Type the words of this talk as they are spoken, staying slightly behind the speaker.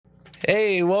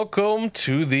Hey, welcome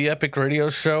to the Epic Radio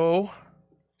Show.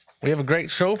 We have a great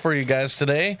show for you guys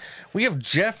today. We have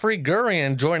Jeffrey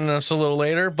Gurian joining us a little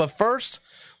later, but first,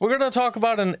 we're going to talk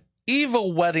about an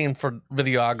evil wedding for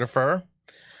videographer,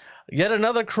 yet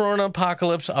another Corona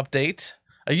apocalypse update,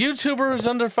 a YouTuber who's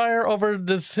under fire over a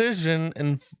decision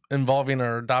involving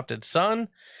her adopted son,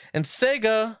 and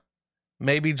Sega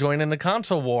may be joining the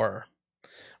console war.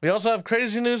 We also have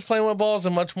crazy news, playing with balls,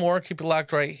 and much more. Keep it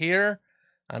locked right here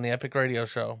on the Epic Radio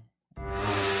Show.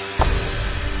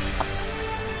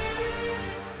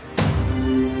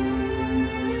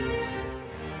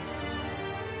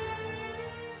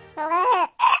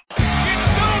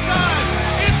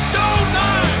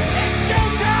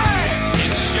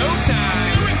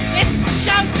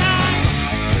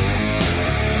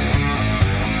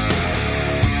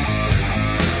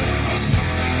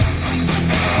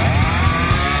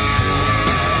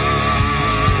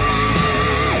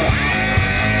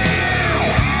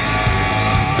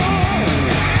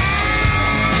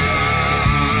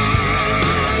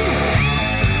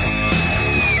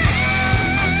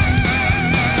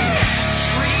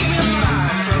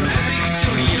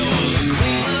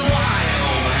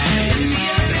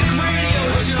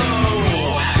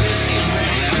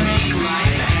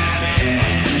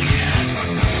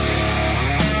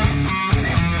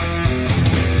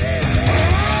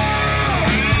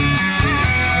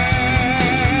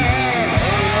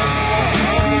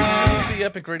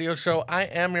 Epic Radio Show. I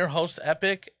am your host,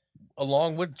 Epic,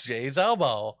 along with Jay's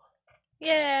Elbow.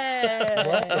 Yeah.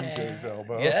 Welcome, Jay's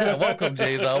Elbow. Yeah, welcome,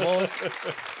 Jay's Elbow.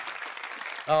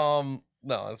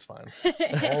 No, it's fine.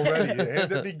 Already,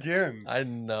 and it begins. I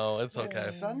know, it's okay.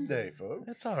 It's Sunday, folks.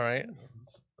 It's all right.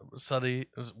 Sunday,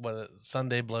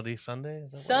 Sunday, Bloody Sunday?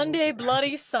 Is that Sunday,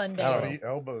 Bloody Sunday. Bloody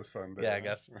Elbow Sunday. Yeah, I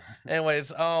guess.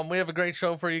 Anyways, we have a great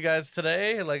show for you guys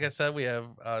today. Like I said, we have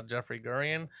Jeffrey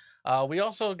Gurian. We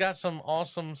also got some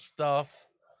awesome stuff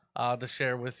to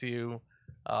share with you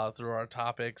through our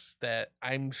topics that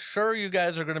I'm sure you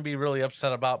guys are going to be really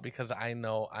upset about, because I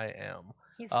know I am.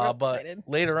 He's real but excited.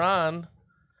 Later on,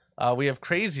 we have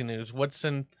crazy news. What's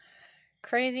in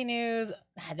Crazy news?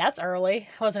 That's early.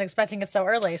 I wasn't expecting it so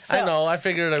early. So. I know. I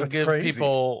figured I'd give crazy.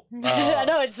 people. I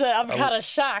know. I'm kind of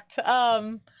shocked.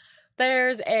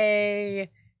 There's a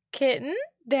kitten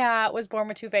that was born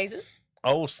with 2 faces.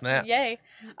 Oh, snap. Yay.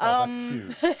 Oh,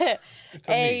 that's cute. It's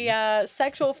A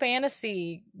sexual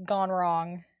fantasy gone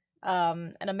wrong.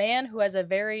 And a man who has a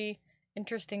very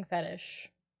interesting fetish.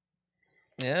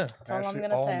 Yeah. That's all I'm Actually, going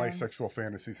to all say. my sexual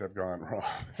fantasies have gone wrong.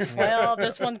 Well,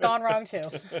 this one's gone wrong too.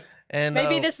 And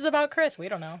Maybe this is about Chris. We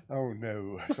don't know. Oh,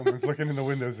 no. Someone's looking in the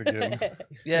windows again.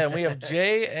 Yeah, we have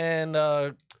Jay and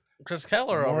Chris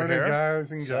Keller over Morning, here.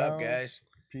 guys and What's gals. up, guys?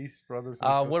 Peace, brothers and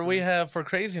sisters. What do we have for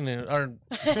crazy news? Or not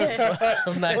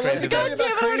Well, crazy God news.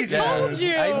 damn it, I already Crazy told news.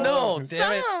 you. I know,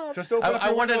 damn it. Stop. Just open up I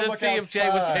your wanted window to and see look if Jay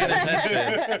was paying outside.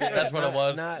 attention. That's what it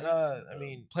was. I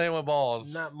mean, Playing with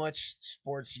balls. not much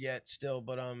sports yet still,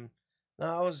 but no,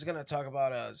 I was gonna talk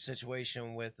about a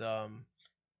situation with Colin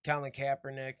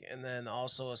Kaepernick, and then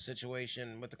also a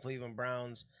situation with the Cleveland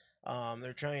Browns.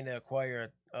 They're trying to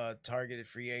acquire a targeted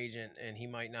free agent, and he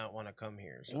might not want to come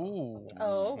here. So. Ooh,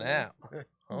 Oh. snap. Okay.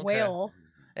 Whale.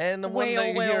 And the one Whale, that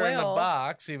you whale, hear in the whale.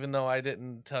 box, even though I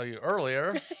didn't tell you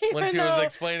earlier, when Even she was though-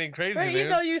 explaining crazy Right, news,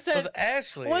 even though you was said,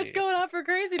 Ashley. what's going on for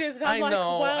crazy news? And I'm I like,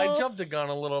 know. well, I jumped the gun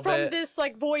a little from bit. this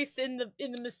like voice in the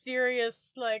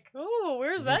mysterious, like, ooh,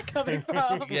 where's that coming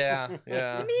from? Yeah,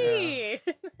 yeah. Me.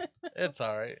 Yeah. It's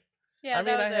all right. Yeah, I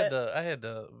mean, that was I had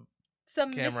to.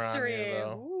 some camera on mystery. here,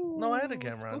 though. Ooh, No, I had a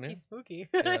camera on spooky, you. Spooky.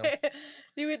 Yeah.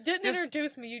 You didn't Just-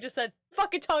 introduce me. You just said,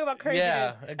 "Fucking talk about crazy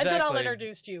Yeah, news," and then I'll exactly.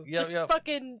 introduce you. Yep, just yep.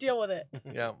 fucking deal with it,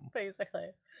 Yeah. basically.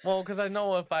 Well, because I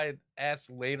know if I asked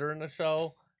later in the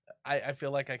show, I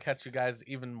feel like I catch you guys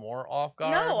even more off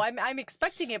guard. No, I'm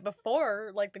expecting it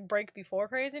before, like the break before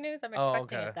crazy news. I'm Oh,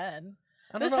 expecting okay. it then.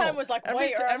 I don't This time know. was like every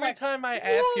way early. I'm every like, time I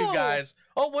ask you whoa. guys,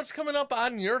 oh, what's coming up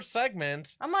on your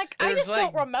segments? I'm like, I There's, just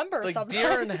like- don't remember Like sometimes.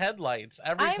 deer in headlights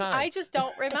every time. I just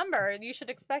don't remember. You should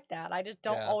expect that. I just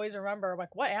don't Yeah. always remember.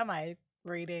 Like, what am I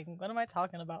reading? What am I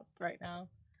talking about right now?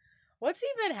 What's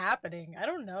even happening? I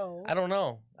don't know. I don't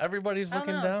know. Everybody's I don't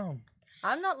looking know. down.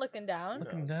 I'm not looking down.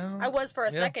 Looking down. I was for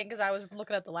a Yeah. second because I was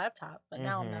looking at the laptop, but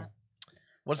now I'm Mhm. not.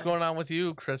 What's going on with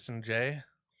you, Chris and Jay?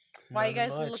 Why you Nothing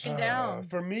guys much. looking down?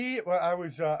 For me, well, I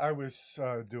was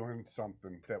doing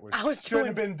something that I was shouldn't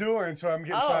have doing- been doing, so I'm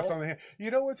getting slapped Oh. on the hand. You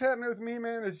know what's happening with me,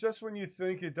 man? It's just when you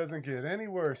think it doesn't get any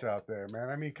worse out there, man.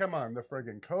 I mean, come on, the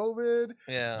friggin' COVID,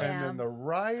 Yeah. and Yeah. then the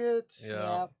riots,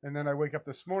 Yeah. and then I wake up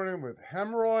this morning with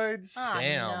hemorrhoids. Ah,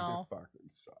 Damn. no. It fucking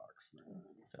sucks, man.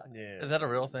 it's fucking. Yeah. Is that a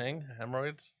real thing?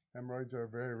 Hemorrhoids? Hemorrhoids are a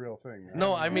very real thing.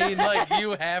 No, I mean like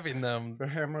you having them. the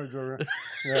hemorrhoids are.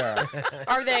 Yeah.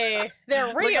 Are they?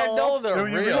 They're real. Like, I know they're Do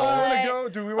we really real. want to go?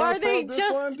 Do we want Are to they probe this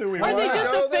just- one? Do we Are want they to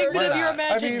just go a figment Why of your not?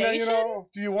 imagination? I mean,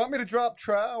 do you want me to drop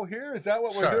trowel here? Is that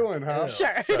what Sure. we're doing, huh? Yeah.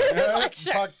 Sure. Sure. It's like,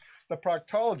 sure. The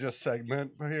proctologist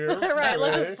segment here. Right.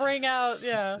 Let's Okay. just bring out.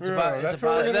 Yeah. It's about- it's That's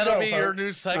where we're about- gonna That'll go, be your folks.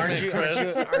 new segment, Aren't you?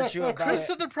 Chris. Aren't you about? Chris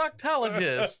At, the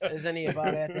proctologist. isn't he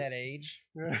about at that age?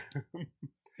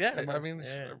 Yeah, I mean,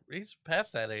 Yeah. he's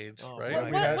past that age, Oh, right?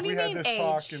 What- we had, what do you we had mean this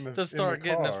talk age? in the To start in the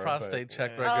getting his car, prostate but-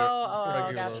 checked Yeah.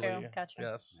 regularly. Gotcha.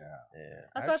 Yes. Yeah. Yeah.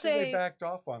 I was about to Actually, they say backed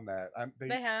off on that.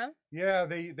 they have. Yeah,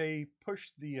 they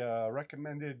pushed the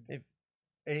recommended If-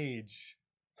 age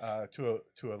to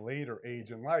a later age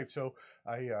in life. So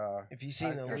If you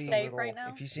seen the You're league, safe right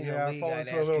now. if you seen yeah, the I league, fall I'd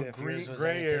into a ask you little if yours was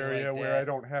gray anything area like where that. I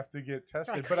don't have to get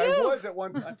tested. Like, But I phew. was at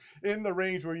one time in the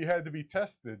range where you had to be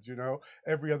tested. You know,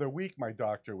 every other week my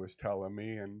doctor was telling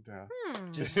me, and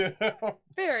Just-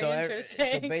 Very so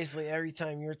interesting. basically, every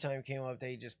time your time came up,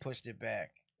 they just pushed it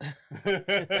back.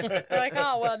 They're like,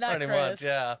 oh well, not Pretty Chris. much,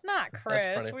 yeah. Not That's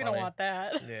Chris. pretty We don't funny. want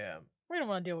that. Yeah. We don't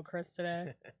want to deal with Chris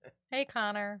today. Hey,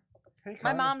 Connor. Hey,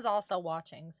 My Connor. mom's also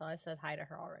watching, so I said hi to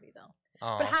her already, though.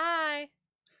 Aw. But hi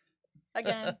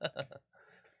again.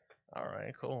 All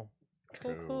right, cool.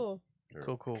 Cool, cool,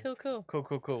 Cool, cool. cool, cool. Cool,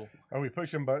 cool, cool. Are we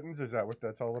pushing buttons? Is that what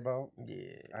that's all about?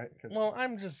 Yeah. 'Cause Well,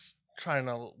 I'm just trying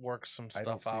to work some I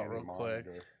don't stuff see out any real quick.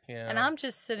 monitor Yeah. And I'm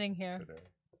just sitting here. today.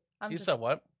 I'm You just said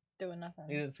what? doing nothing.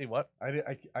 You didn't see what? I don't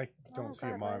Oh, see a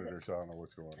God, why is monitor, so I don't know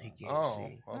what's going He on. can't Oh,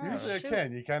 see. okay. Usually I shoot.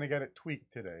 can. You kind of got it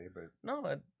tweaked today, but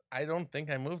No, I don't think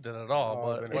I moved it at all. Oh,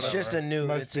 But then whatever. It's just a new.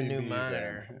 Must It's a be new me then.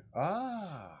 monitor.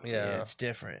 Ah, yeah. It's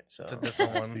different. So It's a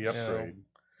different one. that's the yeah. upgrade.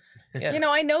 Yeah. You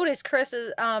know, I noticed Chris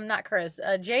is not Chris.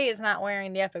 Jay is not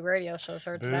wearing the Epic Radio Show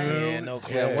shirt today. Boo. Yeah, no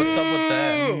clue. Yeah, what's up with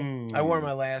that? Mm. I wore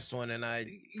my last one, and I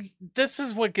This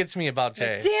is what gets me about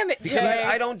Jay. Damn it, because Jay.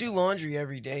 I don't do laundry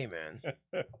every day, man.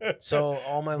 So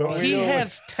all my But laundry. He we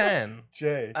has 10.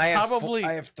 Jay, I have probably-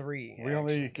 I have 3. we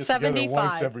only get together 75.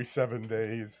 once every 7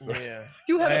 days. so- Yeah.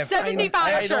 You have I have- 75 I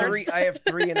have shirts. 3. I have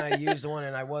 3, and I used one,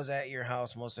 and I was at your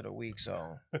house most of the week,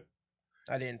 so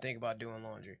I didn't think about doing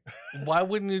laundry Why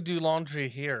wouldn't you do laundry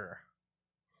here?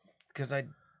 because I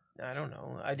don't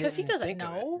know. I didn't. Because he doesn't think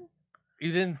of it. know.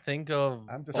 You didn't think of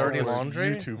I'm just dirty gonna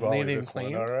laundry YouTube volley needing this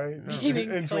cleaned? one, all right? Needing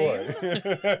Enjoy.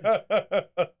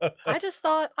 I just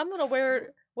thought I'm gonna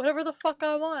wear whatever the fuck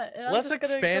I want. And I'm Let's just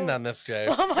gonna expand go- on this, Jay.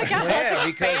 Oh my god! Yeah, let's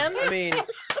because expand. I mean,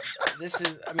 this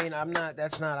is. I mean, I'm not.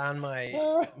 That's not on my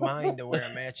mind to wear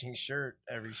a matching shirt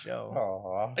every show.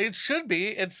 Aw. It should be.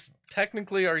 It's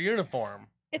technically our uniform.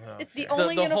 It's the Okay.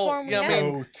 only The whole- uniform we yeah, I have.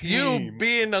 mean, Go You, team.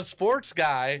 being a sports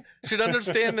guy, should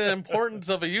understand the importance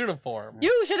of a uniform.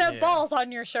 You should have Yeah. balls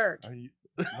on your shirt. Are you-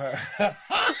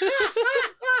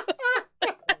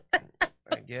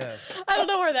 I guess. I don't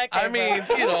know where that came I mean,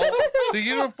 from. you know, the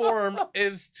uniform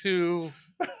is to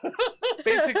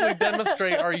basically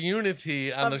demonstrate our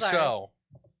unity on I'm the sorry. show.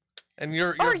 And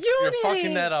you're Our you're fucking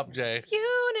unity! that up, Jay.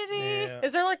 Unity. Yeah.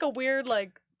 Is there like a weird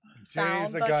like? Jay's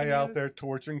sound the that guy you out use? there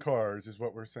torching cars, is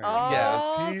what we're saying. Oh,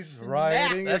 Yes, he's snap.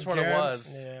 rioting That's what it against,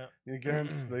 was. Yeah.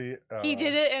 against the. He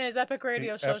did it in his Epic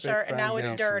Radio Show Epic shirt, and now it's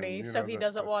Foundation, dirty, you so know, he the-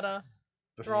 doesn't the- want to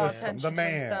The draw system, attention the to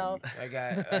man. himself. I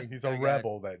got. He's a I got-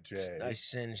 rebel, that Jay. I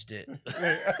singed it. Yeah,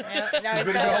 now He's he's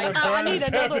gonna got go like, and oh, I burn need his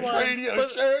another Epic one. Radio But-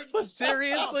 shirts. but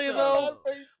seriously, On though,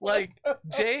 Facebook. Like,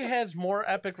 Jay has more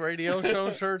Epic Radio Show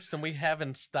shirts than we have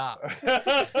in stock.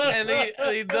 And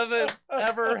he doesn't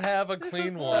ever have a This is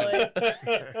clean silly.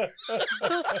 one.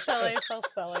 So silly, so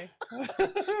silly.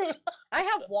 I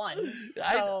have one.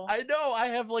 So I know I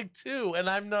have like 2, and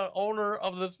I'm the owner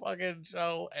of this fucking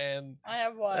show and I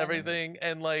have one. everything.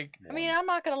 And like, I mean, I'm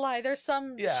not gonna lie. There's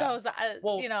some Yeah. shows that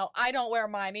Well- I don't wear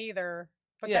mine either.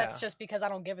 But Yeah. that's just because I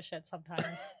don't give a shit sometimes.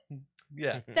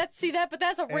 yeah, But that's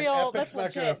a And real. Epic's That's not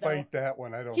legit. gonna though. fight that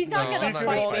one. I don't. He's not No, gonna I'm not fight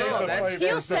gonna me. say No, that. that's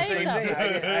He'll the say same something. thing. I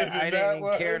That didn't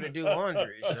one. care to do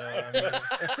laundry, so I mean,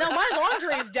 No, my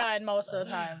laundry's done most of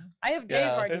the time. I have days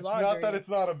Yeah. where I do It's laundry. not that it's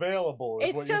not available. Is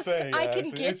It's what just you're saying, I can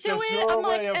Ashley. get it's to just it. Your I'm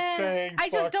way like, of saying, I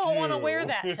just "Fuck don't want to you." wear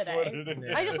that It's today. what it is.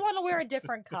 Yeah. I just want to wear a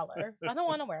different color. I don't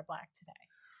want to wear black today.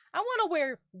 I want to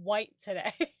wear white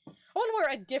today. I want to wear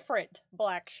a different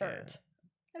black shirt.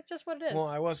 That's just what it is. well,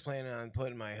 I was planning on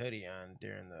putting my hoodie on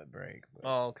during the break. But,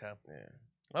 oh, okay,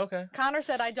 yeah. okay. Connor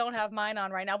said I don't have mine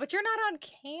on right now, but you're not on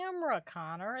camera,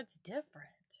 Connor. It's different.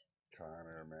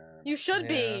 Connor, man. You should Yeah.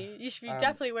 be. You should be I'm-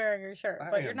 definitely wearing your shirt, I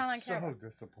but you're am not on camera. so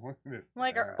disappointed. I'm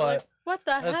like, man. But what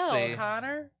the let's hell, see.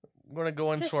 Connor? going to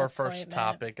go into our first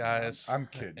Disappointment. topic, guys. I'm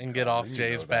kidding. And get Connor. off You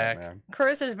Jay's know that, back. man.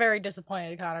 Chris is very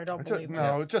disappointed, Connor. Don't believe me.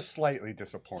 No, just slightly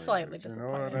disappointed. Slightly You know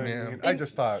what I disappointed. Yeah. mean? I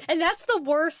just thought, And that's the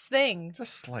worst thing.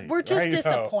 just slightly. We're just I know.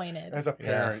 disappointed. As a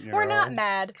parent, you We're know, not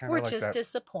mad. kinda We're like just that.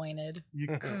 disappointed. You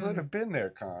could have been there,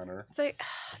 Connor. It's like,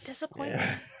 disappointed.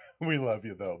 Yeah. We love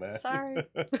you though, man. Sorry.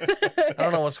 I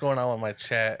don't know what's going on with my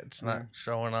chat. It's not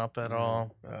showing up at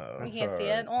all. You That's can't see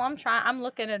alright. it. Well, I'm trying. I'm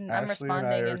looking and I'm Ashley and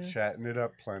I responding. are And chatting it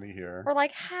up plenty here. we're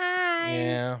like, hi.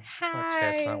 Yeah, my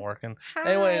chat's Hi. not working.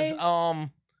 Hi. Anyways,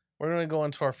 we're gonna go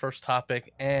into our first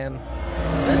topic, and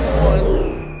this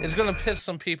one is gonna piss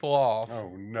some people off. Oh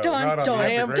no, Dun, not on dun,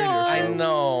 the Epic Radio dun.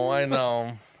 I Show.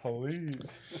 know.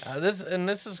 Please.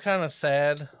 This is kind of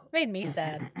sad. Made me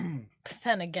sad. But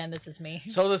then again, this is me.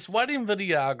 So this wedding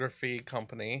videography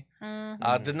company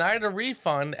Mhm. denied a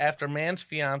refund after man's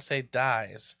fiance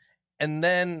dies, and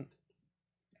then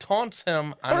taunts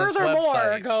him on his Furthermore,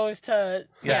 website. goes to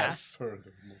Yes.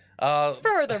 Furthermore.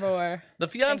 Furthermore, The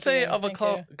fiance you, of a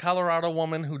thank you. Colorado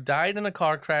woman who died in a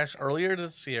car crash earlier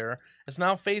this year is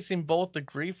now facing both the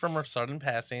grief from her sudden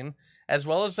passing as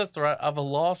well as the threat of a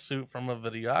lawsuit from a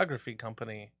videography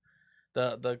company.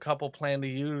 The couple plan to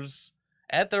use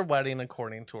at their wedding,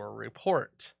 according to a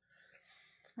report.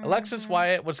 Alexis Mhm.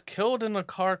 Wyatt was killed in a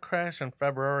car crash in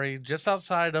February just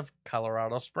outside of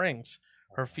Colorado Springs.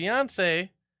 Her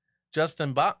fiance,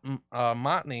 Justin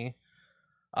Motney,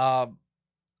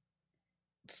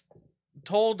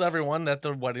 told everyone that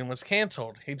the wedding was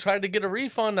canceled. He tried to get a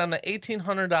refund on the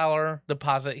 $1,800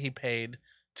 deposit he paid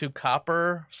to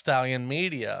Copper Stallion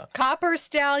Media, Copper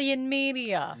Stallion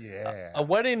Media. Yeah. a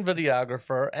wedding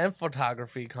videographer and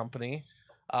photography company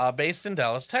based in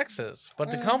Dallas, Texas. But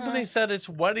the company said its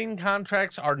wedding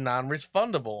contracts are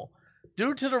non-refundable.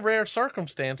 Due to the rare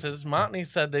circumstances, Motney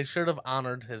said they should have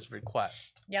honored his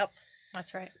request. Yep,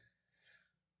 that's right.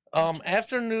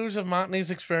 After news of Motney's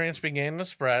experience began to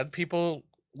spread, people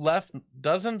left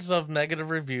dozens of negative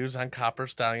reviews on Copper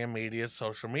Stallion Media's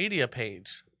social media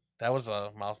page. That was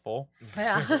a mouthful.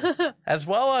 Yeah. As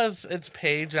well as its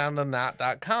page on the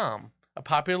knot.com, a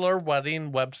popular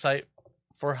wedding website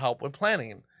for help with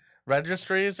planning,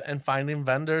 registries, and finding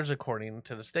vendors, according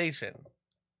to the station.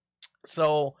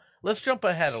 So let's jump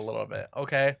ahead a little bit,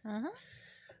 okay? Mhm.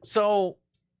 So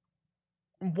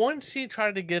once he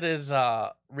tried to get his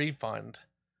refund,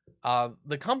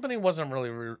 the company wasn't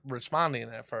really responding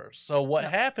at first. So what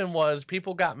happened was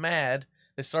people got mad.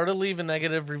 They started leaving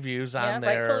negative reviews Yeah, on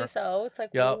there. rightfully so. It's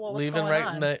like, Yeah, well, what's leaving going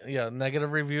on?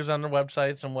 negative reviews on their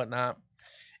websites and whatnot.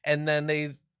 And then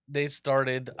they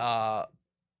started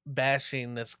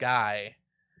bashing this guy,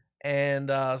 and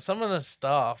some of the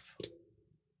stuff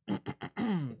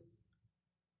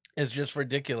is just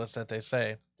ridiculous that they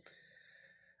say.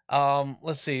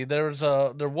 Let's see. There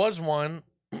was one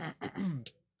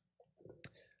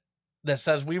that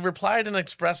says, we replied and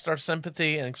expressed our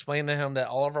sympathy and explained to him that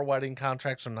all of our wedding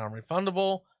contracts are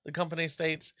non-refundable, the company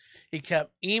states. He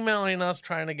kept emailing us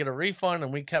trying to get a refund,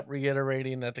 and we kept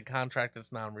reiterating that the contract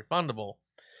is non-refundable.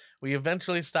 We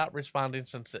eventually stopped responding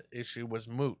since the issue was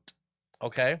moot.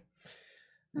 Okay?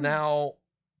 Now,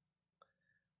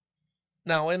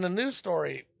 in the news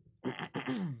story,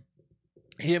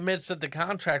 he admits that the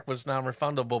contract was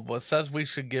non-refundable, but says we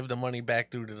should give the money back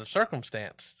due to the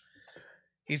circumstance.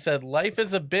 He said, life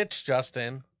is a bitch,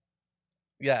 Justin.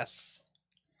 Yes.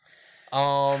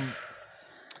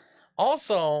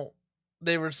 Also,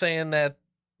 they were saying that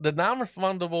the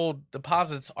non-refundable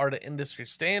deposits are the industry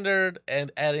standard,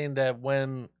 and adding that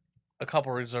when a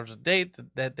couple reserves a date,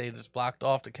 that they just blocked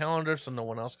off the calendar so no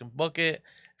one else can book it.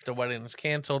 If the wedding is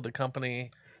canceled, the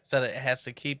company said it has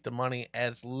to keep the money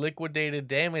as liquidated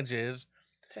damages,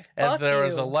 as there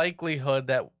is a likelihood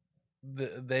that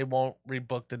they won't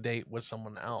rebook the date with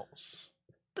someone else.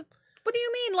 What do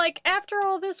you mean? Like, after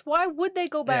all this, why would they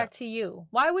go back to you?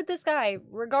 Why would this guy,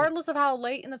 regardless of how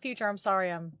late in the future, I'm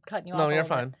sorry I'm cutting you off. No, a you're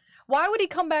little bit. fine. Why would he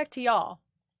come back to y'all?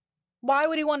 Why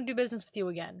would he want to do business with you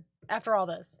again after all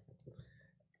this?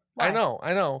 Why? I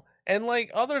know. And like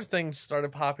other things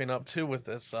started popping up too with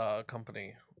this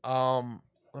company.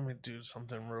 Let me do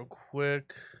something real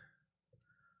quick.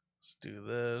 Let's do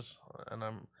this. And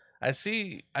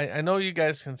I know you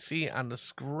guys can see on the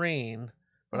screen,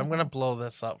 but I'm gonna blow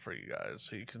this up for you guys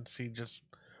so you can see just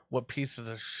what pieces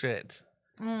of shit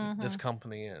this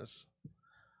company is.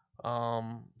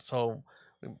 So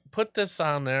we put this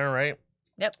on there, right?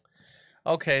 Yep.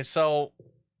 Okay, so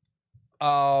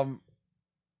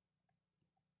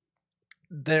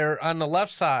there on the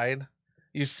left side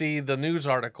you see the news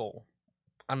article.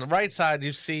 On the right side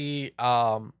you see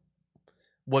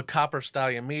what Copper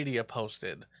Stallion Media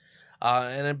posted.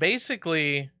 And it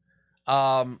basically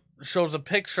shows a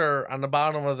picture on the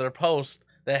bottom of their post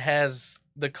that has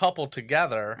the couple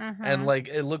together, and like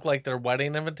it looked like their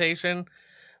wedding invitation.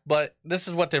 But this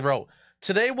is what they wrote.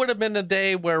 Today would have been the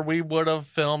day where we would have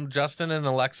filmed Justin and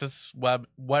Alexis'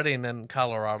 wedding in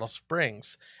Colorado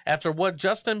Springs. After what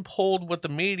Justin pulled with the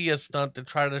media stunt to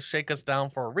try to shake us down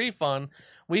for a refund,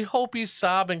 we hope you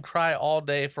sob and cry all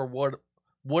day for what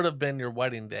would have been your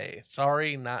wedding day.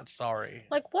 Sorry, not sorry.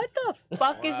 Like, what the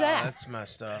fuck is that? That's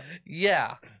messed up.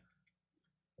 Yeah.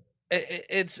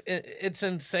 It's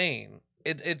insane.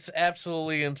 It's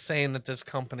absolutely insane that this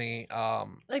company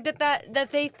like that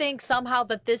they think somehow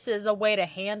that this is a way to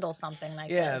handle something like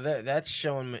this. Yeah, that's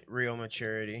showing real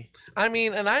maturity. I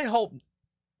mean, and I hope.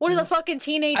 What does a fucking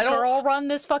teenage girl run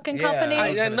this fucking company?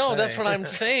 I know, that's what I'm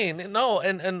saying. No,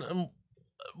 and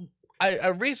I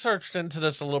researched into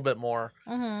this a little bit more,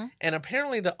 and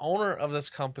apparently the owner of this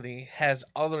company has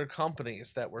other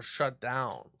companies that were shut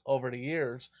down over the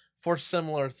years for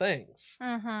similar things.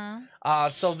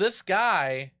 So this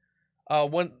guy,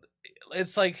 when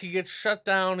it's like he gets shut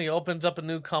down, he opens up a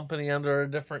new company under a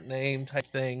different name type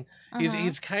thing.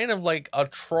 He's kind of like a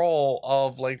troll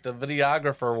of like the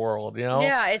videographer world, you know?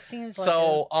 Yeah, it seems like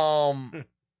so.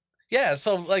 Yeah,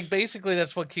 so like basically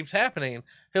that's what keeps happening.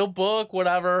 He'll book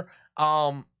whatever,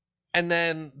 and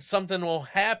then something will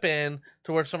happen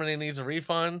to where somebody needs a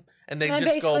refund, and they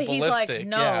just go ballistic. He's like,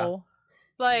 no,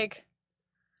 like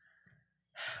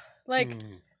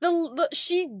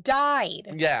she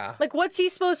died. Yeah. Like, what's he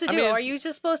supposed to do? I mean, are you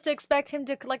just supposed to expect him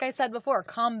to, like I said before,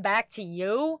 come back to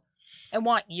you and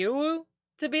want you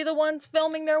to be the ones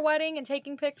filming their wedding and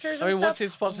taking pictures? I mean, and what's stuff? he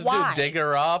supposed to Why? do? Dig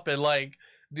her up and like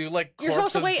do like you're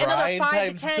supposed to wait another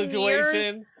 5 to 10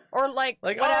 years, or like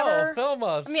whatever. Oh, film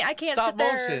us. I mean, I can't Stop sit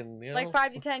there motion, you know? like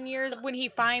 5 to 10 years when he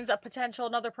finds a potential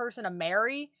another person to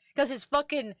marry because his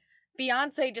fucking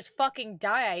fiance just fucking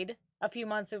died a few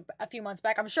months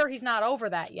back. I'm sure he's not over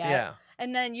that yet. Yeah.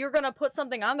 And then you're gonna put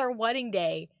something on their wedding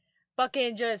day,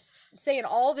 fucking just saying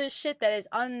all this shit that is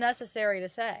unnecessary to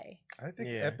say. I think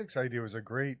Epic's idea was a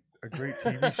great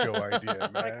TV show idea,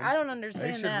 man. Like, I don't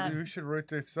understand that. You should write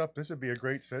this up. This would be a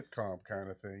great sitcom kind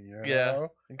of thing. You know? Yeah.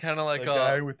 Kind of like a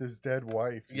guy with his dead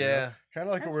wife. Yeah. Kind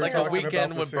of like what we're like talking a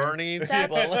weekend about with Bernie.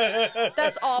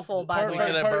 That's awful, by the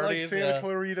way. Part like Santa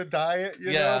Clarita Diet,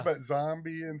 you know, but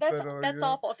zombie instead of. That's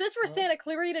awful. If this were Santa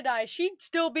Clarita Diet, she'd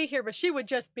still be here, but she would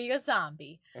just be a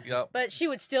zombie. Yep. But she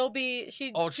would still be.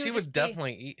 She would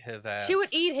definitely eat his ass. She would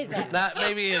eat his ass. Not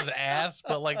maybe his ass,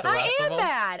 but like the rest of him.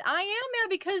 I am mad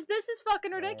because this is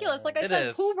fucking ridiculous. Like I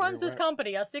said, who runs this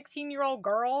company? A 16-year-old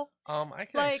girl? I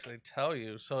can actually tell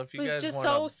you. So if you guys who's just want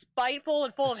so spiteful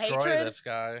and full of hatred. This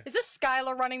guy. Is this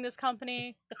Skylar running this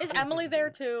company? Is Emily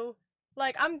there too?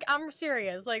 Like I'm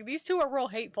serious. Like these two are real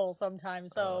hateful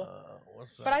sometimes. So,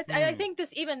 but I think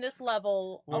this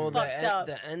level of fucked up.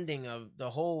 The ending of the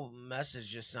whole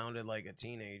message just sounded like a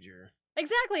teenager.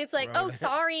 Exactly. It's like, oh,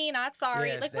 sorry, not sorry.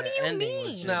 Yes, like, what do you mean?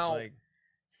 Now,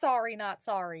 sorry, not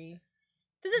sorry.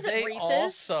 This isn't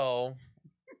racist.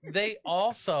 They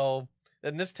also,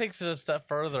 and this takes it a step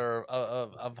further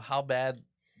of how bad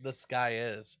this guy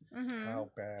is. How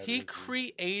bad he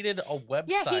created a website.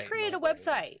 Yeah, he created a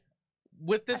website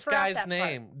with this guy's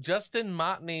name,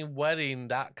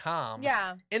 JustinMotneyWedding.com.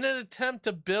 Yeah, in an attempt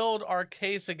to build our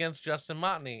case against Justin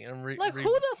Motney and like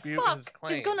who the fuck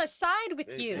is gonna side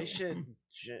with you? They should.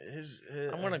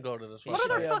 I'm gonna go to this.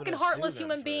 What other fucking heartless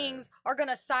human beings are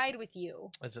gonna side with you?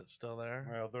 Is it still there?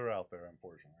 Well, they're out there,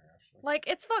 unfortunately. Ashley. Like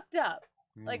it's fucked up.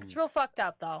 Like it's real fucked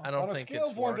up, though. I don't On think a scale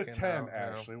it's of 1 to working 10, now,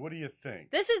 Ashley, what do you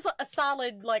think? This is a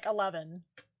solid like 11.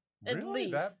 At Really?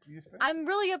 least. You think? I'm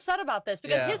really upset about this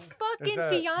because his fucking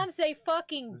fiance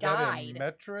fucking died. Is that a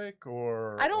metric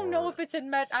or? I don't know if it's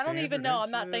in I don't even know.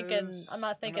 I'm not thinking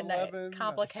that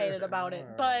complicated about it.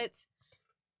 But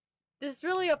this is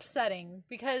really upsetting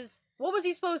because what was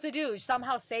he supposed to do?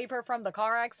 Somehow save her from the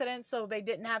car accident so they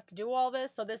didn't have to do all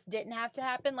this? So this didn't have to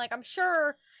happen? Like, I'm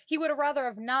sure he would have rather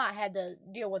have not had to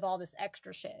deal with all this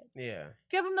extra shit. Yeah.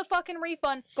 Give him the fucking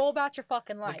refund. Go about your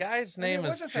fucking life. The guy's name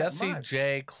is Jesse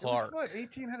J. Clark. It was, what,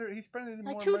 $1,800? He's spending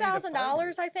more like money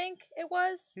 $2,000, I think it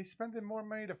was. He's spending more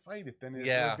money to fight it than it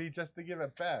would be just to give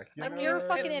it back. You're a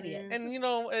fucking idiot. And you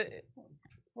know,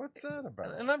 what's that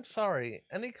about? And I'm sorry.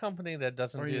 Any company that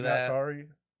doesn't do that. Are you not sorry?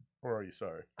 Or are you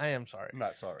sorry? I am sorry. I'm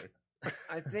not sorry.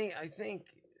 I think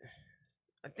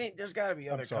there's got to be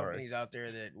other companies out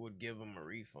there that would give him a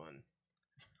refund.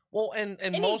 Well, and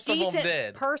Any most of them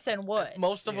did. Person would.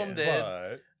 Most of them did.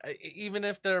 But even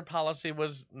if their policy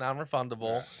was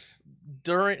non-refundable,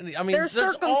 during there's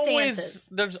circumstances.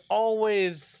 There's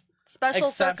always special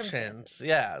exceptions. circumstances.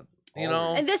 Yeah, you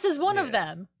know. And this is one of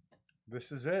them.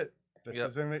 This is it. This Yep.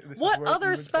 this is What what you other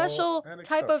would call special an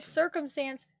type of exception.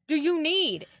 circumstance do you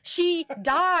need? She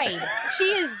died. She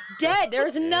is dead.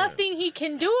 There's nothing he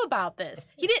can do about this.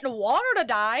 He didn't want her to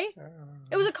die.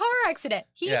 It was a car accident.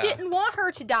 He Yeah. didn't want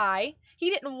her to die. He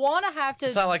didn't want to have to.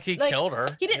 It's not like he killed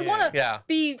her. He didn't want to Yeah.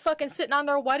 be fucking sitting on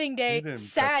their wedding He day didn't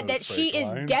sad cut that those she fake is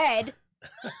lines. dead.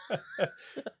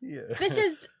 Yeah. This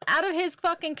is out of his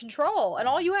fucking control. And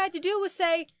all you had to do was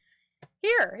say,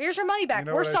 here's your money back. You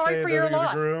know We're what I sorry say for to your the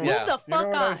loss. groom? Move Yeah. the You know fuck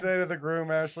what I on. say to the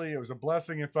groom, Ashley? It was a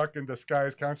blessing in fucking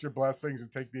disguise. Count your blessings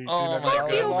and take the 18 Oh of my Fuck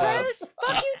your you, God. Chris.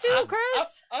 Fuck you too,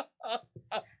 Chris.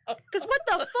 Because what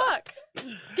the fuck?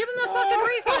 Give him the fucking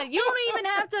refund. You don't even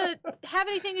have to have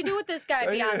anything to do with this guy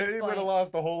beyond this He would have point.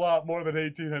 lost a whole lot more than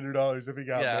 $1,800 if he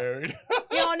got Yeah. married.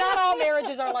 You know, not all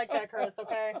marriages are like that, Chris,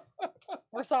 okay?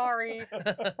 We're sorry.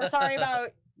 We're sorry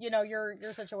about, your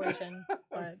situation.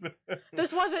 But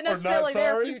this wasn't Or not necessarily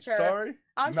their sorry? future. Sorry?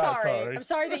 I'm Not sorry. sorry. I'm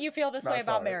sorry that you feel this way Not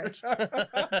about sorry. marriage.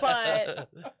 But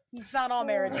it's not all That's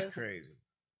marriages. crazy.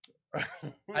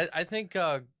 I think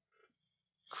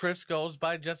Chris goes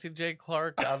by Jesse J.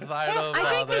 Clark outside of I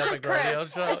think the this is Epic Radio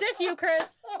Chris. Show. Is this you,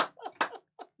 Chris?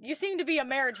 You seem to be a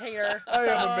marriage hater. I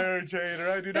am a so marriage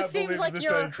hater. I do this not seems believe like in the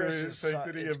you're-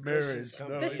 sanctity It's of Chris's marriage.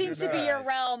 company. No, This I seems do to be not. your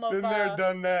realm of. Been there,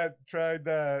 done that, tried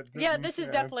that. Yeah, didn't- this is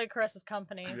yeah. definitely Chris's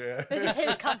company. Yeah. This is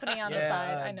his company on the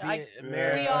side. I know.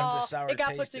 Marriage We left a all sour it got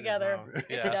put taste in his together. mouth.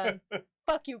 It's Yeah. done.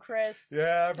 Fuck you, Chris.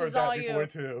 Yeah, I've This heard is all that before you.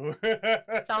 too.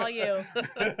 It's all you.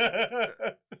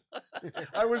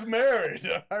 I was married.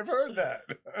 I've heard that.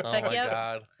 Oh Check my you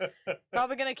out. God.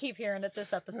 Probably gonna keep hearing it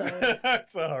this episode.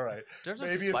 That's all right. There's a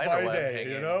Maybe it's spider my web day,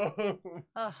 hanging. you know?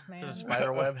 Oh man. There's a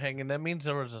spider web hanging. That means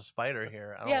there was a spider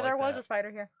here. I don't Yeah, there like was that. a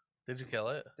spider here. Did you kill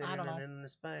it? I don't know. The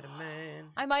Spider-Man.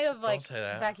 I might have like say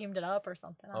that. vacuumed it up or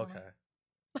something. I don't Okay.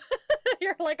 know.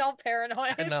 You're like all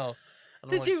paranoid. I know. I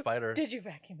don't Did like you- spiders. Did you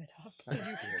vacuum it up? Did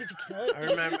you kill it? I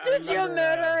remember- Did you remember,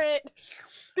 murder it?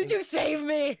 Did you save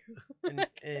me? In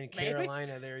Maybe.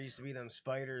 Carolina, there used to be them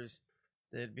spiders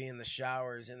that'd be in the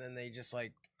showers, and then they just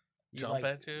like Jump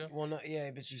at you? Well, no,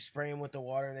 yeah, but you spray them with the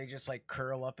water, and they just like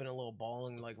curl up in a little ball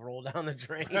and like roll down the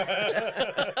drain.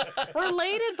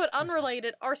 Related but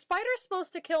unrelated. Are spiders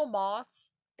supposed to kill moths?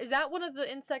 Is that one of the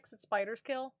insects that spiders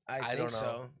kill? I I think don't know.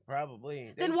 so,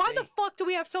 probably. Then why the fuck do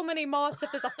we have so many moths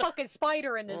if there's a fucking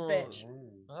spider in this Oh, bitch?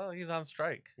 Oh, he's on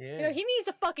strike. Yeah. You know, he needs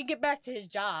to fucking get back to his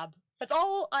job. That's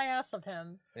all I ask of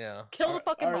him. Yeah. Kill the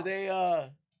fucking Are moths. they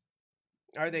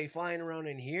are they flying around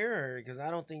in here? Because I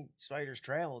don't think spiders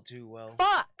travel too well.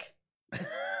 Fuck!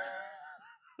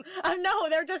 No,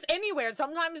 they're just anywhere.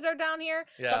 Sometimes they're down here.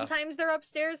 Yeah. Sometimes they're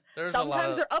upstairs. There's a lot Sometimes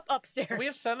of- they're up upstairs. We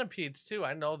have centipedes too.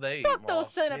 I know they Fuck eat those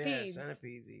moths. centipedes. Yeah,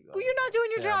 centipedes eat Well, you're not doing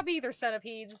your Yeah. job either,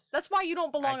 centipedes. That's why you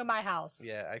don't belong in my house.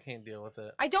 Yeah, I can't deal with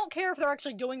it. I don't care if they're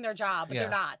actually doing their job, but Yeah. they're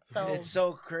not. So. It's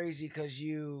so crazy because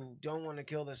you don't want to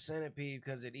kill the centipede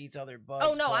because it eats other bugs.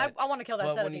 Oh no, but, I want to kill that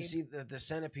but centipede. when you see the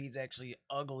centipede's actually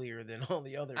uglier than all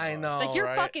the other bugs. I know. Like you're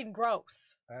right? fucking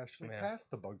gross. Ashley, Yeah. pass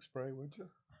the bug spray, would you?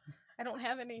 I don't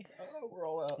have any. Oh, we're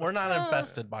all out. We're not Uh,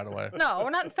 infested, by the way. No, we're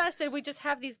not infested. We just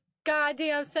have these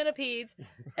goddamn centipedes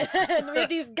and we have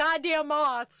these goddamn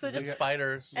moths that Just just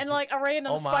spiders. and like a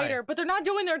random Oh my. spider, but they're not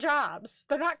doing their jobs.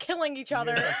 They're not killing each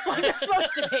other like they're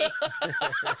supposed to be.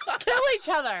 Kill each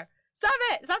other. Stop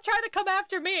it. Stop trying to come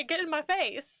after me and get in my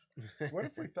face. What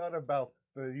if we thought about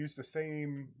use the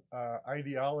same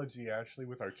ideology, Ashley,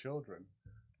 with our children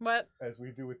But as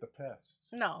we do with the pests?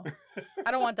 no,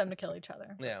 I don't want them to kill each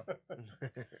other. Yeah.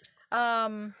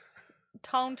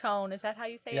 Tone, is that how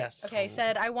you say Yes. it? Okay,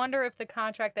 said, I wonder if the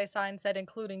contract they signed said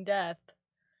including death.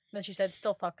 Then she said,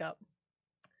 still fuck up.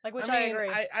 Like, which I, mean, agree.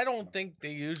 I don't think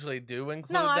they usually do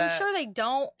include No, that. I'm sure they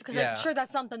don't, because Yeah. I'm sure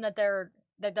that's something that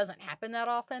that doesn't happen that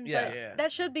often. Yeah. But Yeah.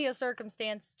 that should be a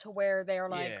circumstance to where they're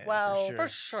like, Yeah, for well, sure. For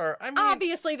sure. I mean,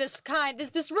 obviously this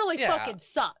really Yeah. fucking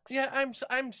sucks. yeah,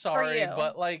 I'm sorry, you.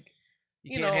 but like,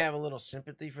 You you can't know, have a little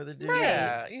sympathy for the dude. Right.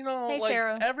 yeah, you know, Hey, like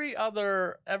Sarah. every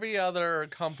other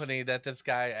company that this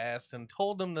guy asked and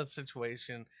told them the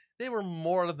situation, they were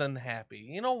more than happy.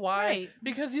 You know why? Right.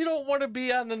 Because you don't want to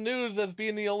be on the news as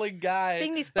being the only guy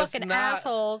Being these that's fucking not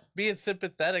assholes. being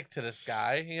sympathetic to this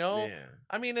guy. You know, Yeah.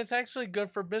 I mean, it's actually good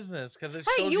for business because it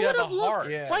Hey, shows you you have would a have looked heart.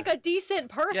 Yeah. like a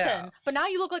decent person, Yeah. but now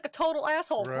you look like a total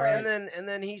asshole, Right. Chris. And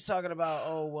then he's talking about,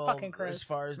 oh well, Fucking Chris. as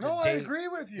far as the No, I date, agree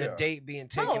with you. the date being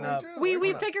No, taken up. we Hold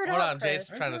on. figured Hold out, on, Chris.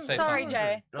 Jake's trying to say Sorry, something.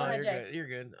 Jay. Go No, ahead, you're Jay. good. You're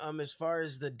good. As far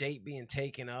as the date being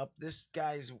taken up, this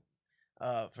guy's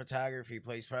photography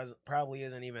place probably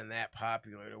isn't even that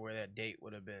popular to where that date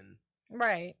would have been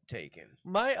Right. taken.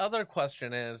 My other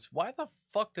question is, why the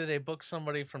fuck did they book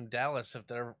somebody from Dallas if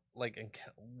they're like in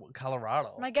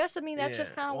Colorado? I guess, I mean, that's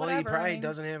just kind of well, whatever. he probably I mean,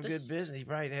 doesn't have just- good business. He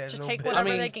probably has Just no take business. whatever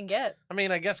I mean, they can get. I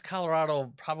mean, I guess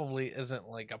Colorado probably isn't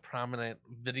like a prominent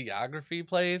videography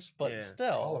place, but Yeah.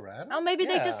 still. Colorado. Oh, maybe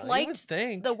they just you would liked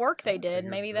think. the work they did.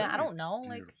 You're Maybe that, I very don't know.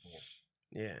 Like, beautiful.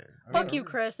 Yeah. I fuck don't you, know.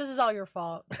 Chris. This is all your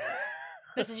fault.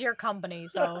 This is your company,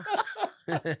 so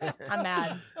I'm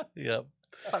mad. Yep.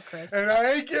 Fuck Chris. And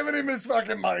I ain't giving him his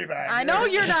fucking money back. I know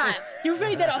you're not. You've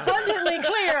made that abundantly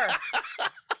clear.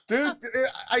 Dude,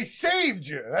 I saved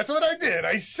you. That's what I did.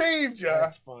 I saved you.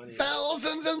 That's funny.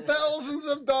 Thousands and thousands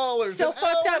of dollars. Still and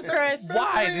fucked up, hours and Chris.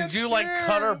 Why? millions Did you like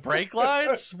cut her years. brake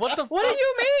lines? What the What do fuck?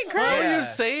 you mean, How Chris? are Yeah. you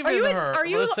saving Are you in- her? are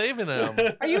you- saving him?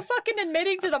 Are you fucking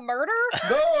admitting to the murder?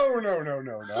 No.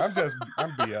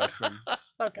 I'm BSing.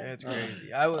 Okay. That's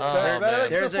crazy. I would. Oh, that man.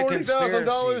 extra There's a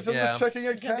 $40,000 in Yeah. the checking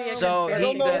It's gonna be a account. So conspiracy I he,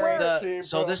 don't know where it came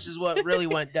so from. this is what really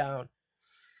went down.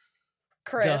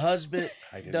 Chris. The husband,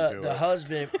 I didn't do the it.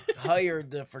 husband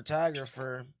hired the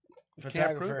photographer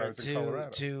can't prove I was in Colorado.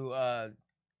 to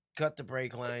cut the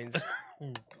brake lines.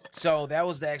 So that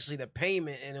was actually the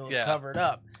payment, and it was Yeah. covered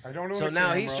up. I don't know. So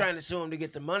now he's trying to sue him to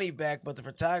get the money back, but the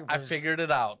photographer. I figured it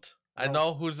out. I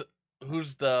know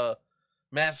who's the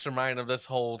mastermind of this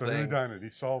whole So who thing. done it? He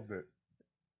solved it.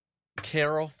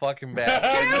 Carol fucking I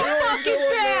Baskin. knew he was fucking going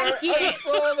there. Baskin. I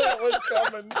saw that one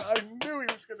coming. I knew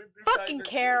he was going to do Fucking Tiger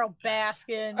Carol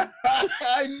Baskin. King.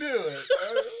 I knew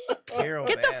it. Carol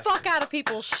Get the Baskin. fuck out of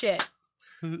people's shit.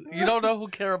 You don't know who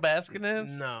Carol Baskin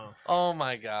is? No. Oh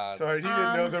my god. Sorry, he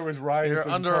didn't know there was riots You're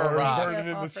and under a cars rock. burning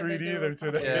in the street either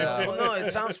today. Yeah. Well, no,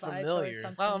 it sounds familiar.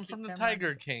 Well, I'm from the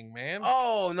Tiger King, man.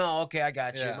 Oh no. Okay, I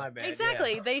got you. Yeah. My bad.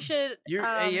 Exactly. Yeah. They should. You're,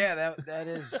 yeah, that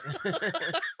is.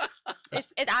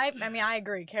 I mean, I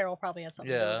agree. Carol probably had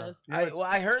something to do Yeah. with this.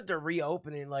 I heard they're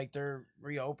reopening. Like they're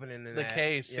reopening in The that.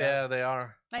 case, yeah, they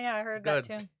are. Oh, yeah, I heard Good.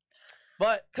 that too.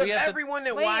 But we Because have to- everyone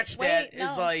that Wait, watched wait, that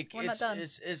is no, like we're not done.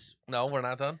 it's No, we're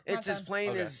not done. Not it's as done. plain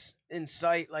Okay. as in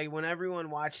sight. Like when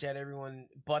everyone watched that, everyone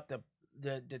but the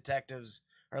detectives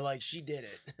are like, she did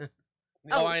it.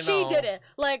 Oh, I she know. did it.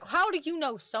 Like, how do you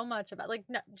know so much about? Like,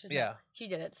 no, just no. Yeah. She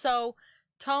did it. So,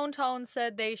 Tone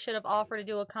said they should have offered to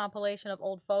do a compilation of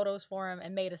old photos for him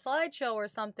and made a slideshow or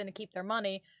something to keep their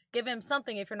money. Give him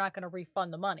something if you're not going to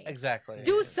refund the money. Exactly.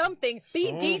 Do something. Be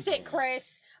Something. decent,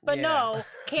 Chris. But Yeah. no,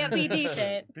 can't be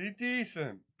decent. Be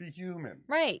decent. Be human.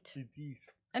 Right. Be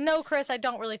decent. And no, Chris, I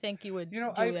don't really think you would You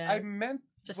know, do that. I meant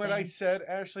Just what I saying. said,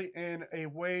 Ashley, in a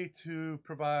way to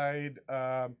provide,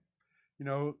 you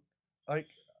know, like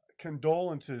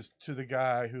condolences to the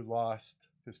guy who lost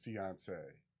his fiance.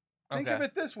 Think Okay. of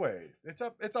it this way: it's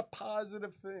a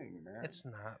positive thing, man. It's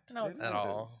not. No, It it's at not.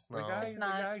 all. is. The No. guy, It's the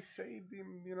not. guy saved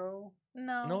him. You know,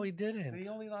 No. No, he didn't. he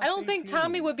only lost. I don't think 18.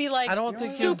 Tommy would be like I don't You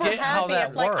think know, you super get how happy that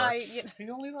if, like, works. He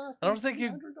only lost. I don't think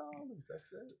you- $1,800.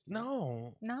 That's it.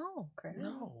 No, No, Chris.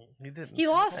 no, he didn't. He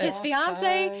lost his Lost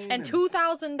fiance time and and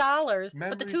 $2,000,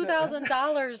 but the memories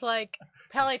 $2,000 like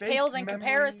probably Fake pales in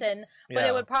comparison. memories. But Yeah.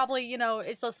 it would probably, you know,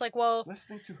 it's just like, well,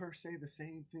 Listening to her say the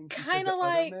same thing. she Kinda said to other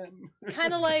like- men.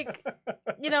 kinda like,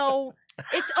 you know,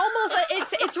 it's almost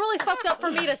it's really fucked up for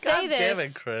me to say God damn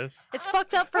this. it, Chris. It's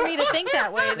fucked up for me to think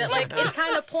that way. That like it's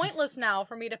kind of pointless now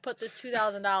for me to put this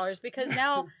 $2,000 because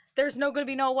now there's going to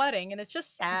be no wedding, and it's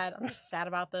just sad. I'm just sad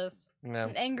about this. Yeah.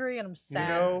 I'm angry and I'm You sad.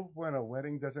 know, when a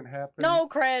wedding doesn't happen, No,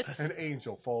 Chris. an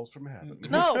angel falls from heaven.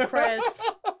 No, Chris.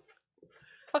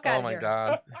 Fuck out Oh of my here.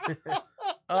 god.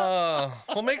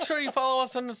 Well, make sure you follow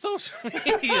us on the social media.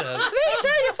 Make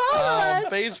sure you follow us.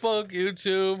 Facebook,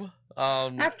 YouTube,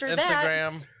 After that-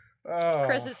 Instagram. Oh.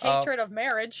 Chris's hatred of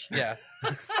marriage. Yeah.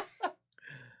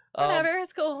 Whatever,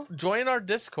 it's cool. Join our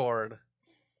Discord.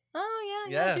 Oh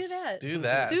yeah, Yes, yeah, do that. do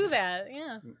that. Do that,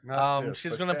 yeah. Not this,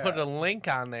 She's but gonna put that. a link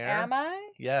on there. Am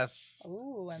I? Yes.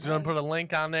 Ooh, She's gonna put a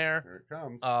link on there. Here it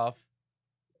comes.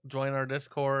 Join our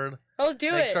Discord. Oh,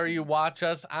 do Make it. sure you watch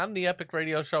us on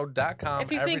theepicradioshow.com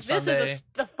if you every think this Sunday. is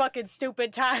a fucking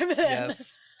stupid time, then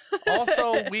Yes.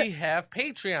 Also, we have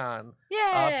Patreon. yay.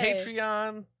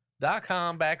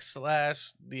 Patreon.com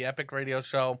 / the Epic Radio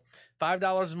Show.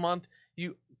 $5 a month.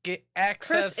 You get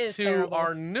access Chris is to terrible.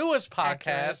 our newest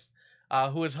podcast,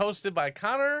 who is hosted by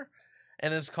Connor,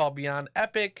 and it's called Beyond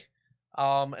Epic.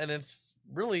 And it's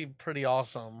really pretty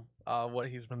awesome what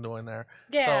he's been doing there.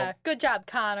 Yeah, So, good job,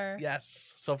 Connor.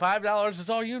 yes. So $5 is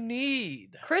all you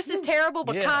need. Chris is terrible,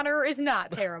 but Yeah. Connor is not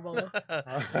terrible.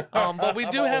 But we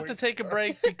I'm do have to always take a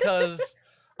break because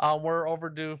we're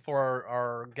overdue for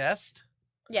our guest.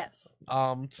 Yes.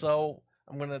 So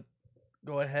I'm gonna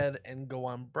go ahead and go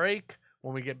on break.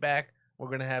 When we get back, we're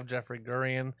gonna have Jeffrey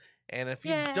Gurian, And if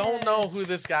you don't know who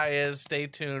this guy is, stay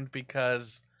tuned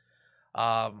because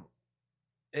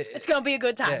it's going to be a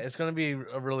good time. Yeah, it's going to be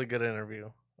a really good interview.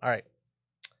 All right.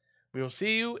 We will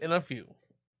see you in a few.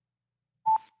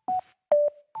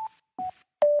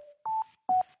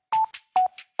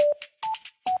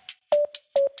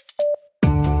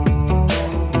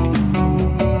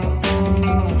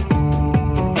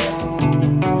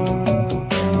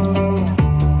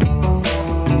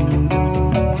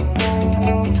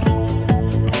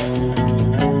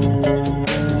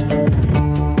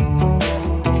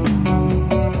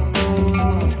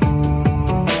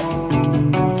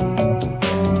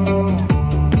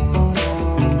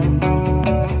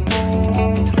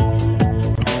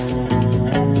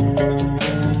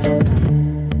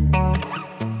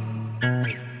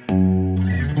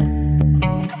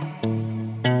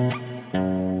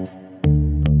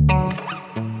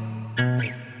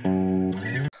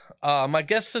 My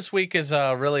guest this week is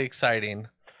really exciting.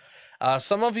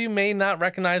 Some of you may not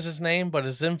recognize his name, but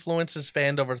his influence has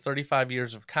spanned over 35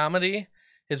 years of comedy.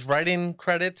 His writing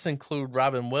credits include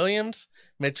Robin Williams,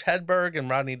 Mitch Hedberg, and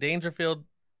Rodney Dangerfield,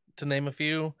 to name a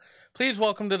few. Please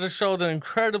welcome to the show the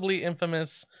incredibly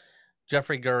infamous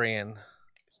Jeffrey Gurian.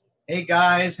 Hey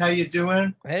guys, how you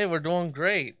doing? Hey, we're doing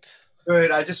great.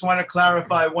 Good. I just want to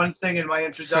clarify one thing in my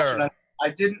introduction. Sure. I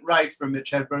didn't write for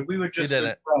Mitch Hedberg. We were just good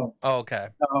friends. Oh, okay.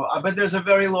 But there's a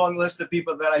very long list of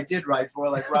people that I did write for,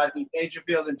 like Rodney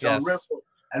Dangerfield and Joan Ripple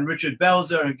and Richard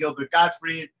Belzer and Gilbert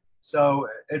Gottfried. So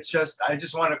it's just, I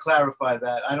just want to clarify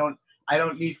that. I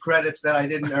don't need credits that I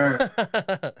didn't earn.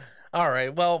 All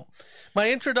right. Well, my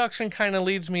introduction kind of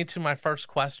leads me to my first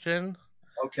question.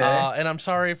 Okay. And I'm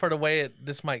sorry for the way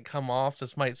this might come off.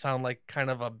 This might sound like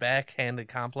kind of a backhanded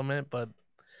compliment, but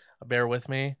bear with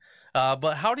me.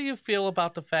 But how do you feel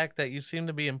about the fact that you seem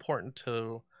to be important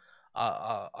to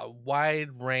a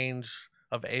wide range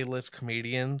of A-list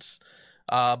comedians,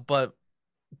 but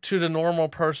to the normal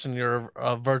person, you're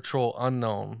a virtual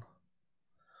unknown?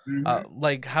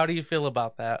 Like, how do you feel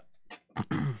about that?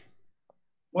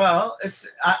 Well,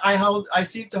 I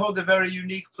seem to hold a very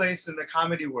unique place in the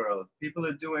comedy world. People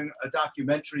are doing a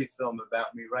documentary film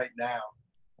about me right now.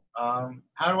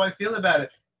 How do I feel about it?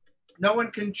 No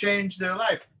one can change their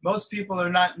life. Most people are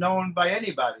not known by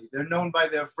anybody. They're known by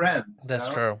their friends. That's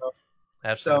true.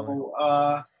 Absolutely.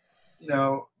 So,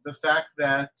 the fact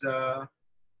that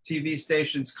TV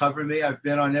stations cover me, I've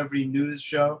been on every news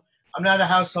show. I'm not a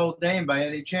household name by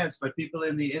any chance, but people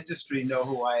in the industry know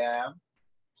who I am.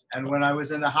 And when I was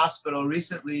in the hospital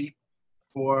recently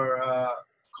for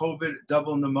COVID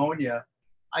double pneumonia,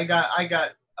 I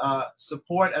got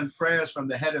support and prayers from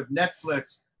the head of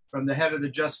Netflix, from the head of the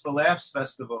Just for Laughs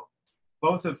Festival,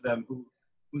 both of them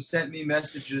who sent me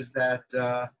messages that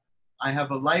I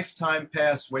have a lifetime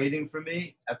pass waiting for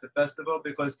me at the festival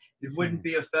because it wouldn't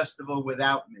be a festival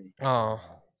without me. Oh.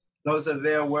 Those are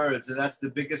their words, and that's the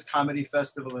biggest comedy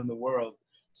festival in the world.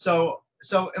 So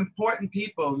important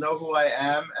people know who I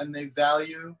am, and they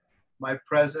value my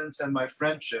presence and my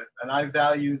friendship, and I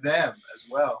value them as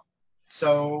well.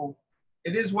 So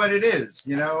it is what it is,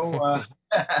 you know.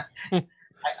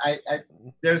 I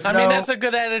mean, that's a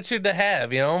good attitude to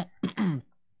have, you know,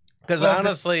 because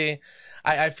honestly,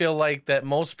 I feel like that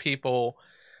most people,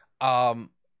 I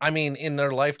mean, in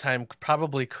their lifetime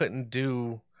probably couldn't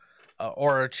do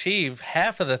or achieve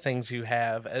half of the things you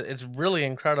have. It's really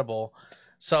incredible.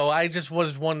 So I just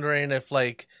was wondering if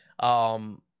like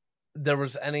there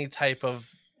was any type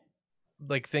of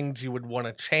like things you would want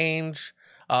to change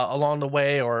along the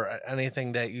way, or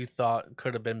anything that you thought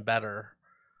could have been better.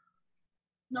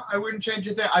 No, I wouldn't change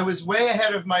a thing. I was way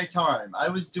ahead of my time. I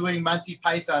was doing Monty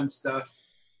Python stuff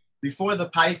before the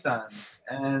Pythons.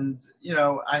 And, you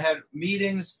know, I had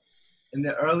meetings in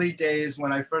the early days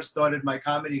when I first started my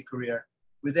comedy career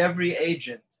with every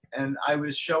agent. And I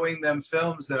was showing them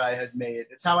films that I had made.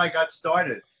 It's how I got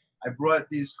started. I brought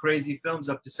these crazy films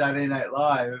up to Saturday Night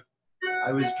Live.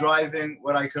 I was driving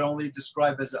what I could only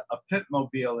describe as a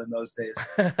pimp-mobile in those days.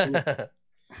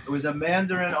 It was a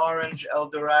Mandarin Orange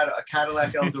Eldorado, a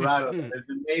Cadillac Eldorado that had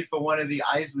been made for one of the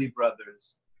Isley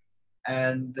brothers.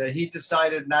 And he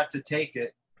decided not to take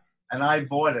it, and I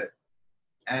bought it.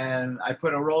 And I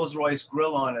put a Rolls Royce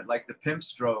grill on it like the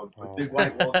pimps drove with big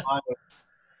white wall tires.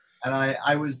 And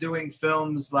I was doing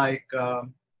films like,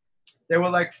 they were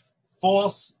like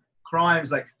false crimes,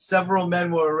 like several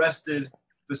men were arrested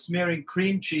for smearing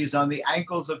cream cheese on the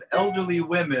ankles of elderly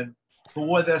women who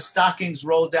wore their stockings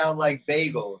rolled down like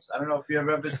bagels. I don't know if you've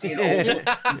ever seen old.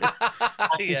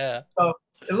 Yeah. So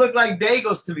it looked like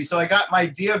bagels to me. So I got my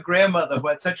dear grandmother, who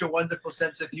had such a wonderful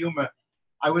sense of humor.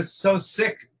 I was so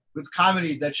sick with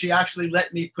comedy that she actually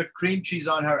let me put cream cheese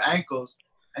on her ankles,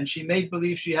 and she made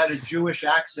believe she had a Jewish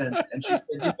accent. And she said,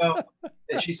 you know,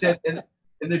 and she said,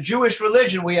 in the Jewish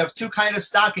religion, we have two kind of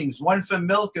stockings, one for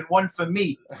milk and one for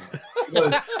meat.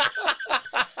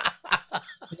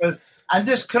 Because, and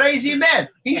this crazy man,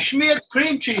 he smeared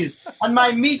cream cheese on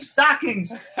my meat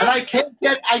stockings, and I can't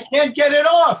get it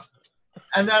off.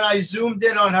 And then I zoomed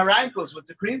in on her ankles with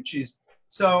the cream cheese.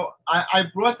 So I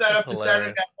brought that up to Saturday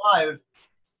Night Live,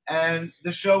 and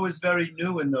the show was very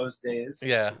new in those days.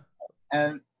 Yeah.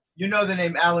 And you know the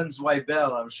name Alan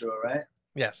Zweibel, I'm sure, right?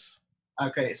 Yes.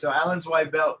 Okay, so Alan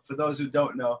Zweibel, for those who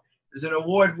don't know, is an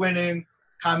award-winning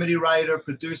comedy writer,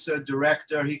 producer,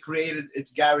 director. He created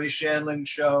It's Gary Shandling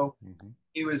Show. Mm-hmm.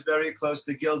 He was very close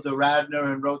to Gilda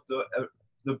Radner and wrote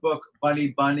the book Bunny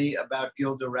Bunny about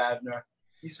Gilda Radner.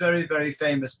 He's very, very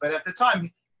famous. But at the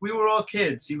time, we were all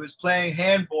kids. He was playing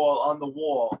handball on the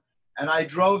wall. And I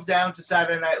drove down to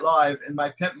Saturday Night Live in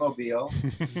my Pimpmobile.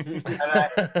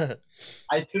 And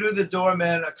I threw the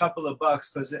doorman a couple of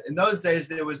bucks because in those days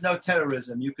there was no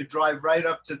terrorism. You could drive right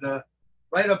up to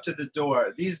the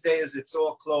door. These days it's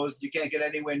all closed. You can't get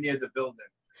anywhere near the building.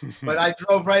 But I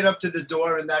drove right up to the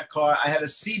door in that car. I had a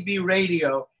CB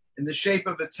radio in the shape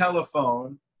of a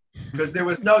telephone because there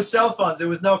was no cell phones. There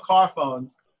was no car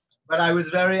phones. But I was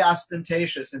very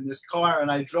ostentatious in this car, and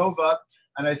I drove up.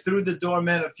 And I threw the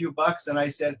doorman a few bucks, and I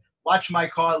said, "Watch my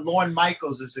car. Lorne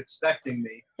Michaels is expecting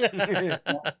me."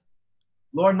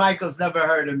 Lorne Michaels never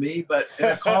heard of me, but in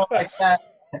a car like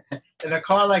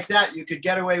that, you could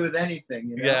get away with anything,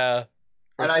 you know? Yeah.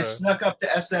 And I snuck up to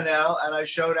SNL, and I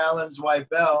showed Alan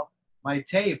Zweibel my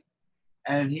tape,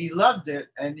 and he loved it.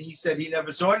 And he said he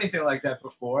never saw anything like that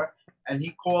before. And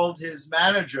he called his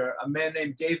manager, a man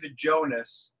named David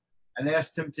Jonas, and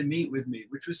asked him to meet with me,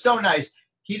 which was so nice.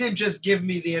 He didn't just give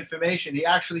me the information. He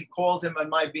actually called him on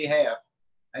my behalf.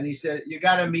 And he said, "You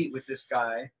got to meet with this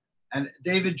guy." And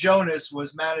David Jonas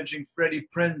was managing Freddie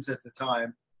Prinze at the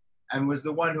time and was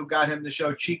the one who got him the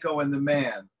show Chico and the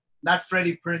Man. Not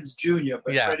Freddie Prinze Jr.,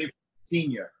 but Freddie Prinze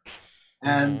Sr.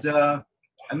 And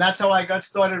that's how I got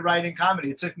started writing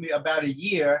comedy. It took me about a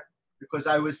year because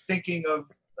I was thinking of,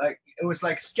 it was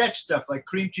like sketch stuff, like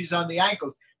cream cheese on the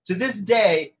ankles. To this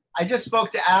day, I just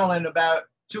spoke to Alan about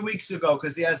 2 weeks ago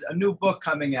because he has a new book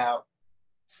coming out,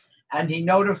 and he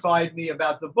notified me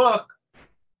about the book,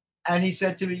 and he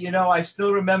said to me, "You know, I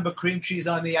still remember cream cheese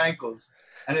on the ankles,"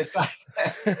 and it's like,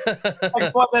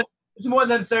 it's more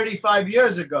than 35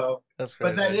 years ago. That's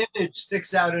crazy. But that image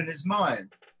sticks out in his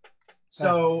mind.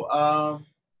 So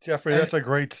Jeffrey, that's a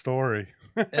great story.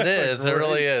 It is. It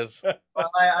really is.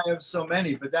 Well, I have so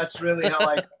many, but that's really how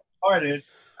I got started.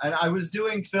 And I was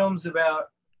doing films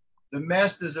about the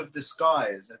Masters of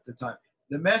Disguise at the time.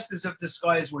 The Masters of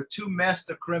Disguise were two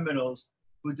master criminals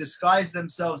who disguised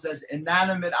themselves as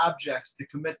inanimate objects to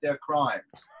commit their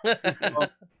crimes.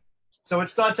 So it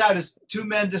starts out as two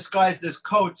men disguised as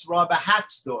coats rob a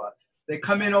hat store. They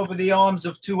come in over the arms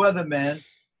of two other men,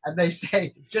 and they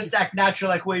say, "Just act natural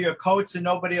like we're your coats and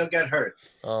nobody will get hurt."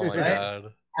 Oh, my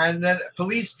God. And then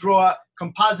police draw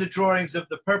composite drawings of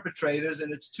the perpetrators,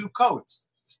 and it's two coats.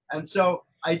 And so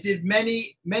I did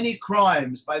many, many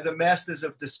crimes by the Masters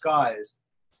of Disguise.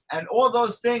 And all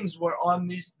those things were on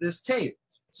this tape.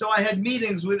 So I had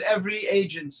meetings with every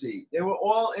agency. They were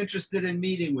all interested in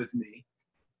meeting with me.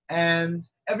 And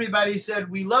everybody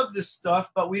said, "We love this stuff,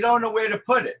 but we don't know where to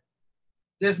put it.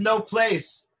 There's no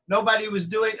place." Nobody was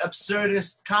doing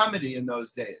absurdist comedy in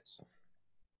those days.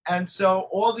 And so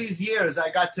all these years,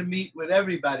 I got to meet with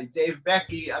everybody. Dave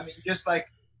Becky, I mean, just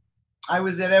like I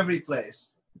was at every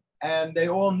place. And they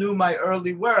all knew my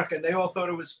early work, and they all thought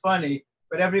it was funny.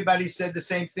 But everybody said the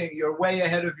same thing: "You're way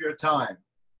ahead of your time."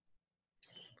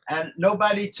 And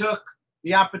nobody took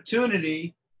the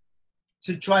opportunity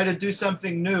to try to do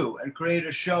something new and create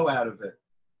a show out of it.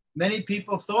 Many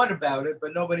people thought about it,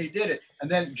 but nobody did it. And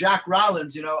then Jack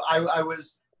Rollins, you know, I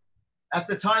was, at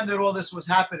the time that all this was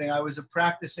happening, I was a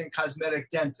practicing cosmetic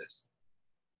dentist.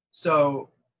 So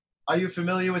are you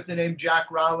familiar with the name Jack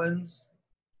Rollins?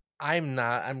 I'm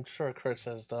not. I'm sure Chris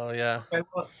is, though. Yeah. Okay,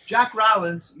 well, Jack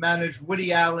Rollins managed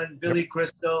Woody Allen, Billy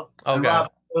Crystal, and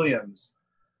Robin Williams.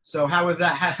 So how's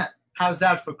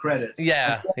that for credits?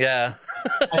 Yeah, yeah.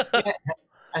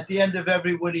 At the end of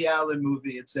every Woody Allen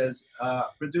movie, it says,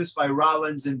 produced by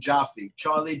Rollins and Jaffe,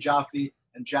 Charlie Jaffe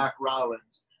and Jack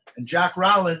Rollins. And Jack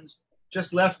Rollins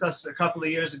just left us a couple of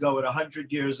years ago at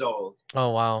 100 years old. Oh,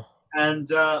 wow. And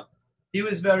he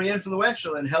was very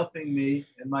influential in helping me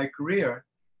in my career.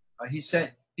 He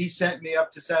sent me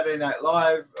up to Saturday Night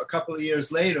Live a couple of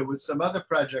years later with some other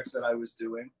projects that I was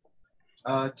doing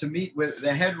to meet with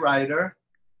the head writer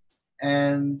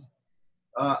and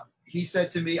he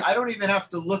said to me, I don't even have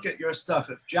to look at your stuff.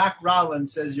 If Jack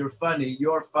Rollins says you're funny,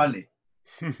 you're funny.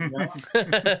 You know?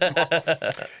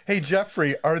 Hey,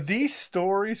 Jeffrey, are these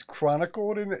stories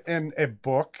chronicled in a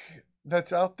book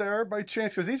that's out there by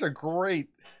chance? Because these are great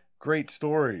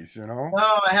stories, you know?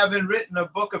 No, I haven't written a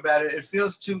book about it. It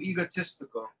feels too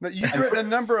egotistical. But you've written a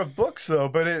number of books, though,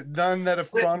 but none that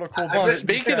have chronicled. Well,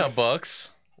 speaking of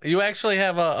books, you actually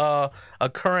have a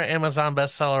current Amazon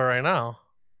bestseller right now.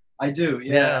 I do,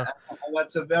 yeah.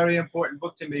 That's a very important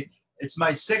book to me. It's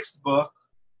my 6th book.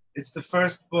 It's the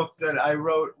first book that I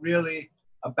wrote really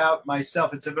about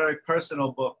myself. It's a very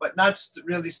personal book, but not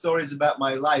really stories about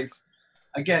my life.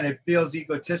 Again, it feels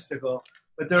egotistical,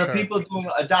 but there are people doing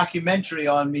a documentary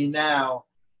on me now,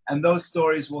 and those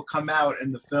stories will come out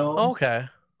in the film. Okay.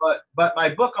 But my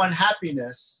book on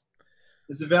happiness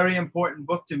is a very important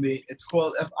book to me. It's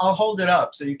called, I'll hold it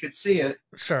up so you could see it.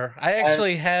 Sure. I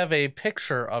actually have a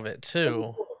picture of it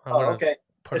too. Okay.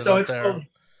 So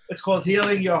it's called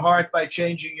Healing Your Heart by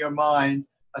Changing Your Mind,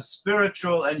 a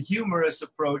spiritual and humorous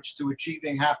approach to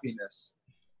achieving happiness,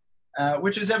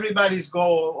 which is everybody's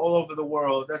goal all over the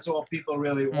world. That's all people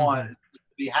really want, is to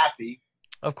be happy.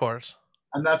 Of course.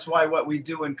 And that's why what we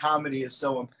do in comedy is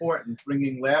so important,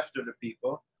 bringing laughter to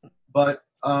people. But,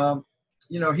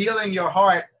 you know, healing your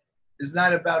heart is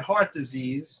not about heart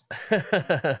disease.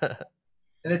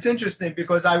 And it's interesting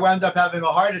because I wound up having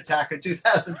a heart attack in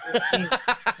 2015.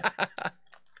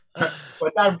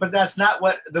 But that's not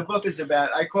what the book is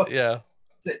about.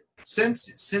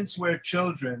 Since we're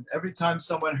children, every time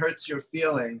someone hurts your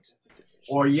feelings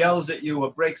or yells at you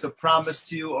or breaks a promise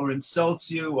to you or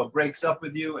insults you or breaks up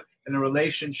with you in a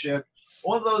relationship,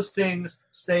 all those things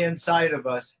stay inside of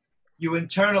us. You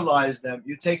internalize them.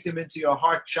 You take them into your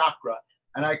heart chakra,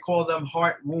 and I call them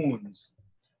heart wounds.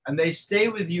 And they stay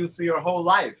with you for your whole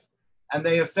life, and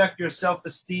they affect your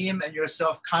self-esteem and your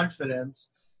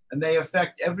self-confidence, and they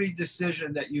affect every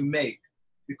decision that you make,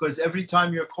 because every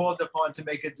time you're called upon to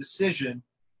make a decision,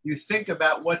 you think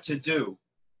about what to do.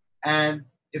 And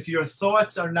if your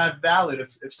thoughts are not valid,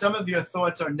 if some of your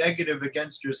thoughts are negative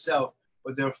against yourself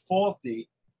or they're faulty,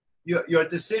 your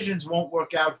decisions won't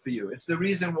work out for you. It's the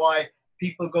reason why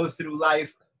people go through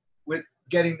life with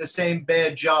getting the same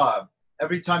bad job.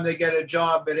 Every time they get a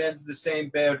job, it ends the same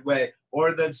bad way,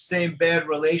 or the same bad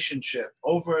relationship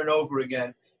over and over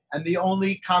again. And the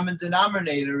only common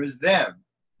denominator is them.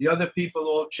 The other people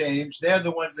all change. They're the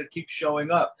ones that keep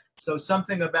showing up. So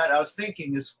something about our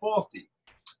thinking is faulty.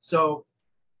 So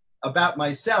about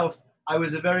myself, I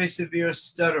was a very severe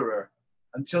stutterer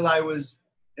until I was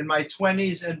in my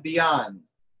 20s and beyond,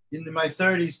 in my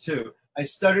 30s too. I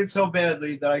stuttered so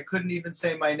badly that I couldn't even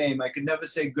say my name. I could never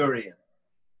say Gurian.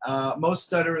 Most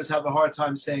stutterers have a hard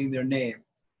time saying their name.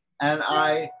 And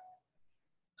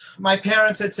my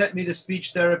parents had sent me to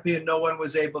speech therapy and no one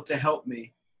was able to help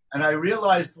me. And I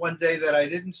realized one day that I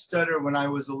didn't stutter when I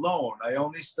was alone. I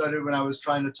only stuttered when I was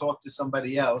trying to talk to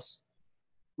somebody else,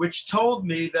 which told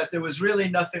me that there was really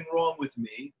nothing wrong with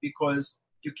me, because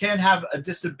you can't have a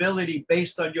disability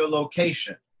based on your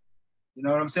location. You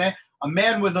know what I'm saying? A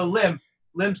man with a limp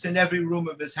limps in every room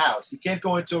of his house. He can't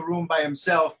go into a room by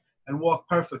himself and walk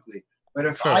perfectly. But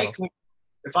if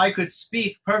I could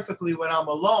speak perfectly when I'm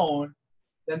alone,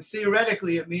 then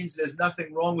theoretically it means there's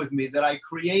nothing wrong with me, that I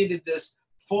created this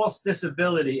false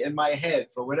disability in my head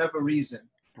for whatever reason.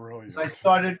 Brilliant. So I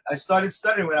started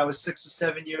stuttering when I was 6 or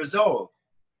 7 years old.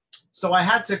 So I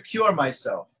had to cure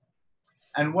myself.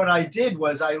 And what I did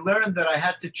was I learned that I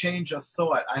had to change a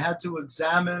thought. I had to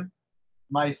examine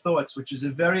my thoughts, which is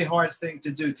a very hard thing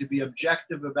to do, to be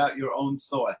objective about your own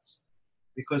thoughts,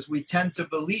 because we tend to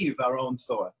believe our own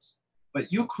thoughts,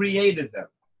 but you created them.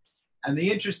 And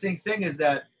the interesting thing is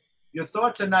that your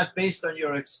thoughts are not based on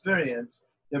your experience.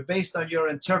 They're based on your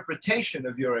interpretation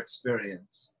of your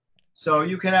experience. So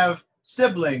you can have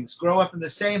siblings grow up in the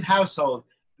same household.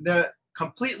 They're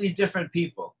completely different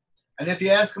people. And if you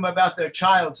ask them about their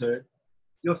childhood,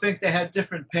 you'll think they had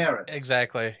different parents.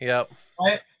 Exactly. Yep.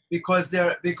 Right? Because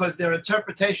their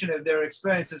interpretation of their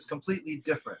experience is completely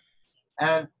different.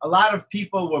 And a lot of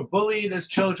people were bullied as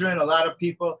children. A lot of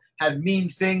people had mean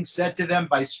things said to them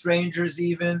by strangers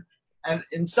even. And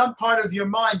in some part of your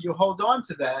mind, you hold on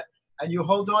to that, and you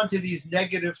hold on to these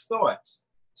negative thoughts.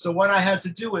 So what I had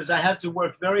to do is I had to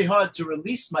work very hard to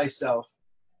release myself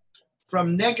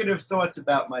from negative thoughts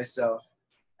about myself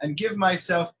and give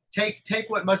myself, take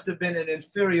what must have been an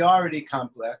inferiority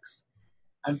complex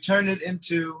and turn it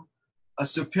into a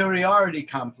superiority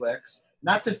complex,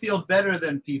 not to feel better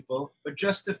than people, but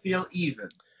just to feel even.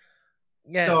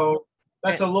 Yeah. So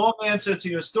that's a long answer to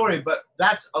your story, but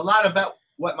that's a lot about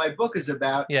what my book is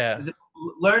about. Yeah. Is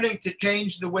learning to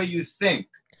change the way you think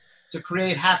to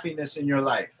create happiness in your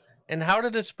life. And how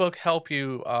did this book help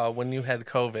you when you had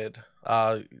COVID?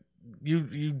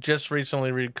 You just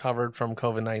recently recovered from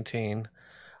COVID-19.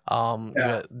 You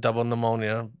got double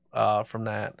pneumonia from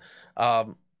that.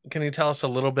 Can you tell us a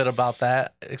little bit about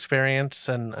that experience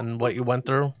and what you went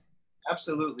through?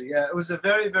 Absolutely. Yeah, it was a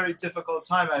very, very difficult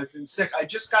time. I've been sick. I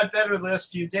just got better the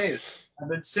last few days. I've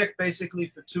been sick basically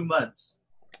for 2 months.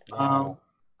 Wow.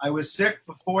 I was sick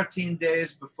for 14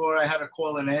 days before I had to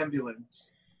call an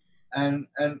ambulance. And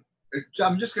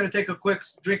I'm just going to take a quick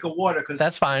drink of water because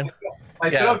that's fine. My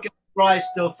throat gets dry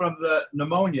still from the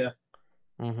pneumonia.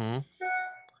 Mm-hmm.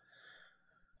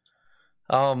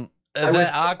 Is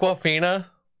that Aquafina?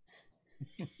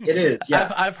 It is,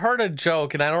 yeah. I've heard a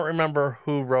joke, and I don't remember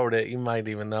who wrote it. You might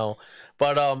even know.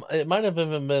 But it might have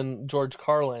even been George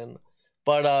Carlin.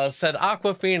 But said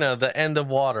Aquafina, the end of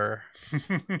water.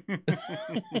 I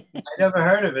never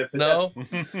heard of it. But no?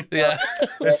 Yeah.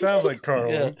 That sounds like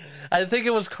Carlin. Yeah. I think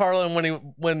it was Carlin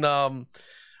when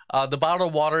the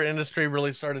bottled water industry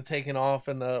really started taking off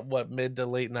in the mid to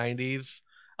late 90s.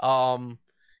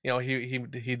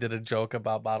 He did a joke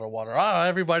about bottled water. Oh,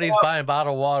 everybody's buying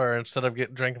bottled water instead of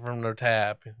drinking from their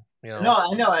tap. No,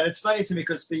 I know, and it's funny to me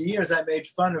because for years I made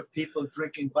fun of people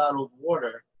drinking bottled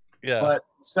water. Yeah. But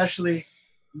especially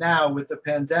now with the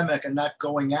pandemic and not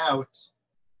going out,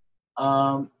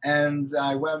 and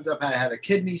I had a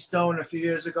kidney stone a few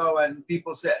years ago, and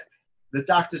people said the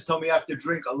doctors told me I have to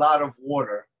drink a lot of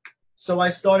water. So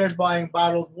I started buying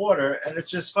bottled water, and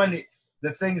it's just funny the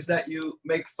things that you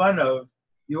make fun of.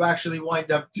 You actually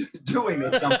wind up doing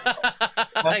it somehow.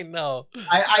 I know.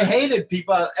 I hated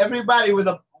people. Everybody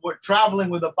traveling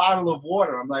with a bottle of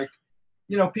water. I'm like,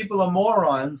 people are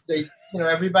morons.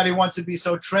 Everybody wants to be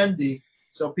so trendy.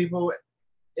 So people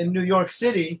in New York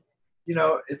City,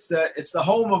 it's the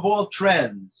home of all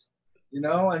trends.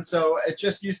 And so it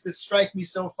just used to strike me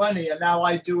so funny, and now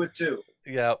I do it too.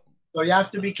 Yeah. So you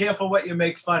have to be careful what you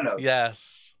make fun of.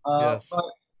 Yes.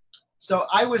 So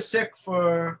I was sick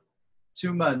for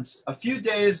 2 months. A few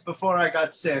days before I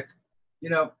got sick,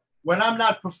 when I'm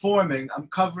not performing, I'm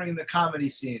covering the comedy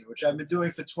scene, which I've been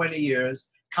doing for 20 years,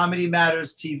 Comedy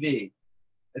Matters TV.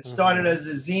 It started as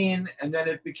a zine, and then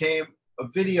it became a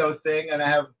video thing, and I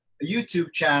have a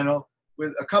YouTube channel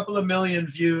with a couple of million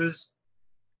views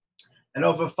and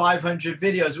over 500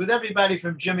 videos with everybody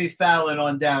from Jimmy Fallon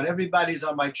on down. Everybody's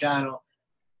on my channel.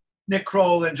 Nick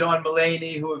Kroll and John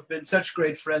Mulaney, who have been such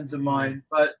great friends of mine.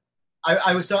 But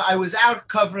I was out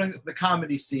covering the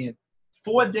comedy scene.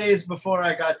 4 days before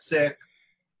I got sick,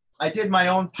 I did my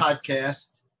own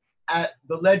podcast at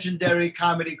the legendary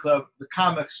comedy club, The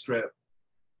Comic Strip.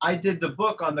 I did the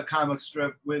book on The Comic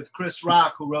Strip with Chris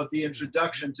Rock, who wrote the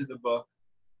introduction to the book.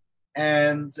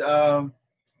 And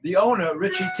the owner,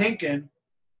 Richie Tinkin,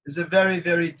 is a very,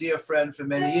 very dear friend for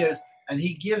many years. And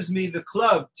he gives me the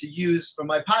club to use for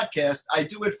my podcast. I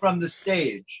do it from the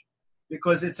stage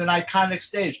because it's an iconic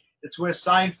stage. It's where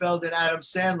Seinfeld and Adam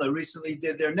Sandler recently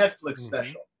did their Netflix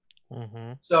special.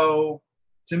 Mm-hmm. So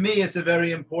to me, it's a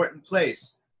very important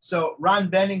place. So Ron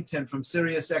Bennington from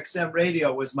Sirius XM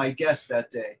Radio was my guest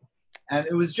that day. And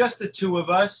it was just the two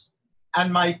of us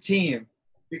and my team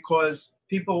because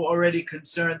people were already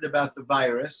concerned about the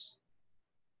virus.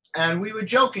 And we were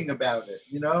joking about it,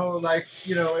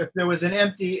 if there was an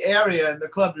empty area in the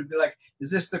club, it'd be like,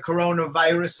 is this the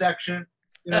coronavirus section?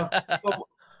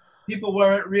 People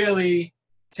weren't really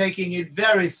taking it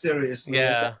very seriously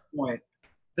at that point.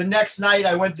 The next night,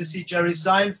 I went to see Jerry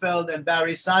Seinfeld and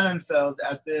Barry Sonnenfeld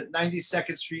at the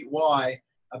 92nd Street Y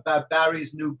about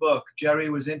Barry's new book. Jerry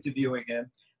was interviewing him,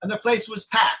 and the place was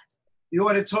packed. The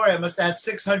auditorium must have had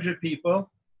 600 people,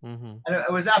 and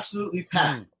it was absolutely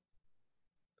packed.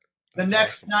 The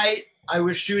next night, I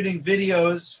was shooting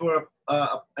videos for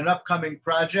an upcoming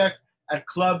project at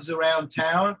clubs around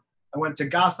town. I went to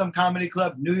Gotham Comedy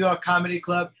Club, New York Comedy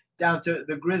Club, down to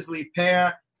the Grizzly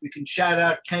Pear. We can shout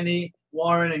out Kenny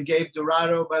Warren and Gabe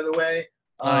Dorado, by the way.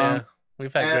 Yeah.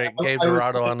 We've had Gabe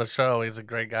Dorado on the show. He's a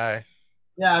great guy.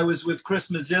 Yeah, I was with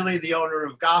Chris Mazzilli, the owner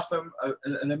of Gotham,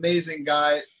 an amazing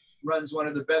guy, runs one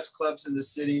of the best clubs in the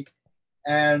city.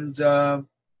 And that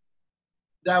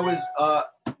was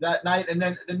that night. And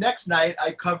then the next night,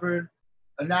 I covered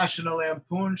a National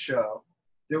Lampoon show.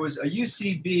 There was a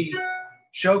UCB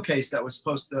showcase that was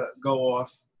supposed to go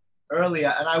off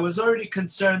earlier, and I was already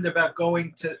concerned about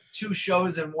going to 2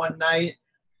 shows in one night.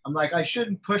 I'm like, I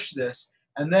shouldn't push this.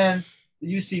 And then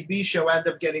the UCB show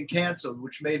ended up getting canceled,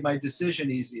 which made my decision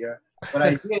easier.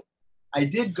 But I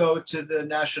did go to the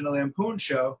National Lampoon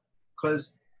show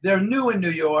because they're new in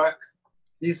New York,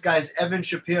 these guys, Evan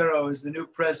Shapiro is the new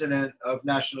president of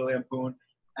National Lampoon,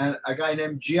 and a guy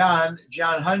named Gian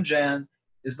Hunjan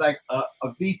is like a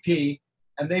VP.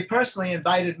 And they personally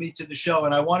invited me to the show,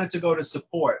 and I wanted to go to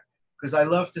support because I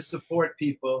love to support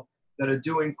people that are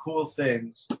doing cool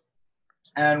things.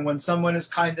 And when someone is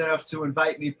kind enough to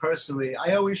invite me personally,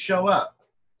 I always show up.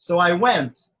 So I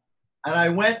went, and I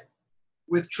went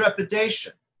with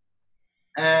trepidation.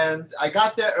 And I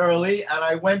got there early, and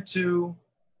I went to,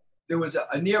 there was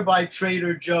a nearby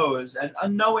Trader Joe's, and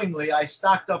unknowingly I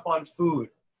stocked up on food,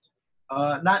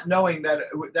 not knowing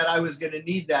that I was going to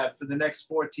need that for the next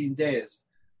 14 days.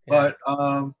 Yeah.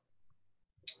 But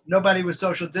nobody was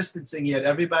social distancing yet.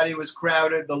 Everybody was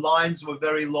crowded. The lines were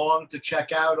very long to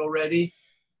check out already,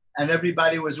 and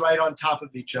everybody was right on top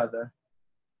of each other.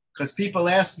 Because people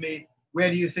asked me, where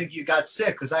do you think you got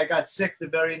sick? Because I got sick the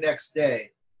very next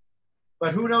day.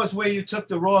 But who knows where you took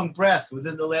the wrong breath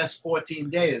within the last 14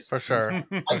 days. For sure.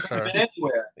 I could have been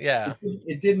anywhere. Yeah.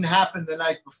 It didn't happen the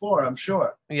night before, I'm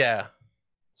sure. Yeah.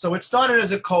 So it started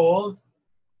as a cold,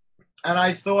 and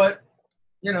I thought,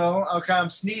 you know, okay, I'm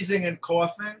sneezing and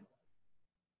coughing.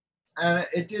 And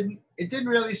it didn't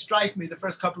really strike me the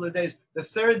first couple of days. The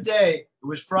third day, it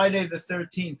was Friday the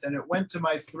 13th, and it went to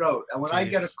my throat. And when I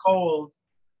get a cold,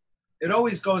 it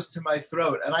always goes to my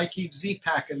throat, and I keep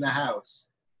Z-Pak in the house.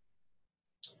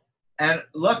 And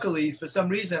luckily, for some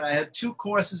reason, I had 2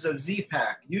 courses of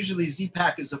Z-Pak. Usually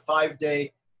Z-Pak is a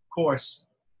 5-day course,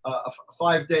 a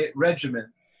 5-day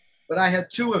regimen. But I had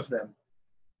 2 of them.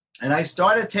 And I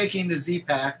started taking the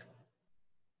Z-Pak.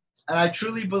 And I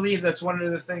truly believe that's one of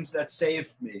the things that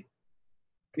saved me.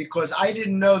 Because I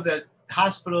didn't know that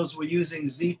hospitals were using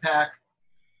Z-Pak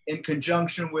in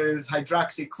conjunction with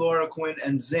hydroxychloroquine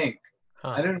and zinc.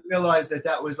 Huh. I didn't realize that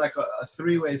that was like a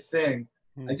 3-way thing.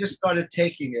 I just started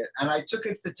taking it, and I took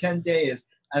it for 10 days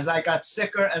as I got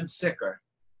sicker and sicker.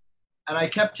 And I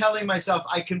kept telling myself,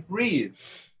 I can breathe.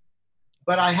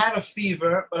 But I had a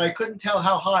fever, but I couldn't tell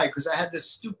how high because I had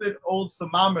this stupid old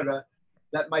thermometer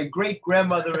that my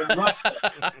great-grandmother in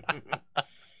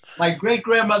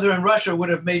Russia would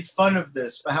have made fun of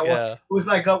this for how it was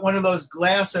like one of those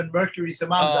glass and mercury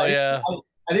thermometers. I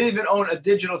didn't even own a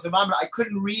digital thermometer. I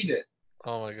couldn't read it.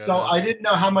 Oh my God. So I didn't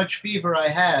know how much fever I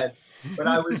had. But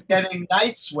I was getting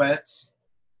night sweats.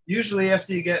 Usually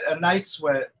after you get a night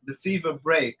sweat, the fever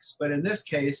breaks. But in this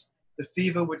case, the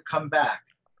fever would come back.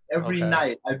 Every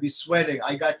night I'd be sweating.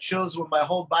 I got chills when my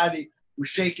whole body was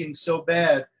shaking so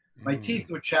bad. My teeth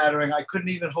were chattering. I couldn't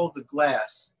even hold the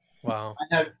glass. Wow.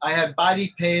 I had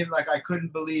body pain like I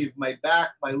couldn't believe. My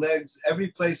back, my legs, every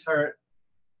place hurt.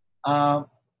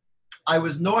 I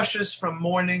was nauseous from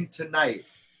morning to night.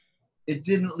 It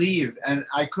didn't leave, and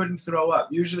I couldn't throw up.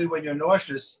 Usually when you're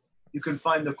nauseous, you can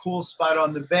find a cool spot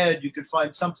on the bed. You could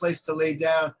find some place to lay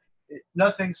down.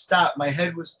 Nothing stopped. My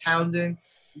head was pounding,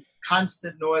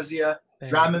 constant nausea.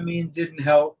 Dramamine didn't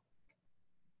help.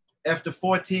 After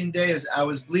 14 days, I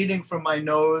was bleeding from my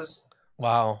nose.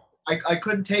 Wow. I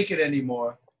couldn't take it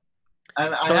anymore.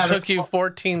 And so it took you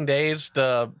 14 days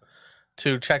to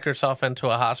check yourself into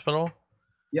a hospital?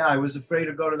 Yeah, I was afraid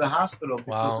to go to the hospital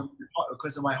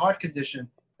because of my heart condition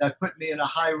that put me in a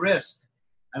high risk.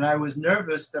 And I was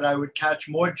nervous that I would catch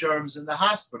more germs in the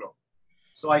hospital.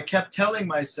 So I kept telling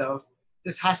myself,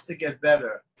 this has to get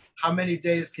better. How many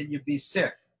days can you be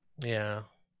sick? Yeah.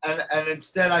 And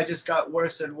instead, I just got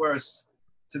worse and worse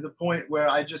to the point where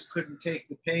I just couldn't take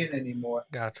the pain anymore.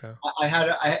 Gotcha.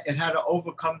 It had to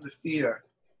overcome the fear.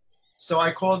 So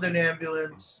I called an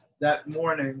ambulance that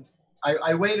morning.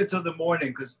 I waited till the morning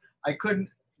because I couldn't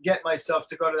get myself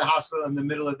to go to the hospital in the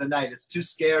middle of the night. It's too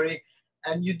scary.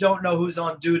 And you don't know who's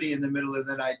on duty in the middle of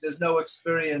the night. There's no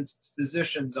experienced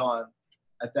physicians on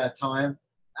at that time.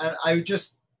 And I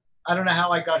don't know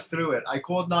how I got through it. I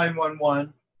called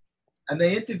 911 and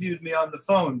they interviewed me on the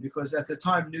phone because at the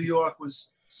time New York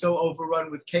was so overrun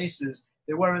with cases,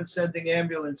 they weren't sending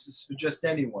ambulances for just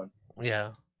anyone.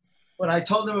 Yeah. When I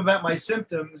told them about my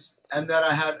symptoms and that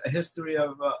I had a history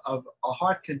of a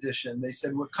heart condition, they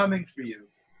said, we're coming for you.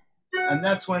 And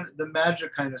that's when the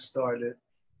magic kind of started.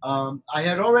 I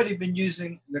had already been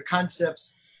using the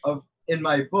concepts in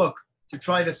my book to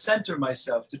try to center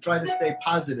myself, to try to stay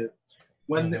positive.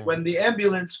 When the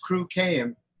ambulance crew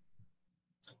came,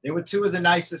 they were 2 of the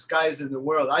nicest guys in the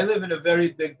world. I live in a very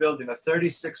big building, a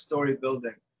 36-story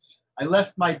building. I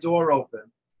left my door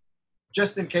open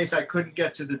just in case I couldn't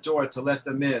get to the door to let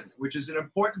them in, which is an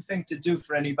important thing to do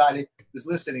for anybody who's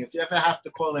listening. If you ever have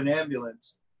to call an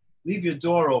ambulance, leave your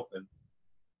door open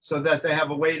so that they have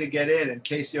a way to get in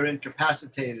case you're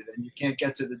incapacitated and you can't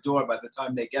get to the door by the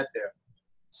time they get there.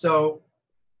 So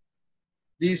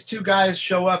these two guys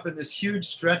show up in this huge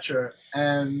stretcher,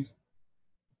 and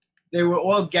they were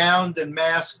all gowned and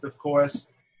masked, of course.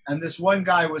 And this one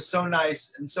guy was so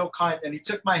nice and so kind, and he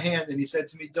took my hand and he said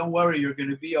to me, "Don't worry, you're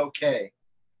going to be okay."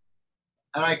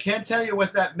 And I can't tell you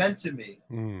what that meant to me.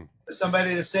 For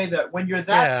somebody to say that when you're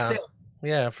that sick.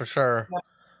 Yeah, for sure.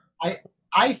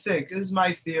 I think, this is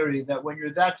my theory, that when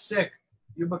you're that sick,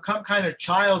 you become kind of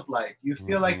childlike. You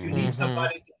feel like you need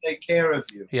somebody to take care of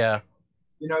you. Yeah.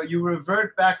 You know, you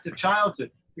revert back to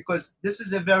childhood, because this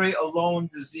is a very alone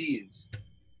disease.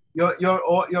 You're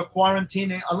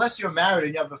quarantining, unless you're married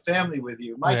and you have a family with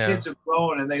you. My kids are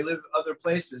grown and they live other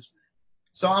places.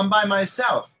 So I'm by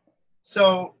myself.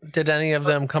 So did any of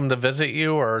them come to visit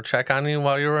you or check on you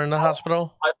while you were in the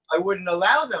hospital? I wouldn't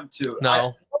allow them to.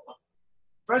 No.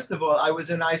 First of all, I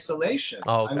was in isolation.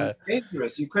 Oh, okay. I was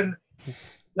dangerous. You couldn't.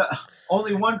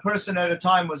 Only one person at a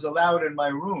time was allowed in my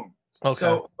room. Okay.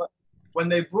 So when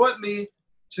they brought me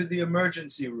to the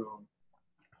emergency room,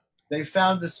 they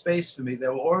found the space for me. They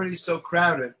were already so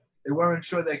crowded, they weren't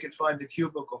sure they could find a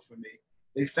cubicle for me.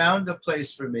 They found a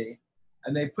place for me,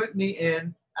 and they put me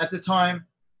in. At the time,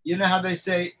 you know how they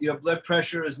say your blood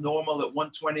pressure is normal at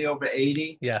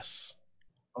 120/80? Yes.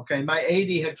 Okay, my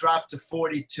 80 had dropped to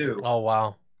 42. Oh,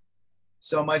 wow.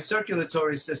 So my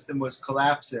circulatory system was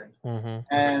collapsing,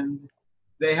 and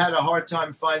they had a hard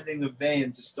time finding a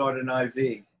vein to start an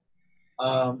IV.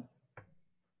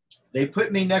 They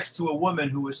put me next to a woman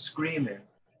who was screaming.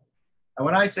 And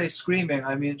when I say screaming,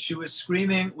 I mean she was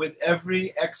screaming with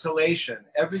every exhalation.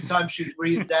 Every time she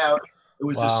breathed out, it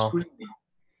was a screaming.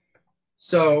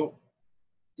 So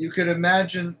you could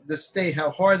imagine the state, how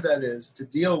hard that is to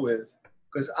deal with,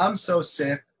 because I'm so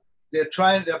sick. They're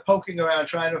poking around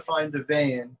trying to find the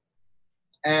vein.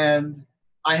 And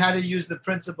I had to use the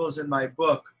principles in my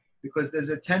book, because there's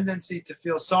a tendency to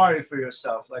feel sorry for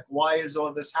yourself. Like, why is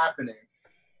all this happening?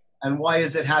 And why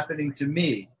is it happening to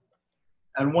me?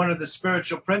 And one of the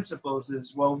spiritual principles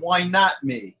is, well, why not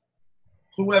me?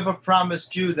 Whoever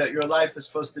promised you that your life is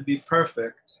supposed to be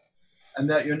perfect and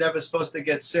that you're never supposed to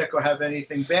get sick or have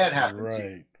anything bad happen to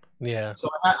you? Yeah. So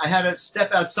I had to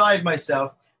step outside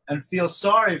myself and feel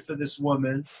sorry for this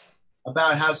woman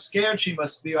about how scared she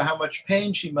must be or how much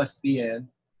pain she must be in,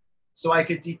 so I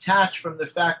could detach from the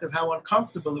fact of how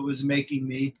uncomfortable it was making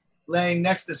me laying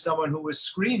next to someone who was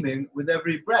screaming with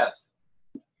every breath.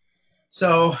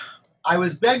 So I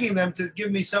was begging them to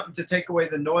give me something to take away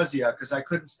the nausea, because I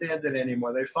couldn't stand it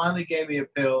anymore. They finally gave me a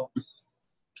pill,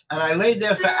 and I laid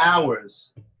there for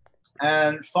hours.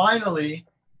 And finally,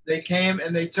 they came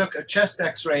and they took a chest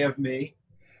x-ray of me.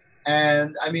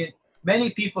 And I mean, many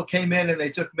people came in and they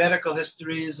took medical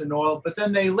histories and all, but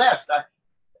then they left.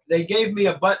 They gave me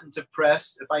a button to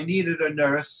press if I needed a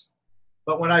nurse,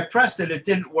 but when I pressed it, it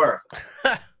didn't work.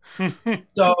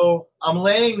 So I'm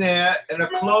laying there in a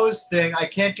closed thing. I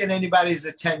can't get anybody's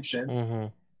attention.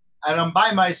 And I'm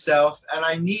by myself and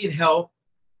I need help.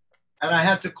 And I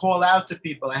had to call out to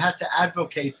people. I had to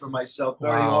advocate for myself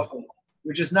very often,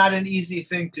 which is not an easy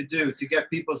thing to do, to get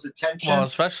people's attention. Well,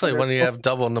 especially when you have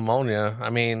double pneumonia. I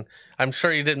mean, I'm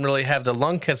sure you didn't really have the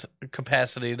lung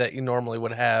capacity that you normally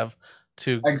would have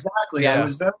to. Exactly. I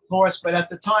was very hoarse, but at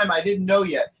the time I didn't know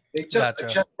yet. They took a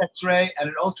chest x-ray and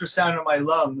an ultrasound of my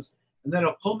lungs, and then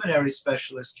a pulmonary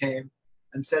specialist came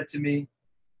and said to me,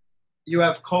 "You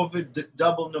have COVID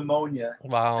double pneumonia."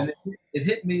 Wow. And it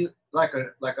hit me like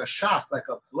a shock, like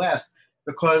a blast,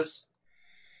 because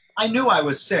I knew I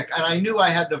was sick and I knew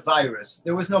I had the virus.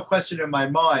 There was no question in my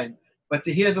mind, but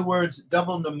to hear the words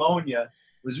double pneumonia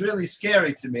was really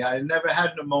scary to me. I had never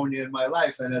had pneumonia in my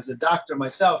life. And as a doctor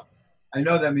myself, I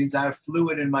know that means I have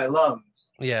fluid in my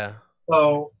lungs. Yeah.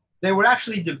 So they were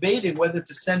actually debating whether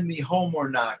to send me home or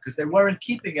not, because they weren't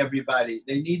keeping everybody.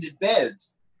 They needed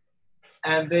beds.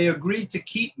 And they agreed to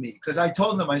keep me, because I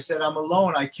told them, I said, I'm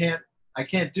alone. I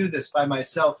can't do this by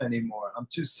myself anymore. I'm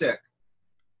too sick.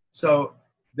 So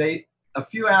a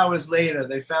few hours later,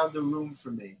 they found a room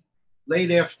for me,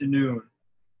 late afternoon.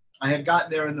 I had gotten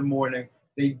there in the morning.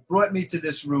 They brought me to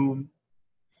this room.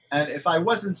 And if I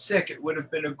wasn't sick, it would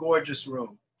have been a gorgeous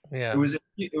room. Yeah.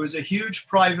 It was a huge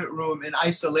private room in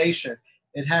isolation.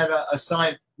 It had a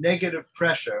sign, negative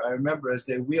pressure. I remember as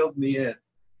they wheeled me in.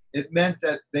 It meant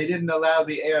that they didn't allow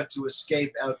the air to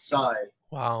escape outside.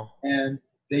 Wow. And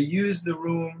they used the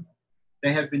room.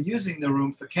 They had been using the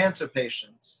room for cancer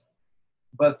patients.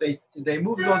 But they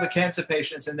moved all the cancer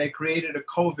patients and they created a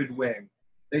COVID wing.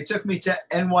 They took me to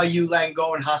NYU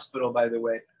Langone Hospital, by the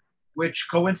way, which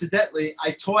coincidentally,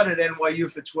 I taught at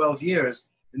NYU for 12 years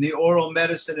in the oral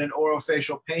medicine and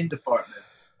orofacial pain department.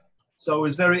 So it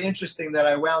was very interesting that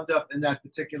I wound up in that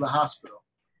particular hospital.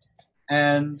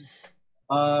 And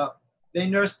They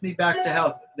nursed me back to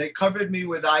health. They covered me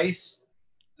with ice.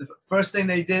 The first thing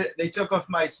they did, they took off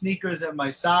my sneakers and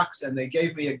my socks, and they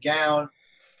gave me a gown.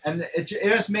 And it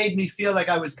just made me feel like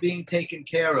I was being taken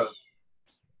care of.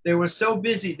 They were so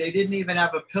busy, they didn't even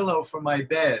have a pillow for my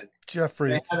bed.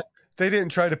 Jeffrey, they didn't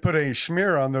try to put a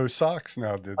schmear on those socks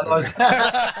now, did they?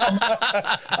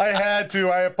 I had to.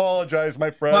 I apologize,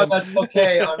 my friend. No, that's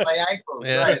okay, on my ankles,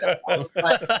 Yeah.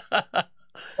 right.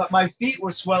 But my feet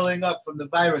were swelling up from the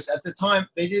virus. At the time,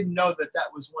 they didn't know that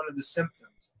that was one of the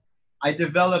symptoms. I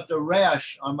developed a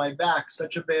rash on my back,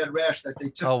 such a bad rash that they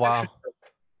took Oh, wow. pictures of.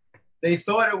 They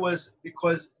thought it was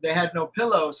because they had no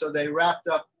pillow, so they wrapped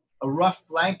up a rough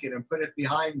blanket and put it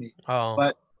behind me. Oh.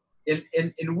 But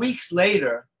in weeks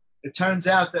later, it turns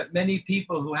out that many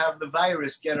people who have the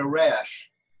virus get a rash.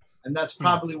 And that's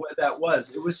probably what that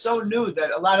was. It was so new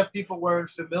that a lot of people weren't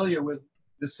familiar with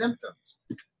the symptoms.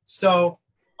 So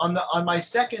on my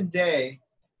second day,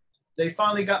 they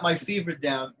finally got my fever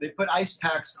down. They put ice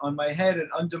packs on my head and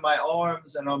under my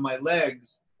arms and on my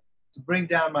legs to bring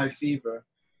down my fever.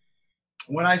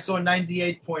 When I saw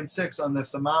 98.6 on the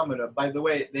thermometer, by the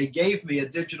way, they gave me a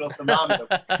digital thermometer.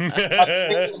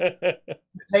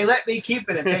 They let me keep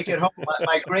it and take it home.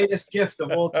 My greatest gift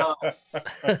of all time.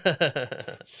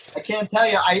 I can't tell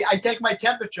you. I take my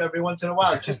temperature every once in a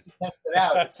while just to test it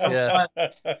out. It's so fun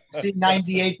to see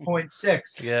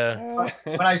 98.6. Yeah.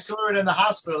 When I saw it in the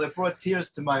hospital, it brought tears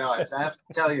to my eyes. I have to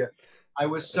tell you, I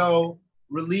was so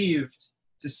relieved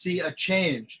to see a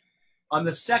change. On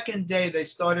the second day, they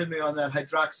started me on that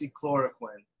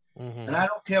hydroxychloroquine. Mm-hmm. And I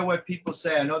don't care what people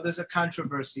say. I know there's a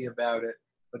controversy about it,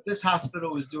 but this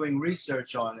hospital was doing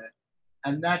research on it.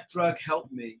 And that drug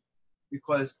helped me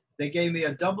because they gave me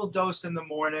a double dose in the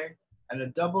morning and a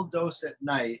double dose at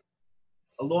night,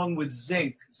 along with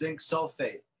zinc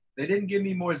sulfate. They didn't give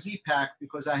me more Z-Pack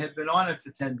because I had been on it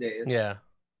for 10 days. Yeah.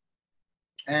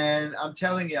 And I'm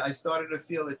telling you, I started to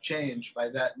feel a change by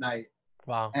that night.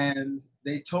 Wow. And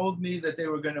they told me that they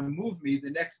were going to move me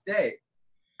the next day.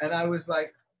 And I was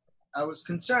like, I was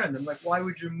concerned. I'm like, why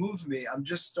would you move me? I'm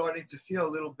just starting to feel a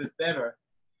little bit better.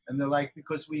 And they're like,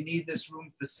 because we need this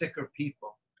room for sicker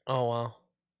people. Oh, wow.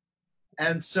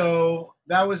 And so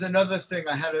that was another thing.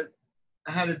 I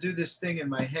had to do this thing in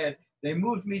my head. They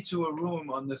moved me to a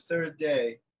room on the third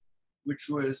day, which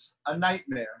was a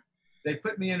nightmare. They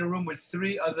put me in a room with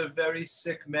 3 other very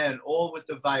sick men, all with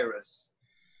the virus.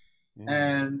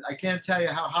 And I can't tell you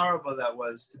how horrible that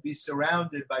was to be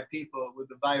surrounded by people with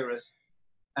the virus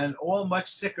and all much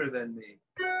sicker than me.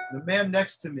 The man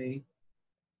next to me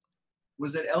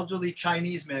was an elderly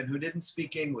Chinese man who didn't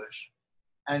speak English.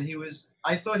 And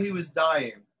I thought he was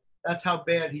dying. That's how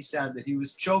bad he sounded. He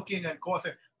was choking and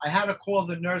coughing. I had to call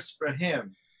the nurse for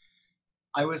him.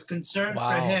 I was concerned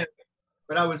for him,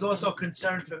 but I was also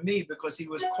concerned for me because he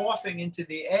was coughing into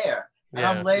the air. And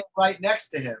I'm laying right next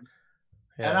to him.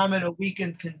 Yeah. And I'm in a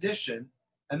weakened condition,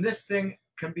 and this thing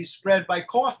can be spread by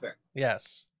coughing.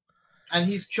 Yes. And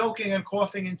he's choking and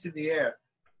coughing into the air.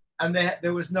 And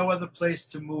there was no other place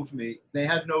to move me. They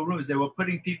had no rooms. They were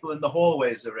putting people in the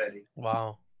hallways already.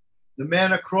 Wow. The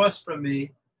man across from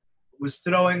me was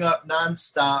throwing up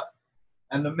nonstop,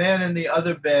 and the man in the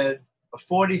other bed, a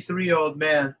 43-year-old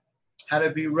man, had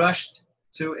to be rushed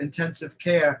to intensive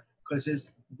care because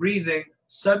his breathing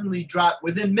suddenly dropped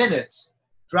within minutes.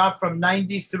 Dropped from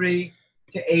 93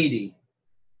 to 80.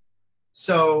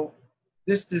 So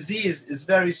this disease is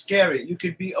very scary. You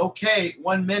could be okay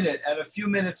 1 minute, and a few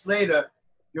minutes later,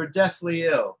 you're deathly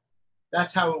ill.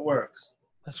 That's how it works.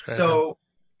 That's great. So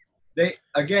a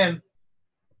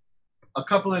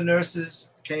couple of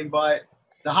nurses came by.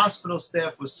 The hospital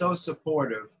staff was so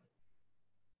supportive.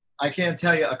 I can't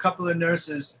tell you, a couple of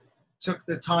nurses took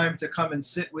the time to come and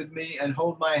sit with me and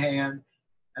hold my hand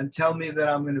and tell me that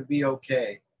I'm going to be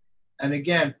okay. And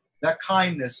again, that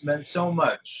kindness meant so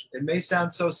much. It may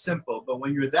sound so simple, but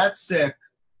when you're that sick,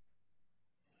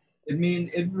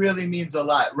 it really means a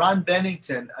lot. Ron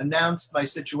Bennington announced my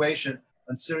situation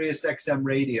on Sirius XM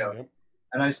radio,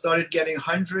 and I started getting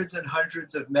hundreds and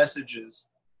hundreds of messages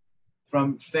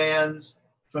from fans,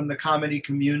 from the comedy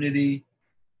community.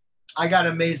 I got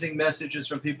amazing messages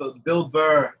from people. Bill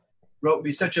Burr wrote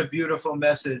me such a beautiful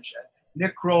message.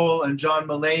 Nick Kroll and John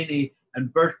Mulaney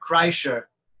and Bert Kreischer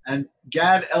and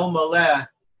Gad Elmaleh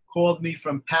called me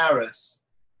from Paris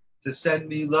to send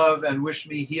me love and wish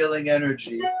me healing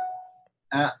energy.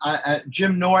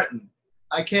 Jim Norton,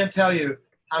 I can't tell you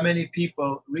how many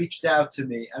people reached out to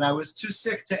me, and I was too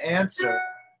sick to answer.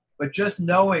 But just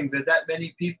knowing that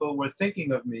many people were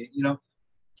thinking of me, you know,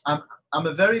 I'm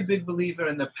a very big believer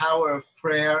in the power of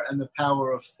prayer and the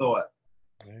power of thought.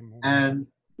 Amen. And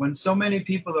when so many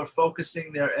people are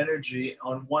focusing their energy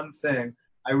on one thing,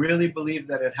 I really believe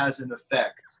that it has an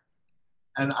effect.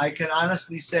 And I can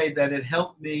honestly say that it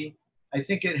helped me. I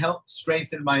think it helped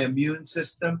strengthen my immune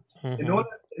system. In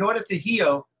order to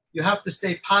heal, you have to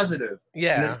stay positive.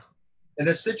 Yeah. In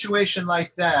a situation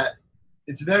like that,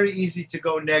 it's very easy to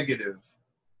go negative,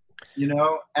 you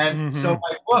know? And so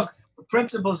my book, the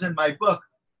principles in my book,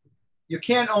 you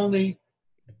can't only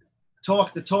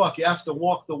talk the talk, you have to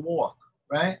walk the walk,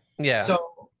 right? Yeah. So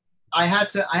I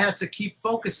had to keep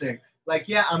focusing. Like,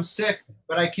 yeah, I'm sick,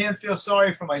 but I can't feel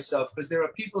sorry for myself because there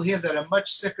are people here that are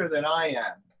much sicker than I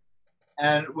am.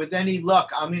 And with any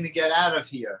luck, I'm going to get out of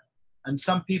here. And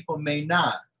some people may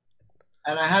not.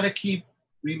 And I had to keep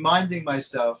reminding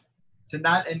myself to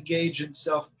not engage in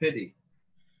self-pity,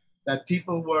 that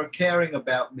people were caring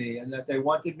about me and that they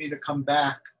wanted me to come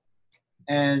back.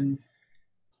 And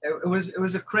it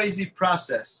was a crazy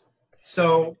process.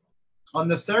 So on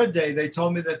the third day, they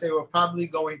told me that they were probably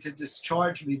going to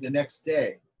discharge me the next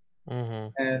day.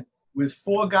 And with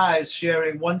 4 guys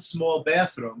sharing one small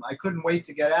bathroom, I couldn't wait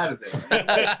to get out of there.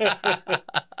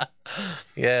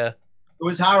 Yeah. It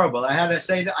was horrible. I had to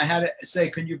say,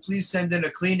 can you please send in a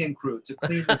cleaning crew to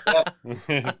clean the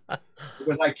bathroom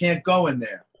because I can't go in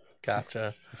there.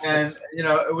 Gotcha. And you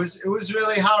know, it was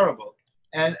really horrible.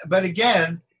 But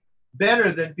again,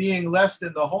 better than being left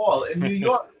in the hall in New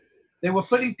York. They were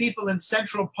putting people in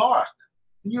Central Park.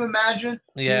 Can you imagine?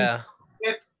 Yeah.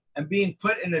 Being sick and being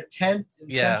put in a tent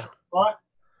in Central Park.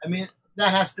 I mean,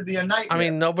 that has to be a nightmare. I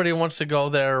mean, nobody wants to go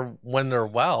there when they're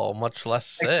well, much less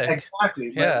sick.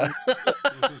 Exactly. Yeah.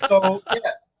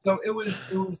 So it was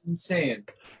insane.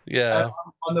 Yeah.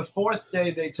 On the 4th day,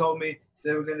 they told me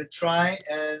they were going to try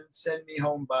and send me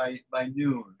home by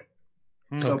noon.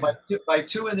 So by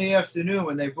 2 in the afternoon,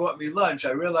 when they brought me lunch,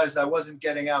 I realized I wasn't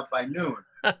getting out by noon.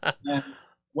 And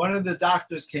one of the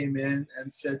doctors came in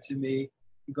and said to me,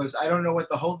 he goes, I don't know what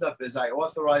the holdup is. I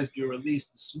authorized your release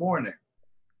this morning.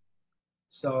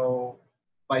 So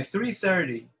by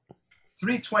 3:30,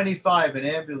 3:25, an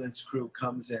ambulance crew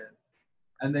comes in.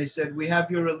 And they said, we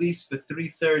have your release for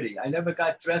 3:30. I never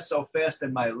got dressed so fast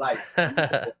in my life.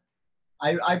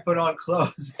 I put on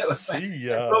clothes. It was like,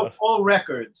 I broke all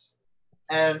records.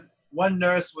 And one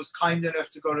nurse was kind enough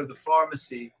to go to the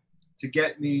pharmacy to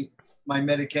get me my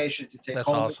medication to take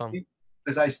home with me,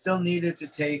 because I still needed to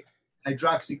take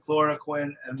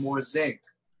hydroxychloroquine and more zinc.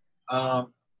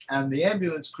 And the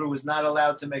ambulance crew was not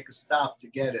allowed to make a stop to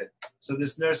get it. So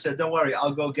this nurse said, don't worry,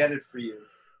 I'll go get it for you.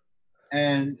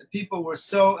 And people were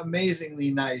so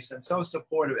amazingly nice and so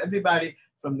supportive. Everybody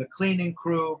from the cleaning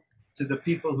crew to the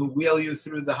people who wheel you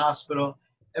through the hospital,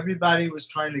 everybody was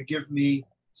trying to give me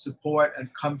support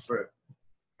and comfort.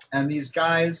 And these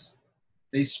guys,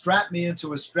 they strapped me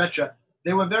into a stretcher.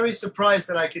 They were very surprised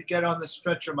that I could get on the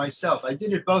stretcher myself. I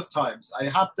did it both times. I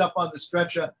hopped up on the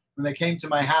stretcher when they came to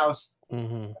my house.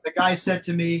 The guy said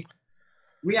to me,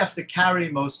 we have to carry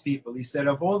most people. He said,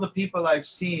 of all the people I've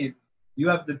seen, you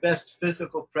have the best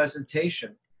physical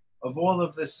presentation of all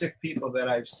of the sick people that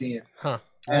I've seen.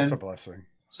 That's a blessing.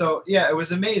 So, yeah, it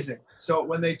was amazing. So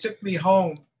when they took me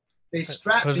home, they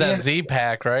strapped me in. Was that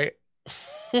Z-Pack, right?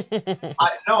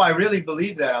 I really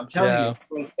believe that. I'm telling you.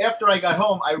 Because after I got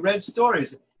home, I read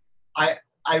stories.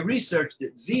 I researched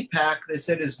it. Z-Pack, they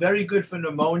said, is very good for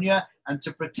pneumonia and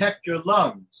to protect your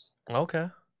lungs. Okay.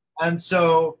 And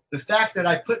so the fact that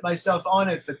I put myself on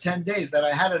it for 10 days, that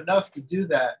I had enough to do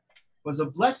that, was a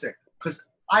blessing, because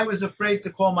I was afraid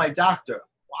to call my doctor.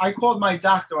 I called my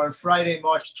doctor on Friday,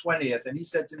 March 20th, and he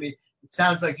said to me, it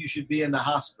sounds like you should be in the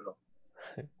hospital.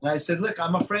 And I said, look,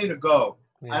 I'm afraid to go.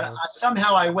 Yeah. And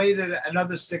somehow I waited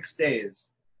another 6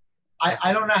 days.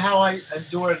 I don't know how I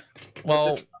endured.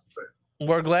 Well,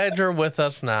 we're glad you're with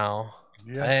us now.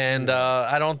 Yes, and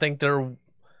I don't think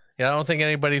I don't think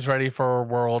anybody's ready for a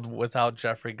world without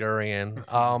Jeffrey Gurian.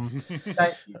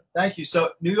 Thank you. So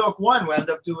New York One wound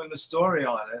up doing a story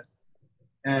on it.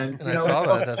 And you know, I saw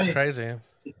that. That's crazy.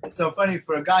 It's so funny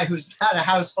for a guy who's not a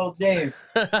household name.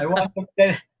 I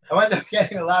wound up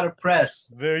getting a lot of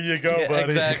press. There you go, buddy.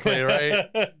 Exactly, right?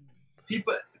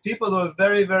 People who are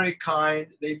very, very kind.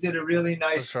 They did a really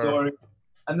nice story.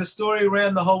 And the story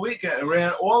ran the whole weekend. It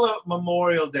ran all of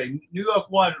Memorial Day. New York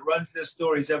One runs their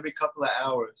stories every couple of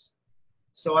hours.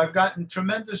 So I've gotten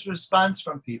tremendous response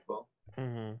from people.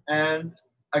 And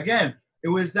again, it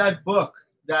was that book,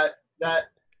 that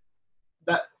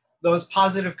those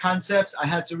positive concepts. I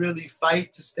had to really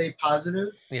fight to stay positive.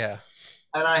 Yeah.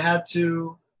 And I had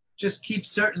to just keep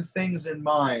certain things in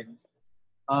mind.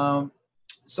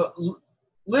 So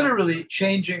literally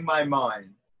changing my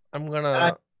mind. I'm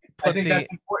gonna. I think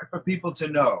that's important for people to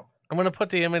know. I'm gonna put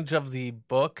the image of the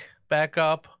book back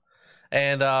up,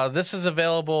 and this is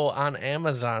available on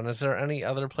Amazon. Is there any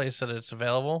other place that it's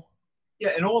available? Yeah,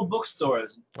 in all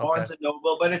bookstores, Barnes and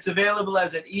Noble, but it's available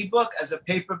as an ebook, as a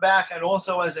paperback, and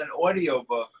also as an audio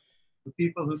book. For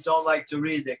people who don't like to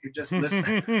read, they could just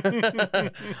listen.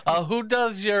 Who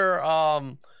does your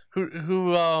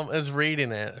who is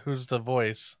reading it? Who's the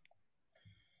voice?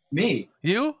 Me.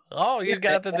 You? Oh, you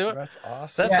got to do it. That's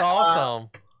awesome. That's awesome.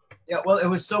 Yeah, well, it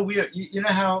was so weird. You know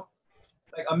how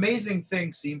like amazing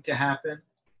things seem to happen.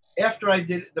 After I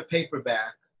did the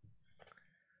paperback,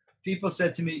 people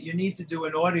said to me, you need to do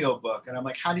an audiobook. And I'm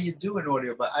like, how do you do an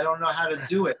audiobook? I don't know how to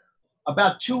do it.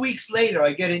 About 2 weeks later,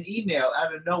 I get an email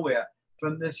out of nowhere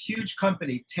from this huge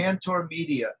company, Tantor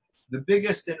Media, the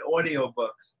biggest in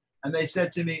audiobooks. And they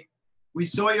said to me, we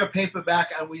saw your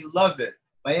paperback and we love it.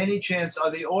 By any chance,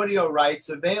 are the audio rights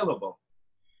available?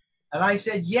 And I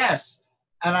said, yes.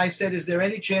 And I said, is there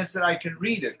any chance that I can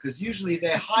read it? Because usually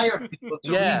they hire people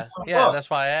to read the book. That's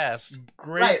why I asked.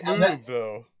 Great move,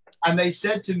 though. And they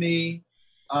said to me,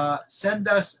 send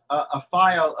us a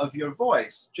file of your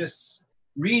voice. Just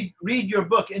read your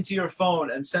book into your phone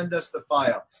and send us the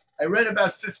file. I read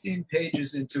about 15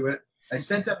 pages into it. I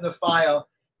sent them the file,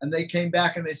 and they came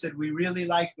back and they said, we really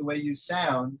like the way you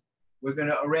sound. We're going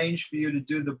to arrange for you to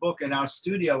do the book in our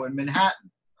studio in Manhattan.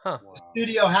 Huh. Wow. The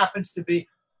studio happens to be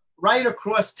right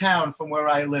across town from where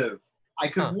I live. I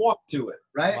could walk to it,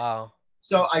 right? Wow.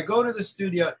 So I go to the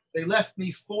studio. They left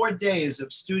me 4 days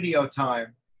of studio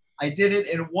time. I did it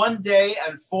in 1 day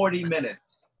and 40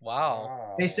 minutes.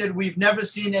 Wow. They said, we've never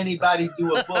seen anybody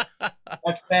do a book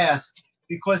that fast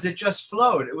because it just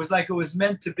flowed. It was like it was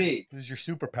meant to be. It was your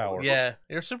superpower. Yeah,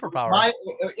 your superpower.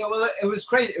 It was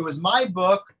crazy. It was my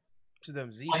book. To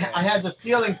them I had the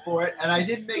feeling for it, and I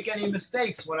didn't make any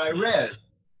mistakes when I read.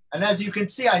 And as you can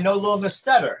see, I no longer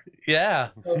stutter. Yeah.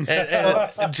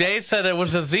 and Jay said it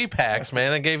was the Z-Packs,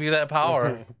 man. It gave you that power.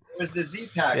 It was the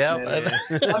Z-Packs, man.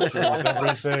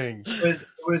 Everything. It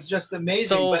was just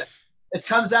amazing. So, but it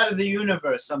comes out of the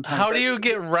universe sometimes. How do you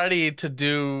get ready to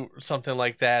do something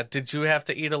like that? Did you have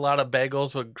to eat a lot of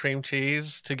bagels with cream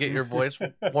cheese to get your voice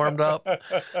warmed up?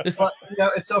 Well,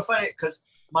 it's so funny because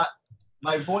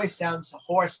my voice sounds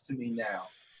hoarse to me now.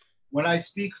 When I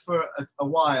speak for a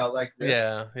while like this,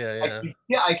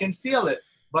 I can feel it.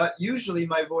 But usually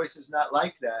my voice is not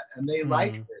like that, and they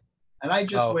liked it. And I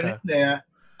just went in there.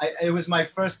 It was my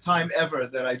first time ever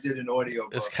that I did an audio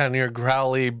book. It's kind of your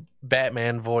growly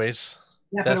Batman voice.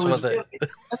 Yeah, but I'll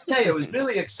tell you, it was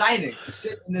really exciting to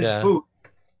sit in this booth,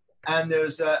 and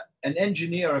there's an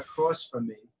engineer across from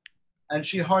me, and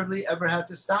she hardly ever had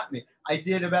to stop me. I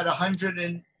did about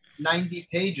 190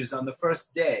 pages on the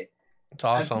first day. It's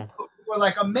awesome. And people were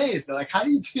like amazed. They're like, how do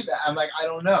you do that? I'm like, I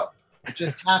don't know. It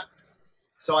just happened.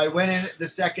 So I went in the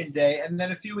second day, and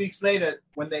then a few weeks later,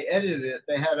 when they edited it,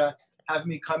 they had to have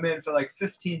me come in for like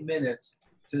 15 minutes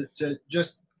to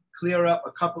just clear up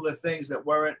a couple of things that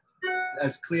weren't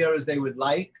as clear as they would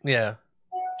like. Yeah.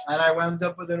 And I wound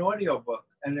up with an audio book.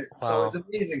 And so it's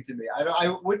amazing to me.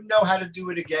 I wouldn't know how to do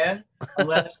it again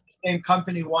unless the same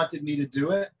company wanted me to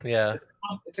do it. Yeah.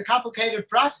 It's a complicated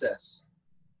process.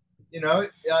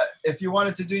 If you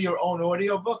wanted to do your own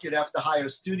audio book, you'd have to hire a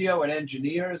studio and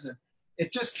engineers. And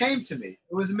it just came to me.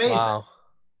 It was amazing. Wow.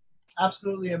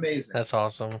 Absolutely amazing. That's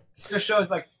awesome. It just shows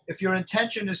like if your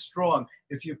intention is strong,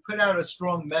 if you put out a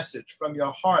strong message from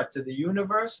your heart to the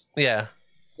universe, it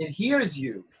hears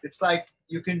you. It's like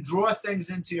you can draw things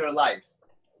into your life.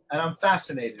 And I'm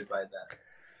fascinated by that.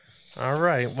 All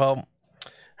right. Well,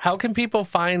 how can people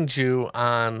find you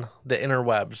on the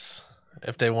interwebs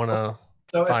if they want to?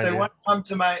 So if they want to come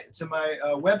to my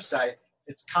website,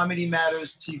 it's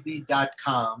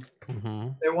comedymatterstv.com. Mm-hmm.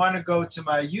 They want to go to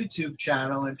my YouTube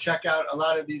channel and check out a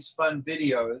lot of these fun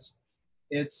videos.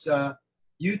 It's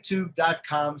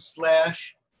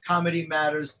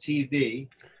youtube.com/comedymatterstv.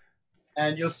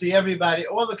 And you'll see everybody,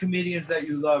 all the comedians that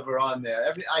you love are on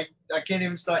there. I can't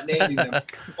even start naming them.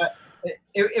 But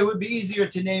it would be easier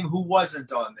to name who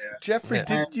wasn't on there. Jeffrey,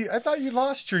 I thought you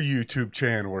lost your YouTube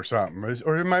channel or something.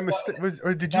 Or am I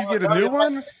or did you get a new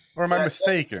one? Or am I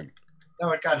mistaken?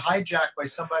 No, it got hijacked by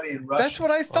somebody in Russia. That's what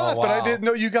I thought, but I didn't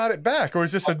know you got it back. Or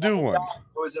is this a new one?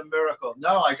 It was a miracle.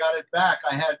 No, I got it back.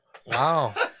 I had.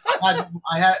 Wow.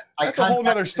 That's a whole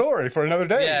nother story for another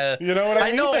day. Yeah. You know what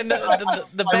I mean? I know, and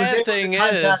the bad thing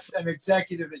is an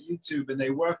executive at YouTube, and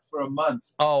they worked for a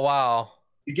month. Oh wow!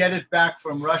 To get it back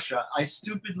from Russia, I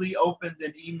stupidly opened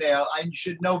an email. I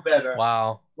should know better.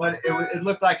 Wow! But it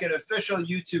looked like an official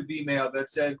YouTube email that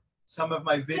said some of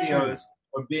my videos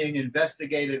were being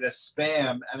investigated as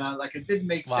spam, and it didn't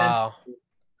make sense to me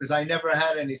because I never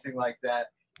had anything like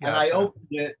that. and I opened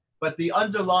it, but the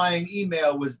underlying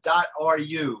email was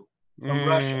 .ru from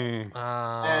Russia,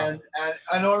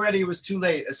 and already it was too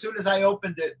late. As soon as I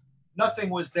opened it, nothing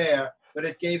was there, but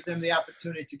it gave them the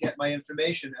opportunity to get my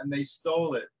information, and they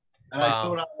stole it. And I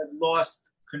thought I had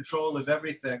lost control of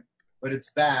everything, but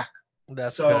it's back.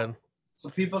 That's good. So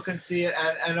people can see it.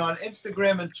 And on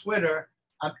Instagram and Twitter,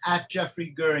 I'm at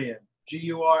Jeffrey Gurian,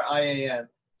 Gurian.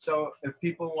 So if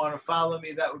people want to follow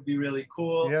me, that would be really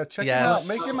cool. Yeah, check him out.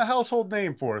 Make him a household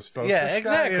name for us, folks. Yeah,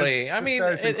 exactly. I mean,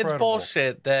 it's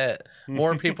bullshit that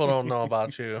more people don't know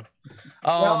about you.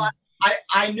 Well,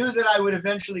 I knew that I would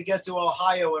eventually get to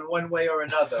Ohio in one way or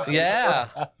another. Yeah.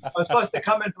 I was supposed to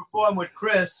come and perform with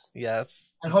Chris.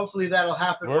 Yes. And hopefully that'll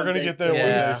happen. We're going to get there one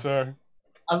day, sir.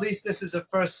 At least this is a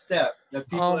first step that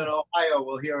people in Ohio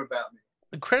will hear about me.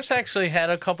 Chris actually had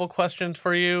a couple questions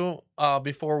for you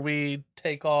before we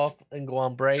take off and go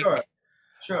on break.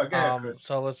 Sure, go ahead, Chris.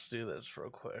 So let's do this real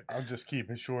quick. I'll just keep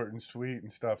it short and sweet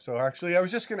and stuff. So actually, I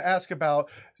was just going to ask about,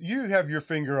 you have your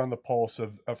finger on the pulse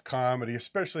of comedy,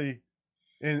 especially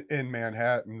in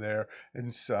Manhattan there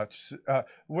and such.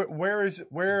 Where,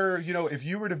 if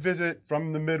you were to visit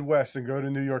from the Midwest and go to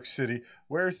New York City,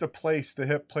 where's the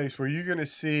hip place where you're going to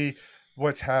see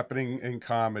what's happening in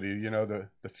comedy, the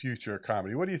future of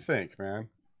comedy? What do you think, man?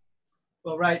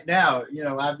 Well, right now,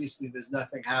 obviously there's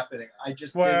nothing happening. I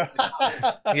just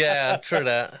yeah, true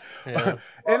that. Yeah.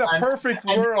 In a perfect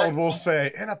world, we'll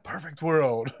say, in a perfect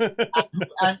world.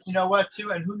 And you know what,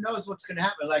 too? And who knows what's going to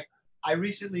happen? Like, I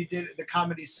recently did the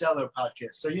Comedy Cellar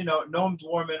podcast. So, Noam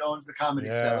Dworman owns the Comedy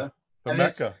Cellar. The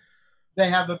Mecca. They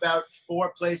have about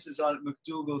 4 places on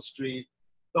McDougal Street.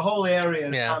 The whole area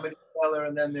is Comedy Cellar,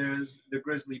 and then there's the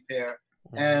Grizzly Pear.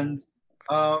 And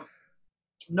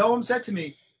Noam said to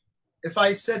me, if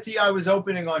I said to you I was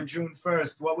opening on June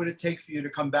 1st, what would it take for you to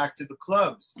come back to the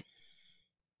clubs?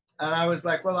 And I was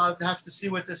like, well, I'll have to see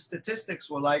what the statistics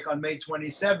were like on May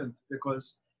 27th,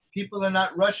 because people are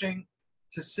not rushing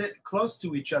to sit close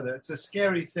to each other. It's a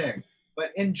scary thing.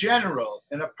 But in general,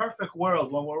 in a perfect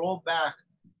world, when we're all back,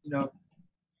 the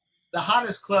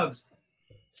hottest clubs,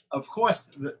 of course,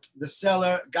 the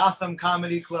Cellar, Gotham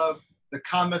Comedy Club, the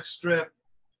Comic Strip,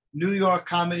 New York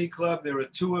Comedy Club, there are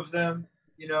 2 of them.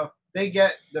 They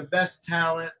get the best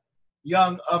talent,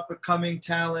 young, up-and-coming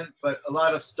talent, but a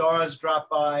lot of stars drop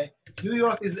by. New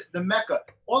York is the Mecca.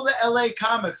 All the LA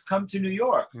comics come to New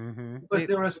York because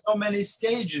there are so many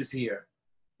stages here.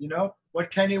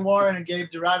 What Kenny Warren and Gabe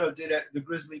Dorado did at the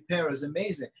Grizzly Pear is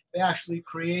amazing. They actually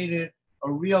created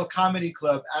a real comedy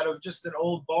club out of just an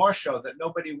old bar show that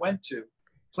nobody went to.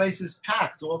 Places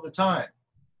packed all the time.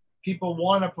 People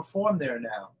want to perform there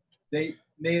now. They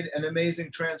made an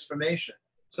amazing transformation.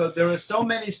 So there are so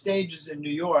many stages in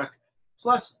New York,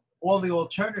 plus all the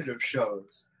alternative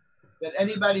shows, that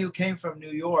anybody who came from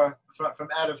New York, from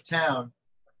out of town,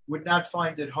 would not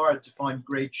find it hard to find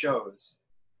great shows.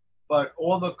 But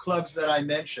all the clubs that I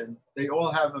mentioned, they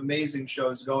all have amazing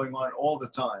shows going on all the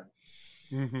time.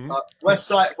 West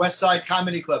Side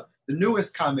Comedy Club, the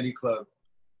newest comedy club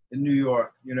in New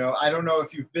York. I don't know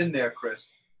if you've been there,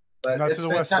 Chris, but not it's to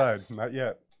the West Side, not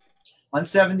yet. On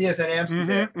 70th and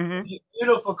Amsterdam,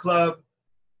 beautiful club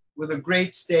with a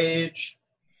great stage,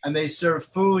 and they serve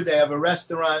food. They have a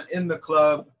restaurant in the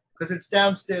club because it's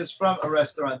downstairs from a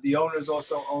restaurant. The owners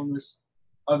also own this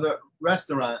other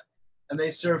restaurant, and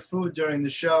they serve food during the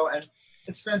show, and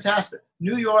it's fantastic.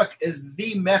 New York is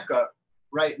the Mecca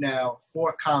right now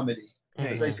for comedy.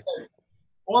 As I said,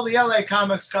 all the LA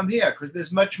comics come here because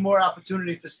there's much more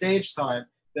opportunity for stage time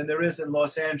than there is in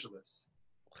Los Angeles.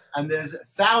 And there's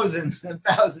thousands and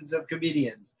thousands of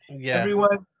comedians. Yeah.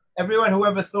 Everyone who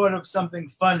ever thought of something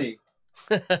funny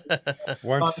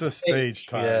wants the stage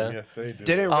time. Yeah. Yes, they do.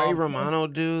 Didn't Ray Romano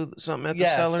do something at the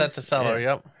Cellar? Yes, at the Cellar.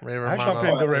 Yep. Ray Romano. I bumped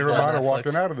into Ray Romano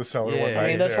walking out of the Cellar one night. I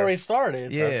mean, that's where he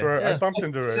started. Yeah. That's where I bumped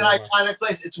into Ray. It's an iconic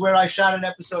place. It's where I shot an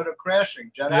episode of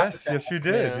Crashing. Yes, you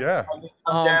did. Yeah.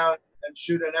 Come down and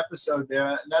shoot an episode there,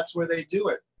 and that's where they do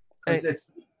it because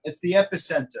it's the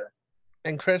epicenter.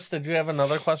 And Chris, did you have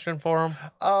another question for him?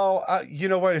 Oh, you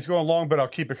know what? It's going long, but I'll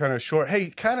keep it kind of short.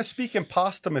 Hey, kind of speaking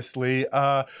posthumously,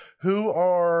 who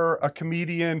are a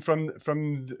comedian from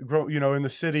in the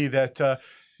city that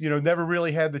never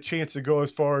really had the chance to go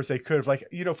as far as they could have? Like,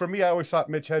 for me, I always thought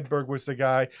Mitch Hedberg was the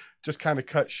guy, just kind of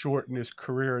cut short in his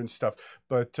career and stuff.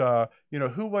 But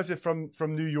who was it from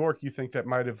New York you think that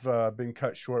might have been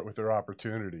cut short with their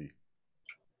opportunity?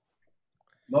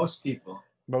 Most people.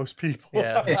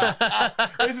 Yeah.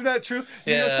 Isn't that true?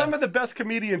 Yeah. Some of the best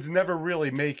comedians never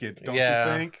really make it, don't you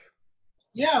think?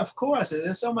 Yeah, of course.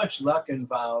 There's so much luck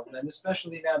involved, and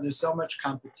especially now there's so much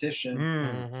competition.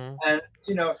 Mm-hmm. And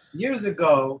years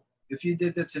ago, if you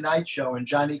did the Tonight Show and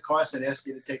Johnny Carson asked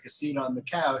you to take a seat on the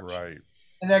couch, Right.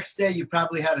 the next day you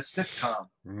probably had a sitcom.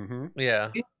 Mm-hmm.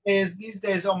 Yeah. These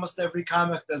days, almost every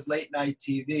comic does late night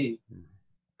TV,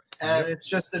 and it's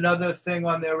just another thing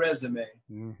on their resume.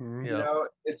 Mm-hmm. You know,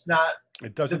 it's not.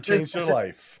 It doesn't change their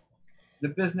life. The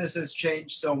business has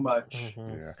changed so much.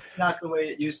 Mm-hmm. Yeah. It's not the way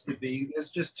it used to be. There's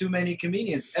just too many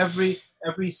comedians. Every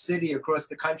city across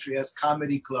the country has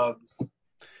comedy clubs,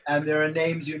 and there are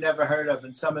names you never heard of,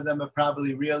 and some of them are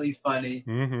probably really funny.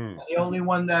 Mm-hmm. The only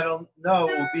one that'll know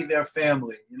will be their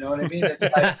family. You know what I mean? It's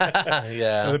like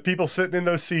Yeah. The people sitting in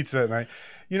those seats that night.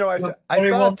 You know, I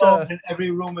very well thought known in every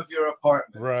room of your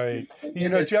apartment. right. You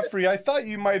know, it's- Jeffrey, I thought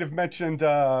you might have mentioned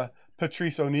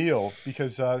Patrice O'Neill,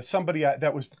 because somebody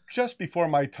that was just before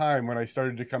my time when I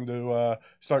started to come to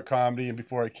start comedy, and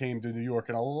before I came to New York,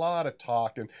 and a lot of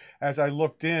talk. And as I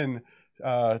looked in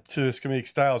to his comedic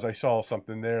styles, I saw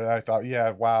something there that I thought, yeah,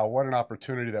 wow, what an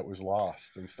opportunity that was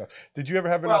lost and stuff. Did you ever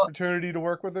have an opportunity to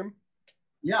work with him?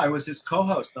 Yeah, I was his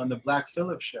co-host on the Black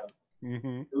Phillip Show.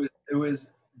 Mm-hmm. It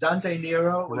was Dante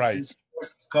Nero was Right. his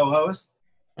first co-host,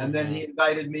 and then he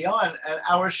invited me on, and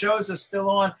our shows are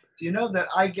still on. Do you know that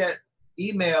I get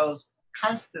emails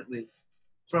constantly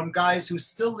from guys who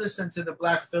still listen to the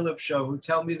Black Phillip Show who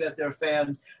tell me that they're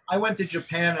fans? I went to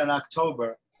Japan in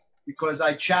October because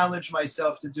I challenged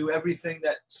myself to do everything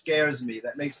that scares me,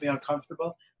 that makes me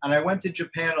uncomfortable. And I went to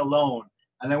Japan alone,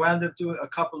 and I wound up doing a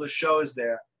couple of shows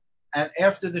there. And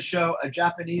after the show, a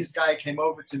Japanese guy came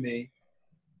over to me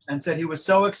and said he was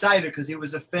so excited because he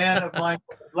was a fan of mine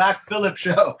for the Black Phillip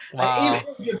Show. Wow.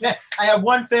 I have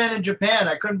one fan in Japan.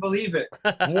 I couldn't believe it.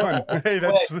 One. Hey,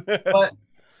 that's. But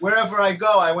wherever I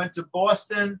go, I went to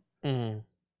Boston. Mm.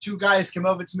 Two guys came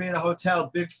over to me in a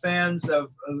hotel, big fans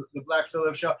of the Black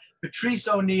Phillip Show. Patrice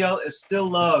O'Neill is still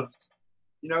loved.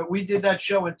 You know, we did that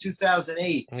show in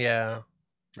 2008. Yeah.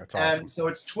 That's awesome. And so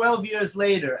it's 12 years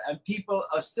later, and people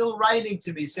are still writing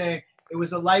to me saying it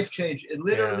was a life change. It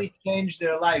literally changed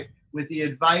their life with the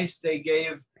advice they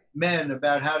gave men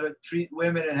about how to treat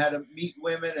women and how to meet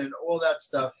women and all that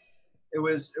stuff. It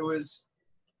was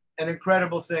an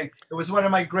incredible thing. It was one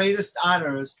of my greatest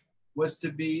honors, was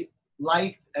to be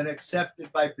liked and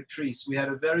accepted by Patrice. We had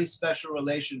a very special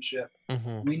relationship.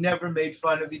 Mm-hmm. We never made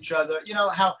fun of each other. You know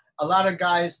how a lot of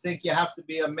guys think you have to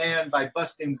be a man by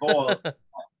busting balls,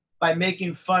 by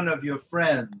making fun of your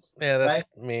friends. Yeah, that's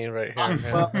right? me right here.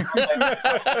 Well,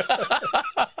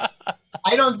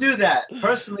 I don't do that.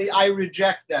 Personally, I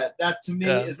reject that. That to me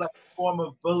is like a form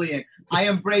of bullying. I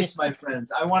embrace my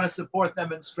friends. I want to support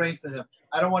them and strengthen them.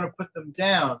 I don't want to put them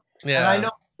down. Yeah. And I know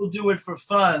people do it for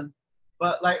fun,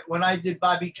 but like when I did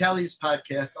Bobby Kelly's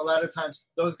podcast, a lot of times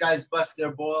those guys bust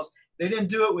their balls. They didn't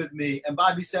do it with me. And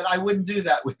Bobby said, I wouldn't do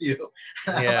that with you.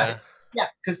 Yeah. Like, yeah,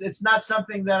 because it's not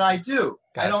something that I do.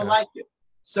 Gotcha. I don't like it.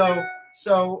 So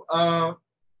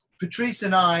Patrice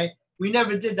and I, we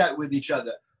never did that with each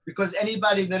other, because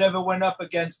anybody that ever went up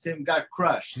against him got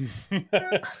crushed.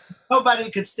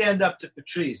 Nobody could stand up to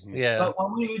Patrice. Yeah. But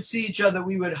when we would see each other,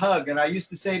 we would hug. And I used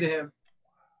to say to him,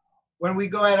 when we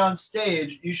go out on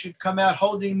stage, you should come out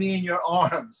holding me in your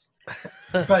arms.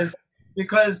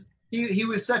 because he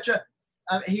was such a,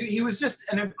 he was just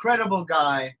an incredible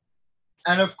guy.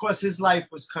 And of course, his life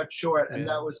was cut short, and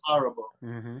that was horrible.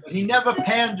 Mm-hmm. But he never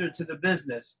pandered to the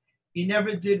business. He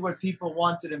never did what people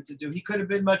wanted him to do. He could have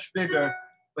been much bigger,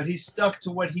 but he stuck to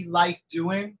what he liked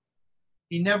doing.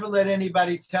 He never let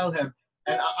anybody tell him.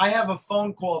 And I have a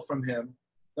phone call from him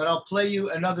that I'll play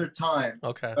you another time.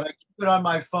 Okay. But I keep it on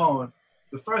my phone.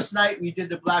 The first night we did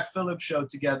the Black Phillip Show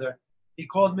together, he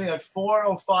called me at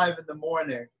 4:05 in the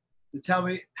morning to tell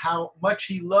me how much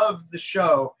he loved the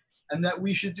show and that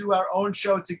we should do our own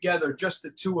show together, just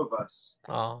the two of us.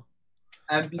 Oh,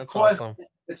 and because awesome.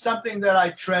 It's something that I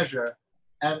treasure,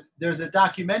 and there's a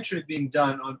documentary being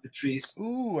done on Patrice.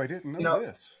 Ooh, I didn't know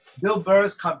this. Bill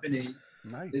Burr's company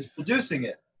Nice. is producing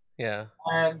it. Yeah.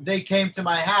 And they came to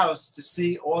my house to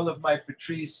see all of my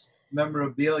Patrice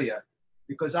memorabilia,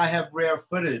 because I have rare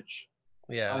footage.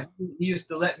 Yeah. He used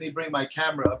to let me bring my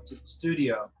camera up to the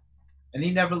studio, and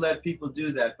he never let people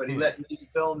do that, but he let me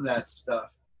film that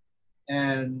stuff.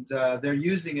 And they're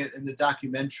using it in the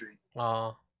documentary.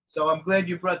 Oh. So I'm glad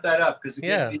you brought that up, because it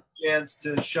gives me a chance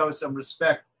to show some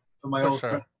respect for my old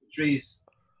friend Patrice.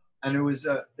 And it was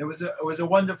a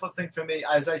wonderful thing for me.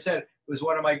 As I said, it was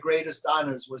one of my greatest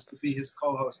honors, was to be his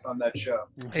co-host on that show.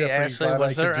 Hey, Ashley,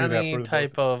 was there any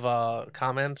type of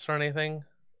comments or anything?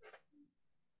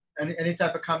 Any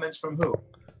type of comments from who?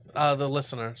 The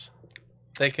listeners.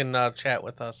 They can chat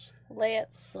with us.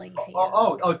 Let's see here.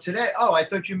 Oh, today. Oh, I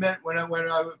thought you meant when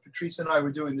Patrice and I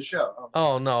were doing the show.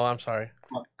 Oh no, I'm sorry.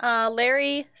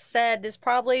 Larry said this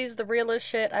probably is the realest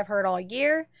shit I've heard all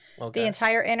year. Okay. The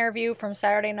entire interview from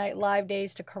Saturday Night Live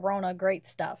days to Corona, great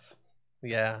stuff.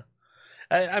 Yeah.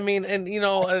 I mean, and you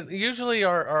know, usually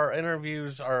our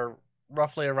interviews are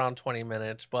roughly around 20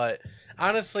 minutes, but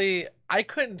honestly, I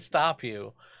couldn't stop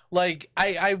you. Like,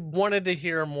 I wanted to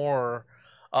hear more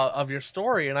of your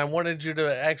story, and I wanted you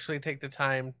to actually take the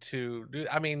time to do.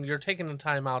 I mean, you're taking the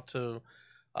time out to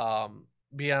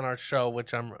be on our show,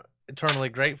 which I'm eternally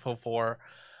grateful for.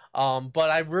 But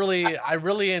I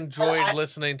really enjoyed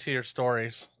listening to your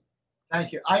stories.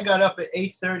 Thank you. I got up at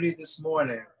 8:30 this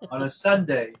morning on a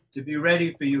Sunday to be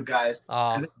ready for you guys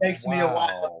because it takes me a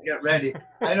while to get ready.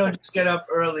 I don't just get up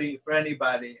early for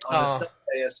anybody on a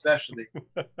Sunday, especially.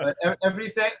 But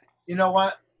everything, you know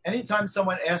what? Anytime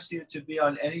someone asks you to be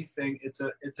on anything,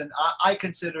 I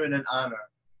consider it an honor.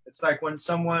 It's like when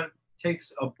someone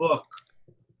takes a book,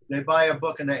 they buy a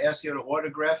book and they ask you to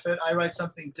autograph it. I write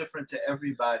something different to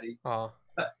everybody,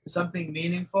 something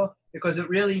meaningful, because it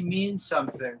really means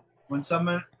something when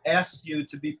someone asks you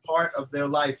to be part of their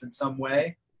life in some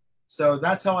way. So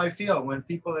that's how I feel. When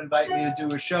people invite me to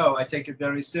do a show, I take it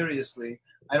very seriously.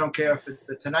 I don't care if it's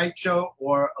the Tonight Show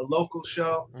or a local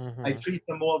show. Mm-hmm. I treat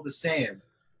them all the same.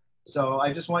 So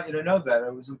I just want you to know that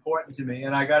it was important to me.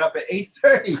 And I got up at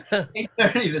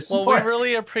 8:30 this morning. Well, we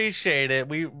really appreciate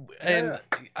it.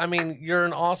 I mean, you're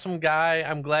an awesome guy.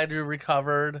 I'm glad you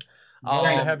recovered.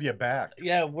 Glad to have you back.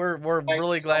 Yeah, we're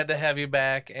really glad to have you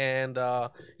back, and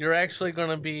you're actually going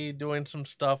to be doing some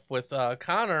stuff with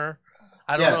Connor.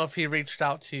 I don't know if he reached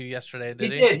out to you yesterday.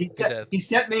 Did he? He did. He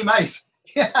sent me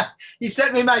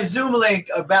my Zoom link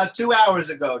about 2 hours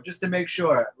ago just to make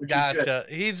sure. Which is good.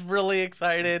 He's really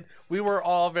excited. We were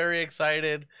all very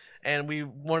excited, and we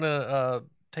want to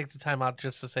take the time out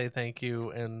just to say thank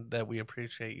you and that we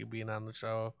appreciate you being on the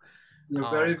show. You're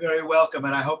very, very welcome,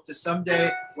 and I hope to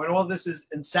someday, when all this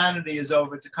insanity is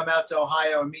over, to come out to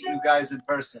Ohio and meet you guys in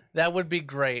person. That would be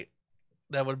great.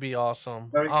 That would be awesome.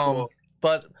 Very cool.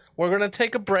 But we're going to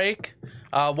take a break.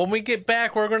 When we get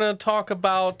back, we're going to talk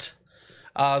about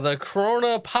the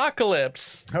Corona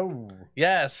apocalypse. Oh.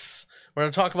 Yes. We're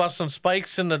going to talk about some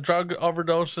spikes in the drug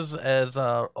overdoses as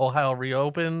Ohio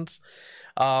reopens.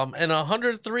 And a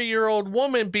 103-year-old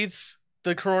woman beats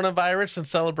the coronavirus and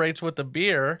celebrates with a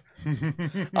beer.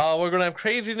 We're going to have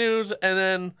crazy news. And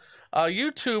then a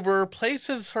YouTuber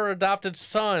places her adopted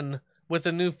son with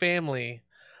a new family.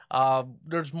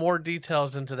 There's more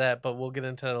details into that, but we'll get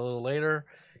into that a little later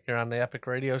here on the Epic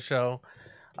Radio Show.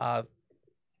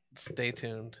 Stay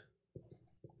tuned.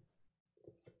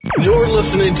 You're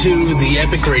listening to the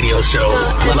Epic Radio Show,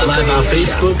 live on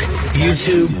Facebook,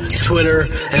 YouTube, Twitter,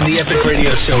 and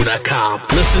theepicradioshow.com.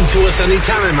 Listen to us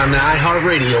anytime on the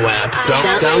iHeartRadio app.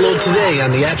 Download today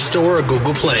on the App Store or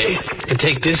Google Play, and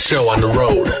take this show on the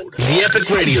road. The Epic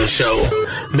Radio Show.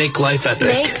 Make life epic.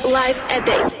 Make life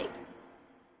epic.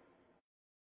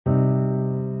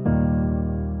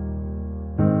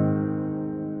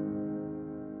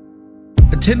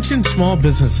 Attention small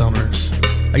business owners.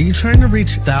 Are you trying to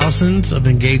reach thousands of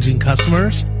engaging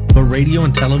customers, but radio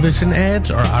and television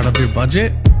ads are out of your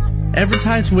budget?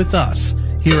 Advertise with us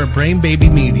here at Brain Baby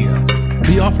Media.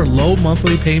 We offer low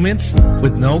monthly payments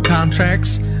with no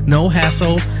contracts, no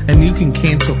hassle, and you can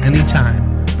cancel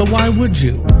anytime. But why would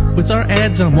you? With our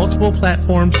ads on multiple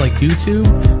platforms like YouTube,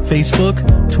 Facebook,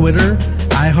 Twitter,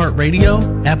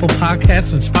 iHeartRadio, Apple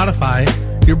Podcasts, and Spotify,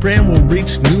 your brand will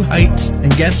reach new heights,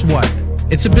 and guess what?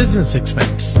 It's a business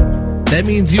expense. That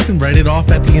means you can write it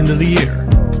off at the end of the year.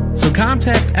 So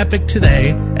contact Epic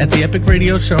today at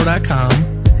theepicradioshow.com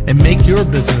and make your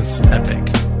business epic.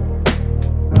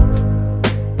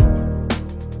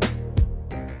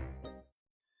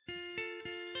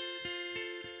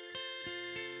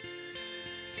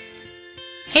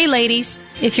 Hey ladies,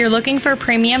 if you're looking for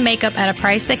premium makeup at a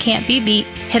price that can't be beat,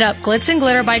 hit up Glitz and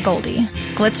Glitter by Goldie.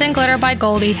 Glitz and Glitter by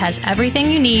Goldie has everything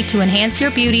you need to enhance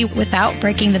your beauty without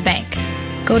breaking the bank.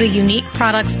 Go to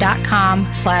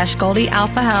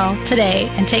uniqueproducts.com/GoldieAlphaHell today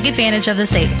and take advantage of the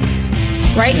savings.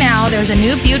 Right now, there's a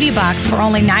new beauty box for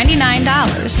only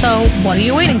 $99, so what are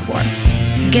you waiting for?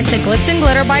 Get to Glitz and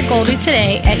Glitter by Goldie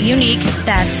today at Unique,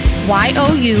 that's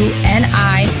YOUNIQUE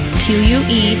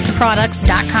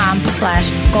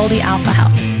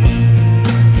products.com/GoldieAlphaHell.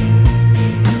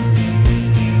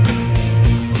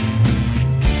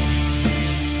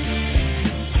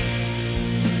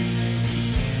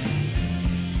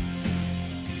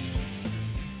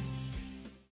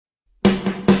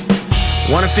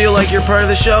 Want to feel like you're part of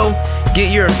the show?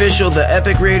 Get your official The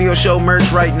Epic Radio Show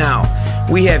merch right now.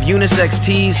 We have unisex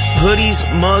tees, hoodies,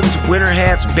 mugs, winter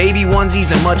hats, baby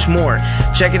onesies, and much more.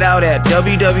 Check it out at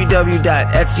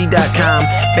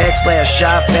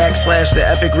www.etsy.com/shop/The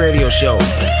Epic Radio Show.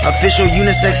 Official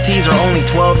unisex tees are only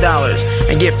 $12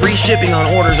 and get free shipping on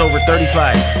orders over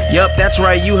 $35. Yup, that's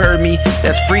right, you heard me.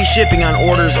 That's free shipping on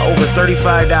orders over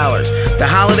 $35. The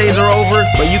holidays are over,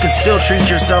 but you can still treat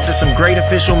yourself to some great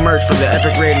official merch for The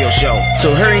Epic Radio Show.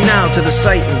 So hurry now to the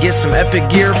site and get some epic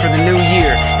gear for the new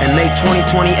year and make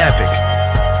 2020 epic.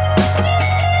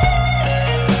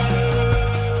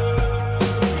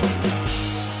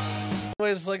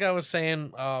 Anyways, like I was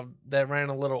saying, that ran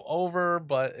a little over,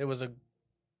 but it was a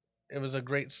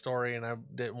great story, and I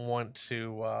didn't want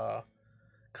to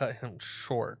cut him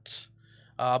short.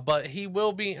 But he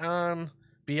will be on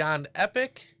Beyond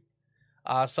Epic.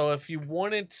 So if you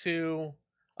wanted to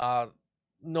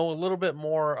know a little bit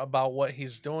more about what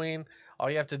he's doing, all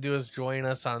you have to do is join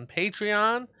us on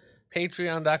Patreon,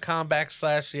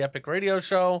 patreon.com/The Epic Radio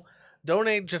Show.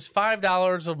 Donate just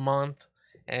 $5 a month,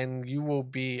 and you will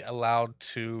be allowed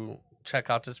to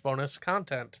check out this bonus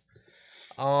content.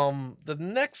 The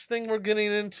next thing we're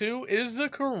getting into is the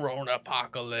Corona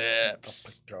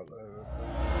Apocalypse. Apocalypse.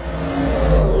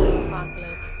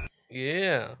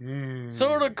 Yeah.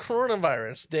 So the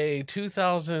coronavirus, day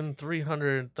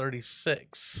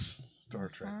 2336. Star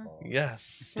Trek log.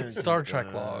 Yes. Star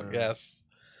Trek log, yes.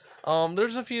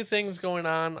 There's a few things going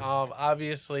on.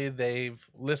 Obviously they've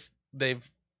lifted.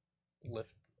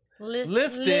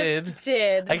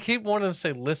 I keep wanting to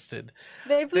say listed.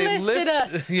 They've listed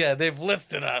us. Yeah, they've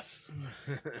listed us.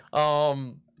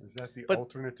 Is that the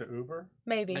alternate to Uber?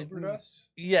 Maybe.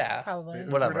 Yeah. Probably.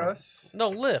 Whatever.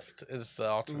 No, Lyft is the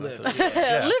alternate.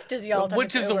 Lyft, Lyft is the alternate.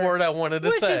 Which is the word I wanted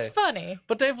to say. Which is funny.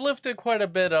 But they've lifted quite a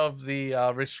bit of the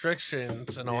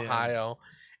restrictions in Ohio.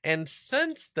 And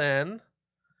since then,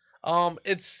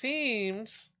 it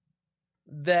seems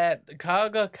that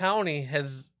Cuyahoga County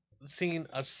has seen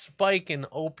a spike in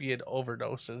opiate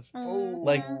overdoses.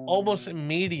 Like almost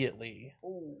immediately.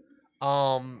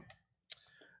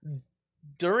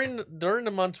 During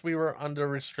the months we were under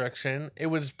restriction, it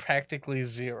was practically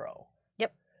zero.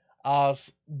 Yep.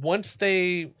 Once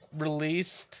they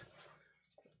released,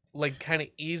 like, kind of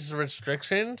eased the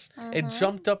restrictions, it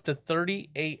jumped up to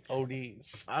 38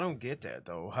 ODs. I don't get that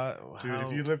though. Dude,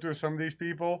 if you lived with some of these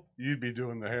people, you'd be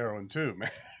doing the heroin too, man.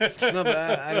 No,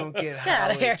 but I don't get how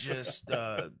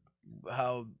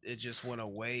it just went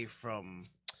away from.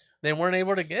 They weren't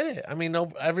able to get it. I mean,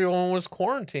 no, everyone was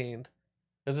quarantined.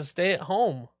 It was a stay at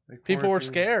home. People were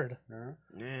scared.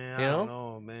 Yeah, I don't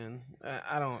know, man.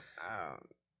 I don't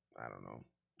know.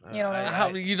 You don't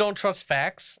know. You don't trust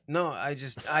facts? No, I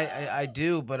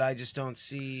do, but I just don't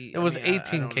see. It was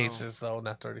 18 cases though,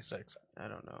 not 36. I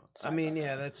don't know.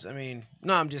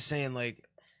 No, I'm just saying, like,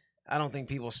 I don't think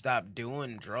people stop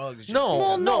doing drugs.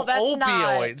 No, that's opioids.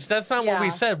 Not, that's not what we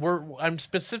said. I'm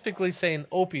specifically saying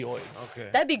opioids. Okay.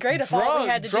 That'd be great if all we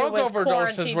had to do was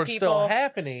overdoses were still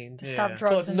happening. To stop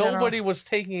drugs in nobody general. was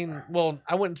taking. Well,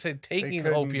 I wouldn't say taking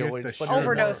opioids, but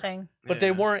overdosing. But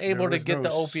they weren't able to get the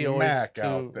opioids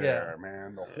out there,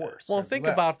 man. The horse. Well, think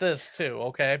about this too.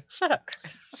 Okay. Shut up,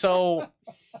 Chris. So,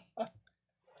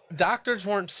 doctors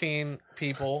weren't seeing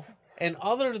people. And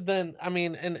other than,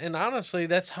 and honestly,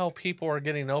 that's how people are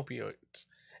getting opioids.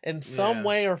 In some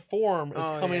way or form,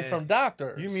 it's coming from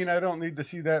doctors. You mean I don't need to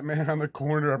see that man on the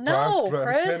corner of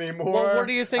Chris. anymore? Well, where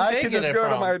do you think they get it from? I can just go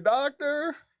to my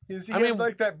doctor. Is he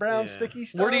like that brown sticky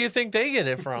stuff? Where do you think they get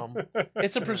it from?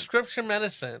 It's a prescription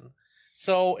medicine.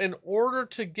 So in order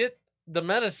to get the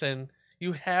medicine,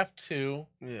 you have to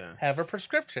have a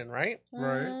prescription, right?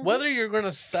 Right. Whether you're going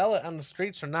to sell it on the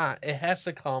streets or not, it has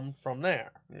to come from there.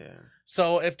 Yeah.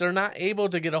 So if they're not able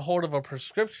to get a hold of a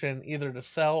prescription, either to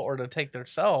sell or to take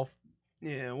theirself.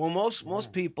 Yeah. Well,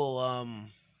 most people,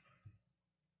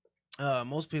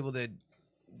 that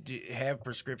have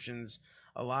prescriptions,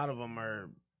 a lot of them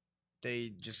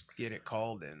they just get it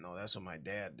called in. No, that's what my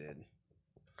dad did.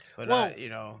 But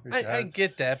I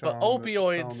get that, but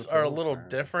opioids are a little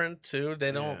different too.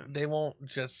 They won't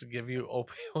just give you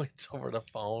opioids over the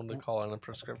phone to call in a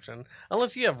prescription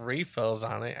unless you have refills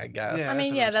on it, I guess.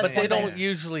 Yeah, but they don't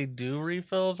usually do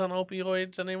refills on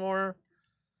opioids anymore.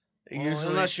 Usually,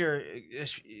 unless you're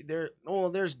there.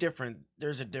 Well, there's a difference.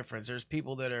 There's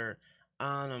people that are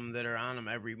on them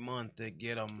every month that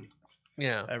get them.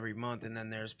 Yeah, every month, and then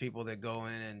there's people that go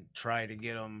in and try to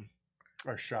get them.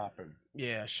 Or shopping.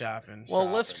 Yeah, shopping. Well,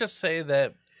 let's just say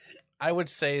that I would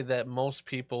say that most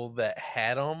people that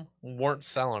had them weren't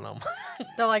selling them.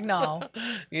 They're like, no.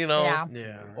 Yeah.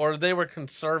 Or they were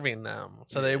conserving them.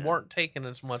 So they weren't taking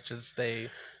as much as they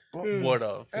would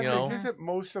have. You And know, isn't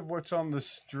most of what's on the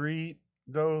street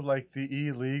though, like the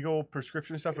illegal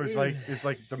prescription stuff, is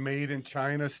like the made in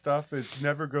China stuff? It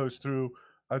never goes through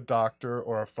a doctor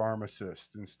or a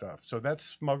pharmacist and stuff. So that's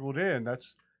smuggled in.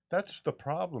 That's the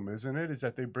problem, isn't it? Is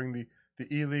that they bring the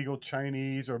illegal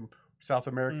Chinese or South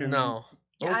American? no,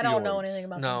 Yeah, I don't know opioids. anything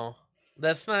about no,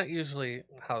 that's not usually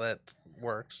how that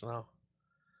works. No.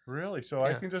 Really? So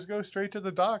I Yeah. can just go straight to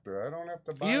the doctor. I don't have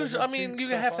to buy. Usually, I mean, you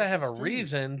have to have a reason.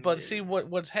 reason, but see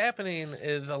what's happening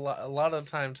is a lot of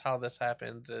times how this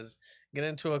happens is get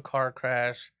into a car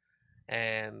crash,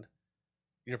 and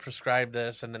you're prescribed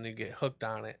this, and then you get hooked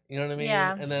on it. You know what I mean?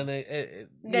 Yeah. And then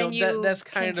Then you that's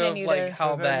kind of continue like to-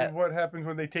 how So then that. what happens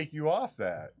when they take you off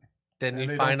that? Then and you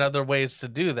they find don't- other ways to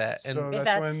do that, and So If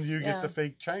that's when that's- you get yeah. the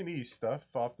fake Chinese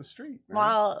stuff off the street. Man.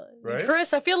 Well, Right?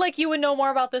 Chris, I feel like you would know more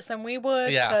about this than we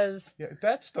would. Yeah. Because Yeah,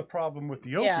 that's the problem with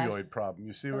the Yeah. opioid problem.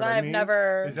 You see what I I've mean?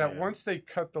 never. Is that Yeah. once they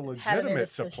cut the Had any legitimate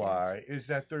decisions. supply, is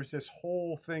that there's this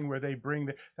whole thing where they bring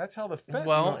the. That's how the fentanyl.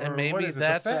 Well, and or maybe what is it,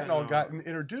 that's- the fentanyl got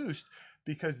introduced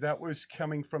because that was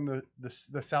coming from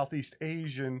the Southeast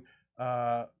Asian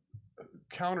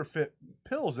counterfeit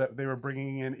pills that they were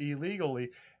bringing in illegally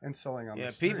and selling on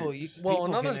the streets. people Well, people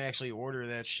another- can actually order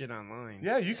that shit online.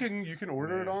 Yeah, you can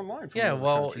order it Yeah. online. From yeah. another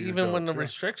Well, country, even when the yeah.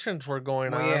 restrictions were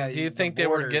going Well, on, yeah, do you the think they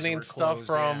were borders getting were stuff closed,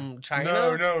 from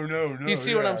China? No. You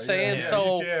see what I'm saying? Yeah,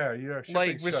 So, yeah, like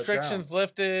shipping's shut restrictions down.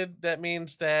 lifted, that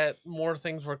means that more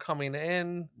things were coming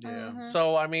in. Yeah. Mhm.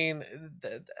 So I mean,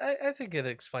 I think it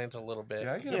explains a little bit.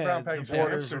 Yeah, I get a Yeah, brown the package from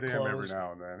borders were Amsterdam every closed.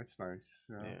 now and then. It's nice.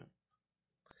 Yeah.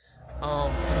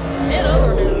 In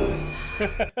other news.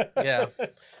 Yeah.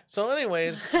 So,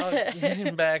 anyways,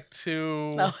 getting back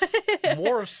to No.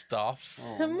 more stuffs.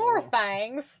 Oh. More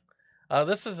fangs.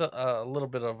 This is a little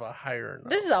bit of a higher note.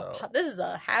 This is though. this is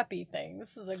a happy thing.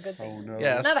 This is a good thing. Oh no.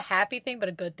 Yes. Not a happy thing, but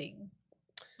a good thing.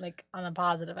 Like on a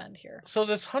positive end here. So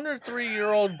this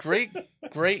 103-year-old great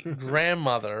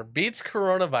grandmother beats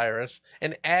coronavirus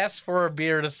and asks for a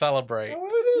beer to celebrate. Oh, it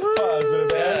is positive. Woo!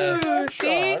 That's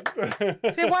See?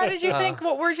 God. See, why did you think?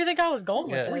 Where did you think I was going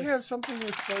with Yeah. this? We have something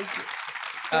that's like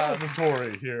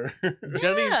celebratory here.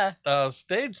 Jenny's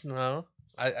stage no.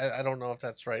 I don't know if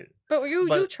that's right. But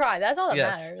you try. That's all that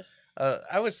Yes. matters.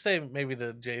 I would say maybe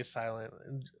the J silent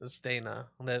Stana.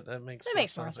 That makes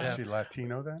more Is sense. she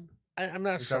Latino then? I'm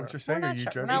not Is sure. that what you're saying? We're Are not you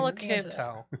sure. We're judging? not me? looking Can't into this.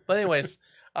 tell. But anyways,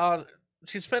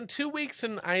 she spent 2 weeks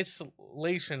in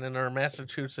isolation in her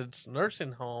Massachusetts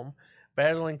nursing home,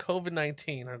 battling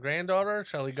COVID-19. Her granddaughter,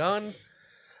 Shelley Gunn,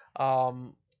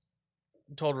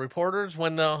 told reporters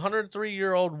when the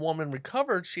 103-year-old woman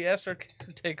recovered, she asked her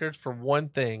caretakers for one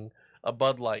thing: a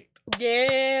Bud Light.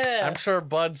 Yeah. I'm sure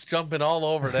Bud's jumping all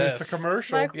over this. It's a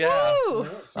commercial. Like, Yeah. woo!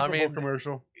 Super I Bowl mean,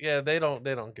 commercial. Yeah, they don't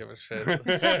give a shit.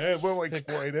 We'll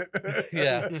exploit it.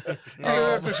 Yeah. Even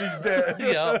after she's dead.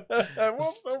 Yeah.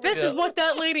 We'll still be- This is what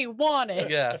that lady wanted.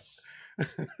 Yes.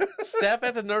 Staff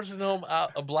at the nursing home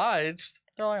obliged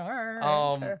They're like, all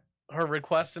right, sure. her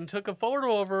request and took a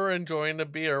photo of her enjoying the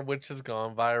beer, which has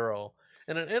gone viral.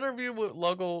 In an interview with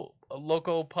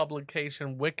local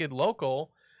publication Wicked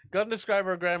Local, Gunn described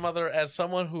her grandmother as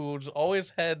someone who's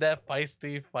always had that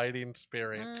feisty fighting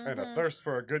spirit. And a Mhm. thirst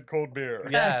for a good cold beer.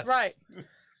 Yeah. That's right.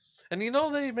 And you know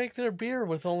they make their beer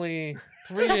with only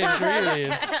 3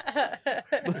 ingredients.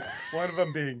 One of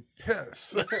them being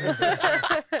piss.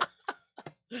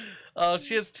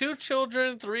 She has 2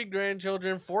 children, 3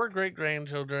 grandchildren, 4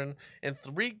 great-grandchildren, and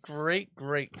 3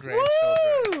 great-great-grandchildren.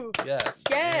 Woo! Yes.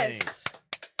 Yes.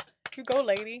 You go,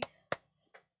 lady.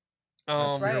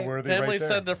 Um, right. Worthy Family right there.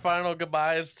 said their final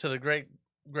goodbyes to the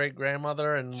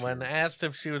great-grandmother, and when asked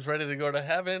if she was ready to go to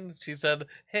heaven, she said,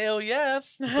 "Hell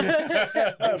yes." Bring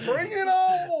it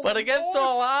on! But against boys!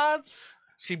 all odds,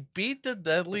 she beat the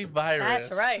deadly virus.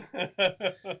 That's right.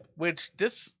 Which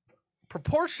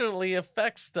disproportionately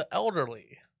affects the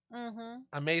elderly. Mm-hmm.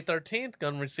 On May 13th,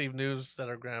 Gunn received news that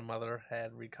her grandmother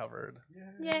had recovered.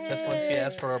 Yay. That's when she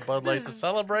asked for a Bud Light This to is-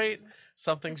 celebrate,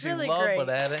 something it's she really loved great. but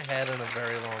hadn't had in a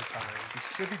very long time. She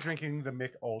should be drinking the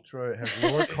Mick Ultra. It has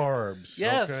lower carbs.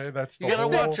 Yes. Okay, that's the You gotta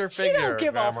whole- watch your She don't figure,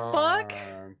 give a Grandma. fuck.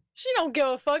 on. She don't give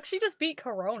a fuck. She just beat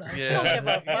Corona. She don't Yeah. give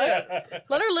a fuck.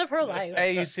 Let her live her life.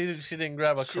 Hey, you see, she didn't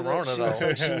grab a She Corona looks, she though. looks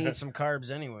like she needs some carbs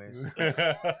anyways.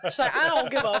 She's like, I don't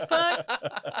give a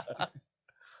fuck.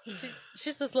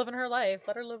 She's just living her life.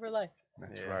 Let her live her life.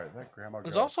 That's Yeah. right. That grandma.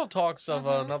 There's girl. also talks of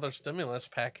Mhm. another stimulus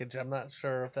package. I'm not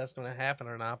sure if that's going to happen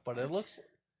or not, but it looks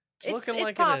it's looking It's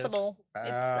like possible.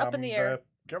 It's up in the air. The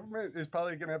government is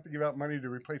probably going to have to give out money to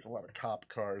replace a lot of cop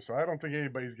cars, so I don't think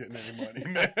anybody's getting any money,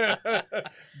 man.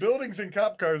 Buildings and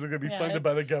cop cars are going to be Yeah, funded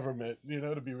by the it's- government,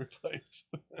 to be replaced.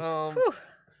 It is. Whew.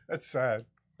 That's sad.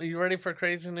 Are you ready for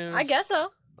crazy news? I guess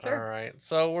so. Sure. All right.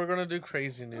 So we're gonna do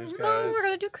crazy news, guys. So we're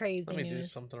gonna do crazy Let me do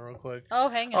news. something real quick. Oh,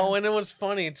 hang on. Oh, and it was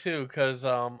funny too, cause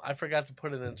I forgot to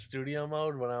put it in studio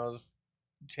mode when I was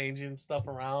changing stuff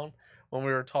around when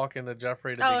we were talking to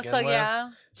Jeffrey to begin with.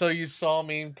 Yeah. So you saw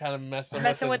me kind of messing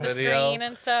with the video, screen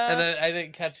and stuff. and then I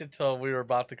didn't catch it till we were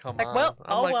about to come Like, on. well,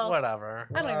 I'm like, well. whatever.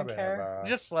 I don't even care.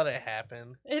 Just let it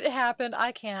happen. It happened.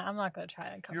 I can't. I'm not gonna try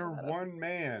and cover You're that up. one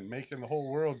man making the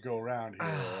whole world go round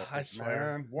here. I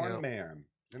swear. Man. One Yep. man.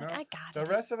 You know? I got The it.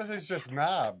 rest of us is just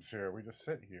knobs here. We just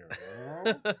sit here.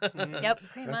 You know? Yep,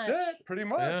 pretty That's much. it. Pretty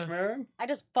much, Yeah. man. I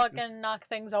just fucking knock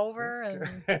things over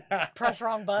and press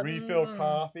wrong buttons. Refill and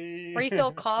coffee.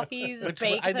 Refill coffees. Which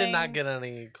bake I did not things. get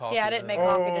any coffee. Yeah, I didn't today. make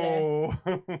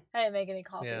coffee Oh. I didn't make any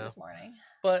coffee Yeah. this morning.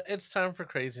 But it's time for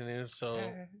crazy news. So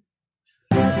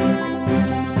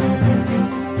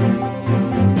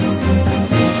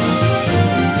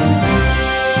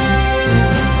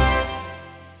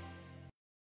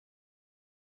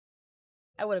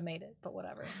I would have made it, but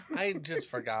whatever. I just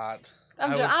forgot.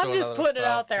 I'm I just, was I'm doing just other putting it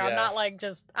stuff, out there. I'm yeah. not like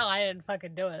just, oh, I didn't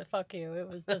fucking do it. Fuck you. It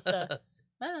was just I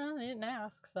didn't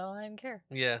ask, so I didn't care.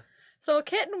 Yeah. So a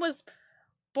kitten was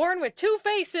born with 2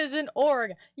 faces in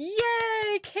Oregon.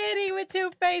 Yay, kitty with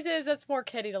 2 faces. That's more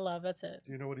kitty to love. That's it.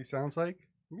 Do you know what he sounds like?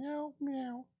 Meow,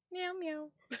 meow. Meow, meow.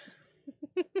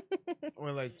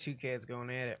 Or like 2 cats going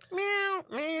at it. Meow,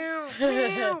 meow,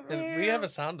 And we have a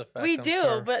sound effect. We I'm do,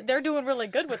 sure. but they're doing really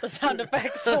good with the sound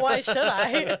effects, so why should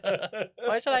I?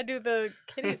 Why should I do the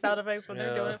kitty sound effects when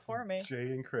they're doing Yeah. it for me? Jay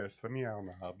and Chris, the meow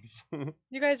knobs.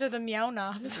 You guys are the meow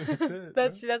knobs.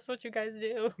 That's it, That's what you guys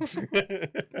do.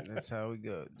 That's how we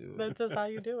go, dude. That's just how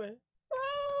you do it.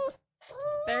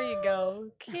 There you go,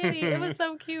 kitty. It was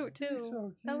so cute too.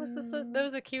 So That was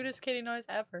the cutest kitty noise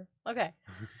ever. Okay.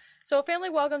 So a family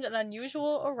welcomed an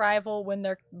unusual arrival when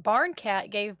their barn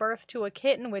cat gave birth to a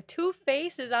kitten with 2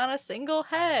 faces on a single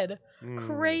head. Mm.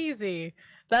 Crazy.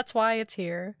 That's why it's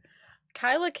here.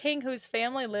 Kyla King, whose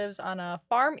family lives on a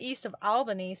farm east of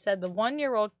Albany, said the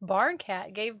 1-year-old barn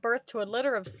cat gave birth to a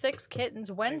litter of 6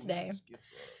 kittens Wednesday.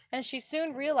 And she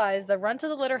soon realized the runt of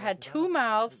the litter had 2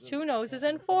 mouths, 2 noses,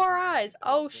 and 4 eyes.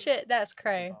 Oh shit, that's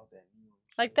cray.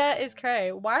 Like, that is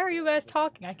cray. Why are you guys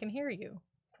talking? I can hear you.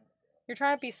 You're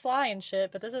trying to be sly and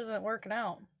shit, but this isn't working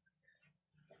out.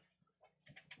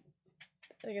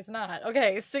 Like, it's not.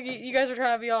 Okay, so you guys are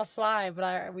trying to be all sly,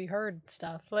 but we heard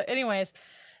stuff. But anyways,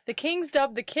 the Kings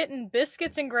dubbed the kitten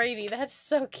Biscuits and Gravy. That's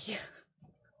so cute.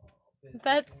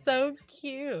 That's so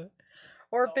cute.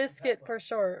 Or Biscuit for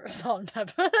short. Salt and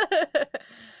pepper.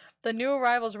 The new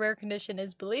arrival's rare condition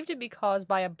is believed to be caused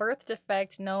by a birth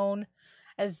defect known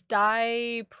as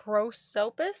diprosopis.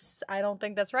 I don't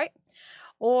think that's right.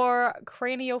 Or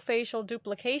craniofacial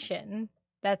duplication.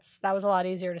 That was a lot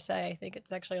easier to say. I think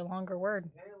it's actually a longer word.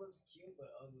 It looks cute but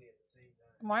ugly at the same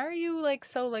time. Why are you like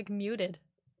so like muted?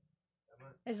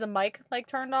 Is the mic like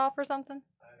turned off or something?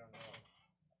 I don't know.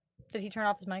 Did he turn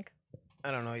off his mic? I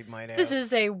don't know. He might have. This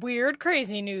is a weird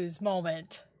crazy news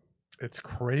moment. It's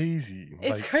crazy.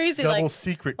 It's crazy, Double like-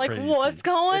 secret Like crazy. what's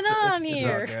going on It's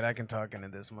all here? good. I can talk into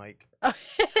this mic. I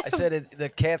said the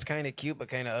cat's kind of cute but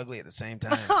kind of ugly at the same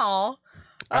time. Aw.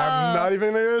 I'm not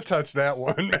even going to touch that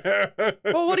one.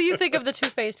 Well, what do you think of the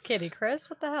 2-faced kitty, Chris?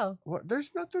 What the hell? What?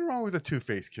 There's nothing wrong with a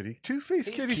two-faced kitty. Two-faced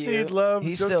He's kitties cute. need love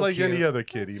He's just still like any cute. other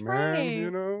kitty, That's man. right. You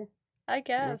know? I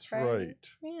guess, That's right? right.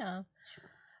 Yeah.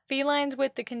 Felines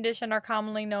with the condition are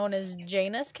commonly known as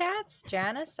Janus cats.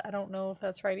 Janus, I don't know if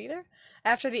that's right either.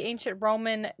 After the ancient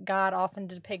Roman god often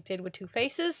depicted with 2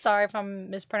 faces. Sorry if I'm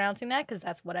mispronouncing that, because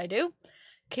that's what I do.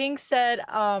 King said,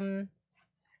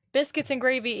 biscuits and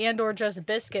gravy and or just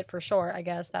biscuit for short. I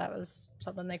guess that was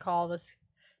something they call this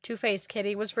 2-faced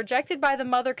kitty. Was rejected by the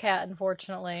mother cat,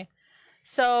 unfortunately.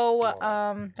 So,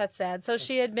 that's sad. So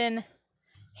she had been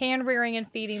hand rearing and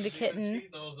feeding the kitten. She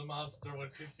knows a monster when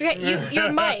she sees Yeah, it.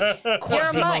 your mic. Your mic.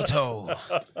 Quasimodo.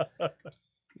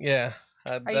 Yeah,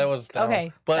 that you- was dumb.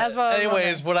 okay, But that's what I was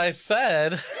anyways, what I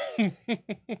said,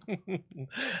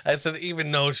 I said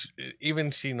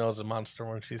even she knows a monster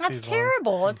when she That's sees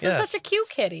terrible. It's Yes. such a cute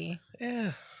kitty. one.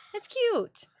 Yeah, It's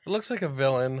cute. it looks like a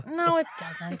villain. No, it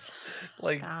doesn't.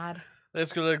 Like God.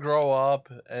 it's gonna grow up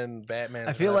and Batman.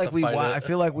 I feel like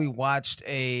we watched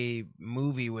a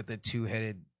movie with a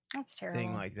 2-headed That's terrible.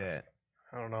 thing like that.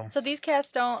 I don't know. So these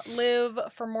cats don't live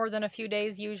for more than a few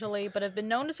days usually, but have been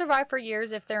known to survive for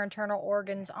years if their internal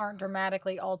organs aren't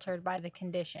dramatically altered by the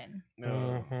condition.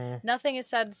 Mhm. Nothing is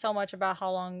said so much about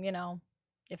how long,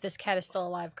 if this cat is still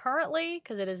alive currently,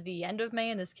 because it is the end of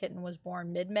May and this kitten was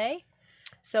born mid-May.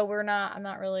 So I'm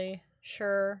not really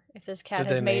sure if this cat Did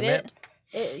has they made name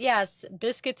it. Yes,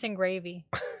 biscuits and gravy.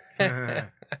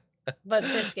 but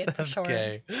biscuit for short.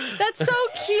 Okay. That's so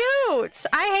cute.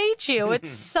 I hate you. It's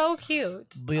so cute.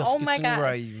 Biscuits Oh my and god,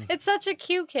 gravy. it's such a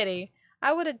cute kitty.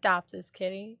 I would adopt this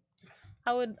kitty.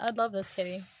 I'd love this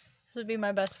kitty. This would be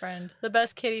my best friend, the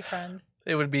best kitty friend.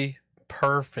 It would be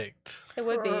perfect. It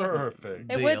would be.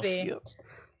 Perfect. It would be. Biscuits.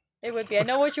 It would be. I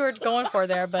know what you were going for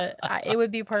there, but it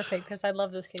would be perfect because I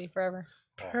love this kitty forever.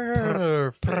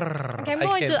 Perfect. Okay, I'm I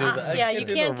going can't to. do that. I Yeah, can't you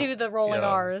do can't the- do the rolling yeah.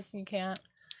 R's. You can't.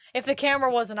 If the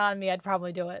camera wasn't on me, I'd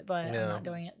probably do it, but Yeah. I'm not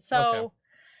doing it. So,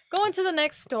 going to the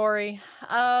next story.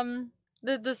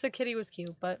 The kitty was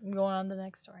cute, but I'm going on to the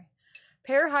next story.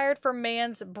 Pair hired for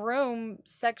man's broom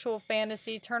sexual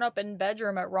fantasy turn up in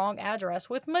bedroom at wrong address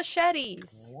with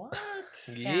machetes. What?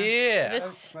 Yeah. This-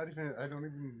 That's not even. I don't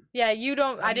even. Yeah, you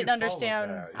don't. How I do you didn't follow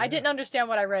understand. that? I Yeah. didn't understand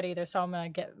what I read either, so I'm gonna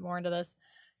get more into this.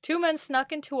 2 men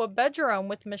snuck into a bedroom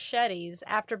with machetes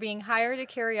after being hired to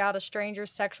carry out a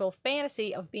stranger's sexual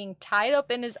fantasy of being tied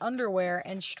up in his underwear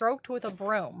and stroked with a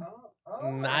broom.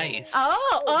 Nice.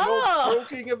 Oh, The oh. old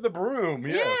stroking of the broom.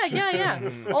 Yes. Yeah.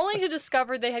 Only to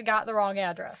discover they had got the wrong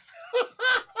address.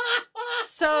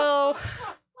 So.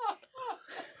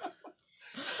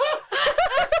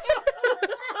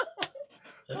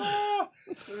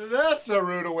 That's a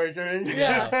rude awakening.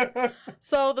 Yeah.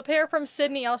 So the pair from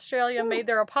Sydney, Australia made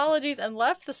their apologies and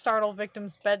left the startled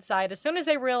victim's bedside as soon as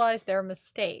they realized their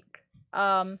mistake.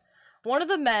 One of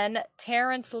the men,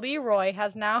 Terrence Leroy,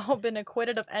 has now been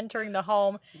acquitted of entering the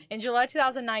home in July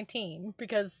 2019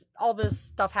 because all this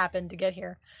stuff happened to get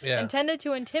here. Yeah. Intended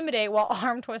to intimidate while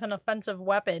armed with an offensive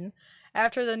weapon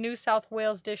after the New South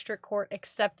Wales District Court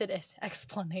accepted his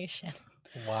explanation.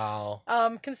 Wow.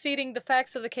 Conceding the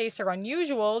facts of the case are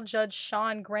unusual, Judge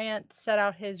Sean Grant set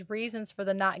out his reasons for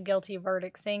the not guilty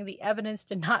verdict, saying the evidence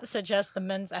did not suggest the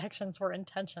men's actions were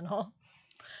intentional.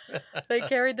 They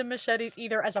carried the machetes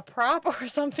either as a prop or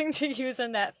something to use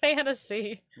in that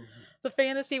fantasy. The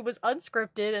fantasy was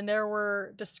unscripted, and there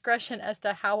were discretion as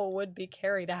to how it would be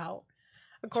carried out.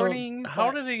 According, So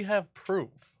how did he have proof?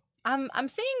 I'm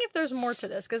seeing if there's more to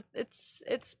this because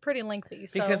it's pretty lengthy.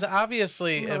 So. Because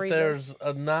obviously, I'm gonna if read there's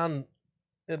a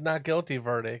not guilty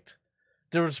verdict,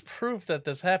 there was proof that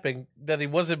this happened, that he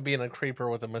wasn't being a creeper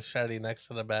with a machete next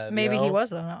to the bed. Maybe you he know?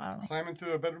 was, though. I don't know. Climbing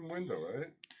through a bedroom window, right?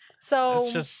 So,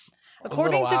 It's just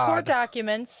according to court odd.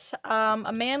 documents,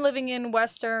 a man living in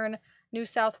western New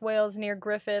South Wales near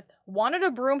Griffith wanted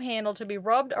a broom handle to be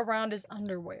rubbed around his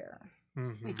underwear.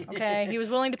 Mhm. Okay, he was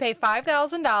willing to pay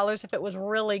 $5,000 if it was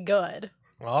really good.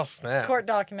 Oh snap! Court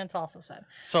documents also said.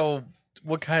 So,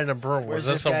 what kind of broom Where's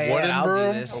was this? this guy A at? wooden I'll do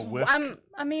broom? this. A whisk?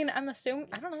 I'm assuming.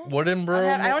 I don't know. Wooden broom?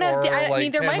 I don't have. or I like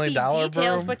mean, there might Family be Dollar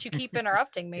details, broom? but you keep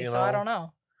interrupting me, You so I know? don't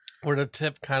know. Where the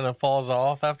tip kind of falls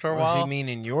off after a What does while. he mean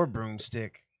in your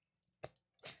broomstick?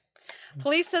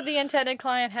 Police said the intended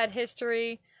client had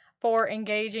history for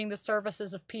engaging the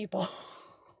services of people.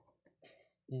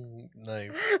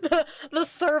 Nice. The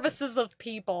services of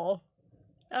people.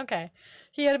 Okay.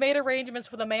 He had made arrangements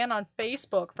with a man on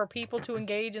Facebook for people to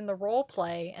engage in the role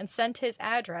play and sent his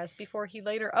address before he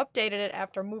later updated it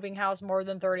after moving house more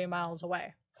than 30 miles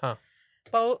away. Huh.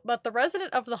 But the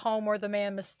resident of the home where the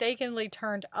man mistakenly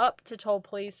turned up told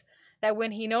police that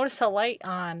when he noticed a light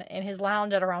on in his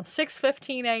lounge at around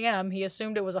 6:15 a.m., he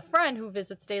assumed it was a friend who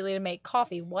visits daily to make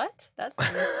coffee. What? That's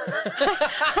weird.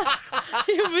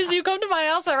 You come to my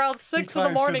house around 6 in the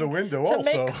climbs through morning the window to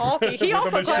also. make coffee. He With a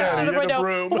also climbs machete through the and a window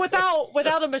broom.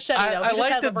 without a machete. Though. He I just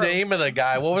like has the a broom. name of the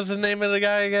guy. What was the name of the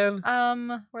guy again?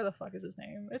 Where the fuck is his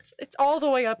name? It's all the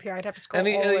way up here. I'd have to scroll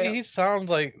And all the way he up. sounds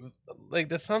like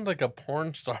that sounds like a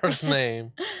porn star's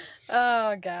name,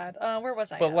 Oh god. Where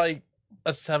was I? but at? like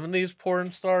a 70s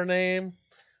porn star name,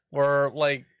 where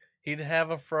like he'd have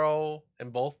a fro in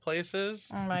both places.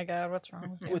 Oh my god, what's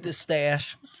wrong with you? With his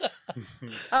stash.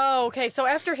 Oh, okay. So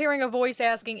after hearing a voice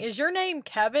asking, "Is your name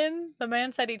Kevin?" the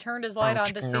man said he turned his light on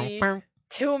to see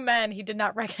 2 men he did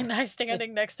not recognize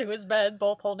standing next to his bed,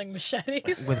 both holding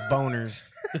machetes. With boners.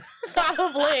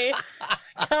 Probably.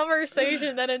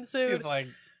 Conversation then He's ensued, like,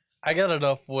 I got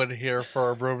enough wood here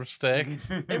for a broomstick.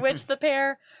 in which the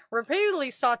pair repeatedly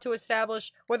sought to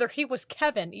establish whether he was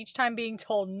Kevin, each time being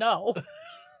told no.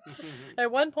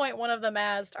 At one point, one of them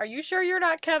asked, "Are you sure you're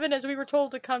not Kevin, as we were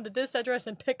told to come to this address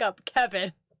and pick up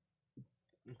Kevin?"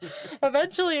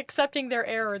 Eventually accepting their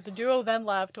error, the duo then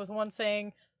left, with one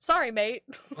saying, "Sorry, mate."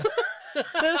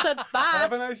 Then said, "Bye."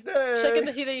 Have a nice day.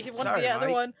 Shaking Sorry, the other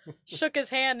mate. one shook his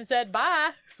hand and said,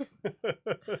 "Bye." The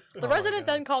Oh my resident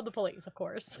God. then called the police, of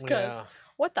course, because Yeah.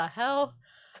 what the hell?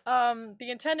 The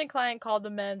intended client called the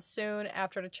men soon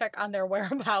after to check on their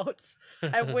whereabouts,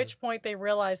 at which point they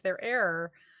realized their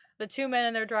error. The two men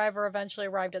and their driver eventually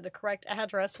arrived at the correct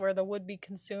address where the would-be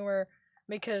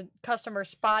customer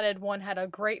spotted one had a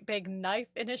great big knife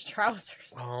in his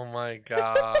trousers. Oh my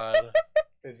god.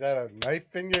 Is that a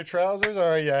knife in your trousers, or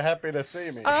are you happy to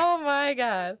see me? Oh my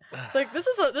god! Like this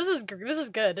is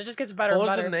good. It just gets better What and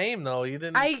was better. the name though? You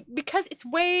didn't. Because it's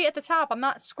way at the top. I'm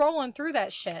not scrolling through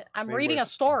that shit. I'm reading a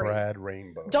story. Brad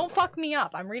Rainbow. Don't fuck me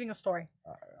up. I'm reading a story.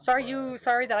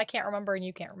 Sorry that I can't remember and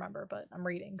you can't remember, but I'm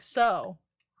reading. So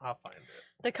I'll find it.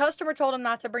 the customer told him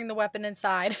not to bring the weapon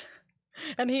inside,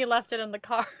 and he left it in the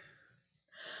car.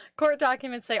 Court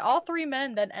documents say all three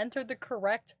men then entered the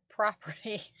correct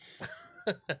property.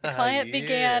 The client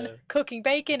began cooking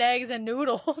bacon, eggs, and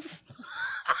noodles.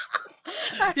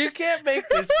 You can't make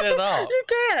this shit up. You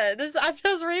can't. I'm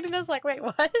just reading this like, wait,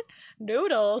 what?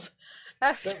 Noodles?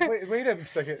 Wait a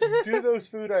second. Do those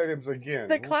food items again.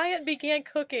 The client began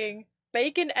cooking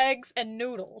bacon, eggs, and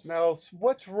noodles. Now,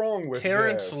 what's wrong with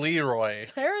Terrence this? Leroy.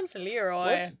 Terrence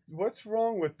Leroy. What's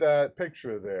wrong with that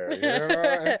picture there? You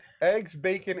know, eggs,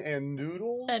 bacon, and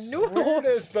noodles? And noodles. Where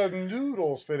does the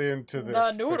noodles fit into this?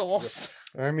 The noodles.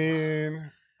 Picture? I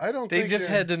mean, I don't They think just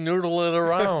had to noodle it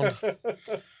around.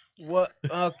 What?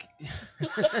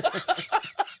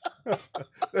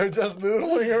 They're just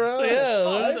noodling around. Yeah,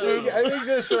 I think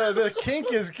this the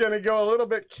kink is gonna go a little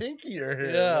bit kinkier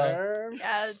here. Yeah. Man.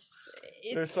 Yeah,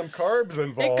 There's some carbs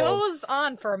involved. It goes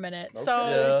on for a minute. Okay. So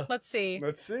Yeah. let's see.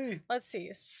 Let's see.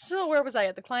 So where was I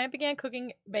at? The client began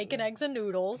cooking bacon, eggs, and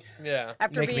noodles Yeah.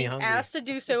 after Making me being hungry. asked to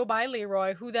do so by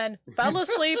Leroy, who then fell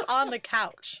asleep on the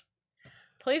couch.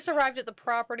 Police arrived at the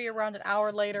property around an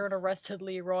hour later and arrested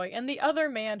Leroy and the other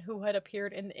man who had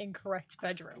appeared in the incorrect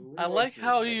bedroom. I like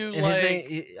how you And like his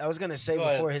name, I was gonna say Go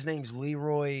ahead. before, his name's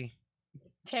Leroy.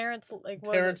 Terrence, like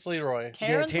what? Terrence Leroy.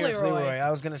 Terrence Leroy.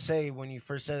 I was gonna say when you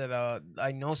first said it,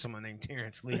 I know someone named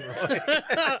Terrence Leroy.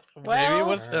 Maybe it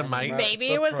was I'm Mike. not Maybe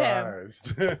it was him.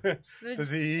 surprised.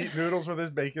 Does he eat noodles with his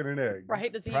bacon and eggs?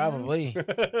 Right? Does he? Probably.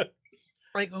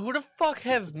 Like, who the fuck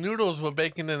has noodles with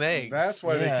bacon and eggs? That's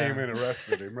why Yeah. they came and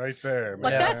arrested him right there.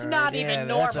 Like man. that's not even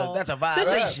normal. That's a This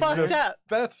violation. is fucked just- up.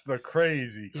 That's the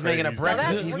crazy. He's making a crazy. breakfast.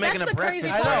 That's- He's that's making a the crazy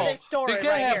breakfast. part I of know. this story You can't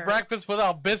right have here. breakfast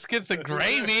without biscuits and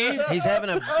gravy. He's having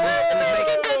a.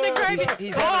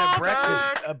 He's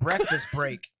having a breakfast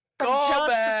break.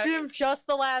 From just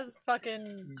the last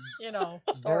fucking,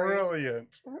 story.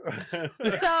 Brilliant.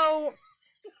 So,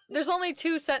 there's only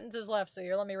 2 sentences left, so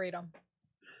here, let me read them.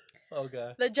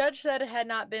 Okay. The judge said it had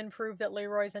not been proved that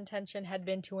Leroy's intention had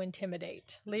been to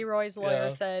intimidate. Leroy's lawyer Yeah.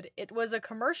 said it was a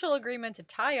commercial agreement to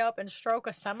tie up and stroke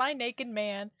a semi-naked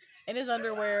man in his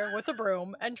underwear with a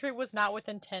broom. Entry was not with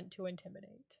intent to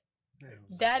intimidate.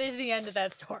 That is the end of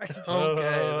that story.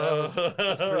 Okay.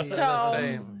 That's pretty So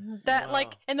insane. that Wow.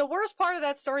 like, and the worst part of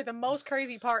that story, the most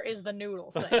crazy part is the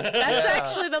noodles thing. That's Yeah.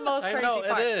 actually the most I crazy know,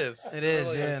 part. it is. It is,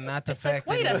 really yeah. Not the It's like, fact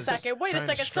wait that a he second, was trying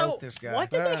to So stroke this guy.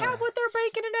 what did they have with their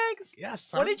bacon and eggs?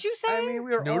 Yes. What did you say? I mean,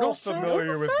 we're all Noodles? familiar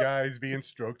Noodles? with guys being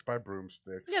stroked by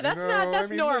broomsticks. Yeah, you that's know? not- that's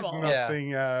I mean, normal. There's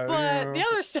nothing, But the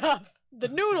other stuff, the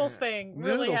noodles thing,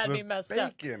 really Noodles had me with messed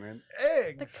up. bacon and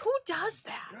eggs. Like, who does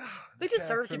that? They Cats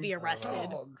deserve to and be arrested.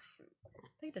 dogs.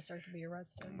 They deserve to be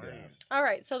arrested. Yes. All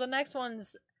right, so the next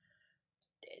one's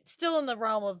it's still in the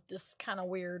realm of this kind of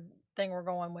weird thing we're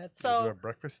going with. Is there So a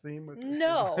breakfast theme with this?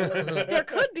 no, there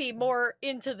could be more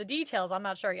into the details. I'm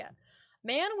not sure yet.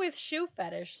 Man with shoe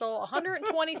fetish sold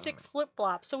 126 flip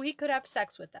flops so he could have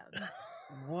sex with them.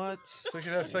 What? So you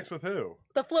can have sex with who?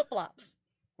 The flip flops.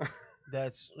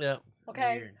 That's Yeah.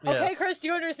 Okay. Weird. Okay, Yes. Chris, do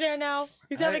you understand now?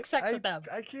 He's having sex with them.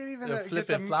 I can't even The get flip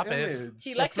the and flop is. image.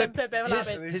 He likes them flip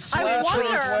flops. his I swing wonder-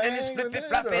 trunks and his flip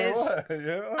floppies.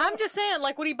 Yeah. I'm just saying,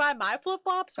 like, would he buy my flip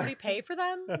flops? Would he pay for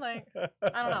them? Like, I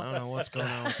don't I know. don't know what's going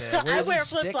on with that. I Where's wear he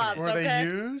sticking flip-flops, it? Were okay. they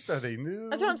used? Are they new?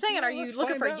 That's what I'm saying. Are you Let's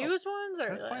looking find for out. used ones? Or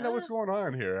Let's find out what's going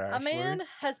on here, A Ashley. man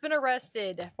has been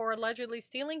arrested for allegedly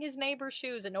stealing his neighbor's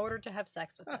shoes in order to have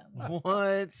sex with them.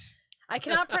 What? I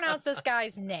cannot pronounce this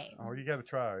guy's name. Oh, you got to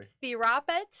try.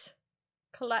 Thirapet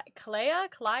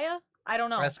Kalea? I don't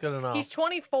know. That's good enough. He's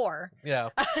 24. Yeah.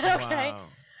 Okay.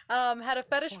 Wow. Had a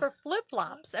fetish for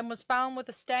flip-flops and was found with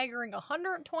a staggering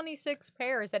 126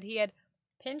 pairs that he had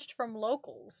pinched from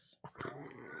locals.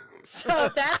 So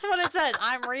that's what it says.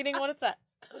 I'm reading what it says.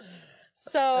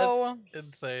 So,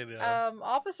 Insane. Yeah.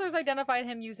 officers identified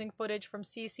him using footage from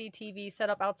CCTV set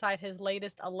up outside his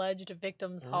latest alleged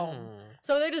victim's home.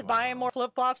 So they just buying more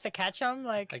flip-flops to catch him?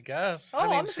 Like, I guess. Oh, I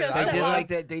mean, I'm just gonna shit, They say did well- like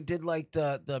that. They did like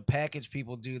the package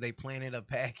people do. They planted a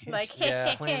package. like,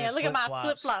 Yeah. hey, look at my Flip-flops.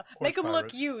 flip-flop. Make Horse him look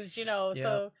pirates. used, Yeah.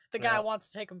 so the guy Yeah. wants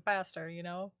to take him faster,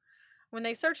 When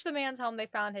they searched the man's home, they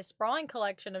found his sprawling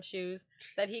collection of shoes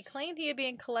that he claimed he had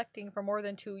been collecting for more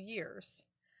than 2 years.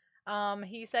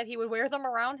 He said he would wear them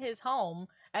around his home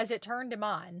as it turned him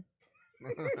on.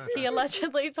 He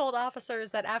allegedly told officers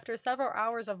that after several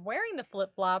hours of wearing the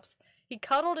flip-flops, he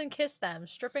cuddled and kissed them,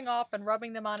 stripping off and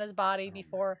rubbing them on his body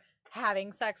before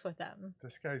having sex with them.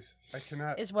 This guy's, I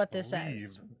cannot is what this believe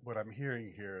says. what I'm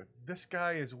hearing here. This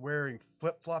guy is wearing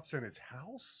flip-flops in his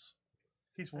house?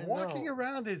 He's walking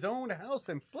around his own house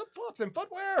in flip-flops and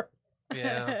footwear?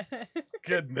 Yeah.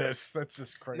 Goodness, that's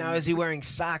just crazy. Now, is he wearing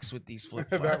socks with these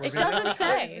flip-flops? It doesn't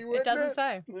say. It doesn't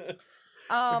say.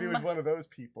 If he was one of those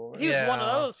people. He was one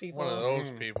of those people. One of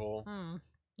those people.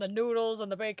 The noodles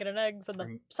and the bacon and eggs and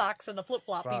the socks and the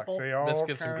flip-flop people. They all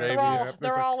Biscuits and gravy.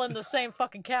 They're all in the same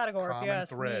fucking category, if you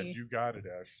ask thread. me. You got it,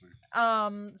 Ashley.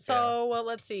 Well,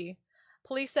 let's see.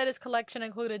 Police said his collection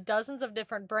included dozens of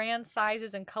different brands,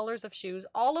 sizes, and colors of shoes,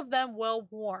 all of them well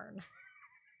worn.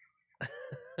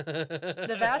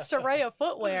 The vast array of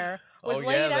footwear was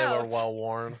laid out. They were well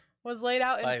worn. Was laid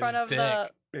out in front of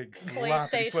the big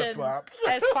PlayStation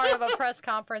as part of a press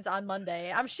conference on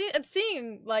Monday. I'm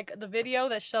seeing like the video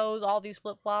that shows all these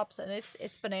flip flops, and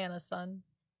it's bananas, son.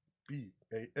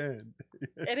 BAN.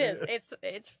 It is.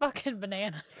 It's fucking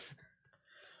bananas.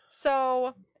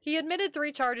 So he admitted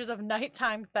 3 charges of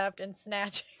nighttime theft and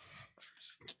snatching.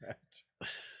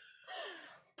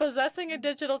 Possessing a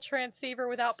digital transceiver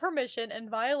without permission and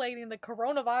violating the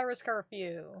coronavirus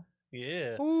curfew.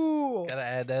 Yeah. Ooh. Gotta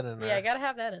add that in there. Yeah, gotta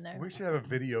have that in there. We should have a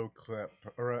video clip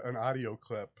or an audio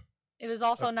clip. It was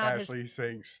also not Ashley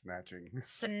saying snatching.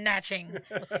 Snatching.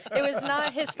 It was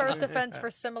not his first offense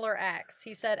for similar acts.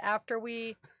 He said after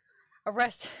we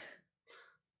arrested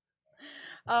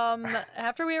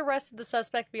the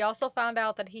suspect, we also found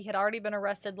out that he had already been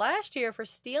arrested last year for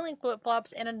stealing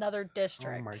flip-flops in another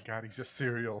district. Oh my god, he's a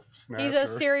serial snatcher. He's a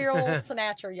serial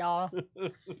snatcher, y'all.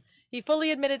 He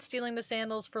fully admitted stealing the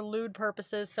sandals for lewd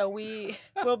purposes, so we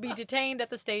will be detained at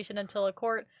the station until a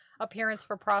court appearance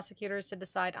for prosecutors to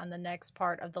decide on the next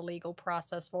part of the legal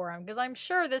process for him. Because I'm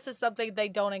sure this is something they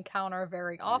don't encounter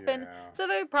very often, so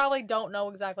they probably don't know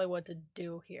exactly what to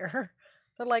do here.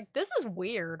 They're like, this is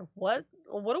weird. What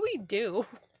do we do?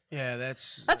 Yeah,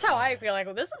 that's how I feel. Like,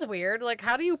 well, this is weird. Like,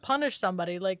 how do you punish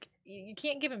somebody? Like, you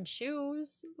can't give him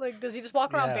shoes. Like, does he just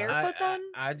walk around barefoot then?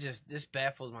 I just, this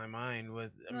baffles my mind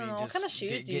with, what kind of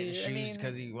shoes do you? Getting shoes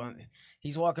because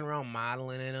he's walking around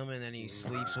modeling in them and then he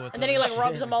sleeps with them. And then he like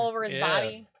rubs them all over his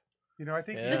body. You know, I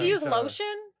think does he use lotion?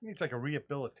 He needs like a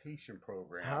rehabilitation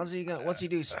program. How's he gonna? What's he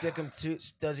do? Stick them to?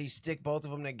 Does he stick both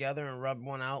of them together and rub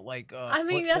one out like? I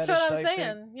mean, that's what I'm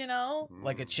saying. You know,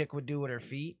 like a chick would do with her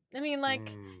feet. I mean,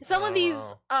 like some of these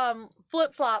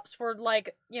flip flops were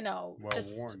like, well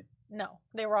worn. No,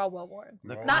 they were all well worn.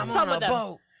 No. Not some of them.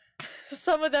 Boat.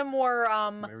 Some of them were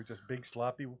they were just big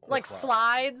sloppy like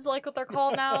slides, like what they're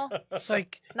called now. It's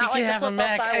like not you like can have them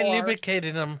back. I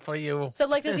lubricated them for you. So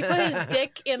like, does he put his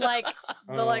dick in like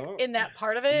the like in that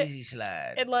part of it? Easy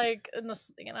slide. And like in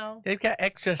the They've got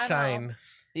extra shine.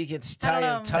 He could tie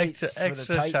him tight for the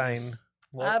tightness.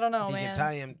 Shine. I don't know, man. You can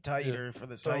tie him tighter for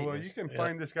the tightness. You can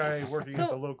find this guy working at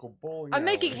the local bowling. I'm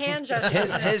making hand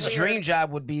gestures. His dream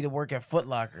job would be to work at Foot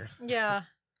Locker. Yeah.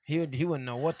 He wouldn't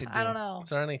know what to do. I don't know. Is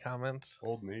there any comments?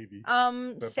 Old Navy.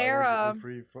 Sarah.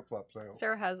 Free flip-flop sale.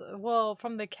 Sarah has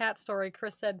from the cat story.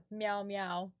 Chris said meow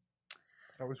meow.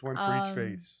 That was one for each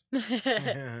face.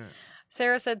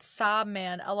 Sarah said sob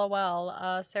man.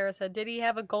 LOL. Sarah said, did he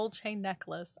have a gold chain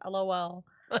necklace? LOL.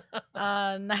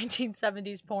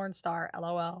 1970s porn star.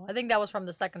 LOL. I think that was from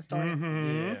the second story.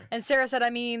 Yeah. And Sarah said, I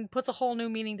mean, puts a whole new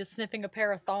meaning to sniffing a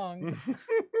pair of thongs.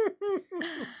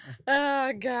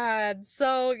 Oh God.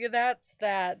 So that's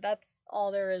that. That's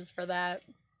all there is for that.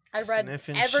 I read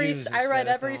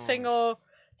every single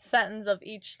sentence of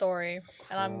each story,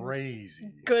 and I'm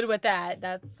good with that.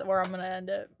 That's where I'm gonna end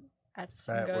it. That's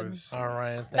good. All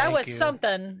right. That was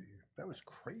something. That was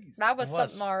crazy. That was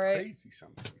something, all right. Crazy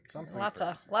something.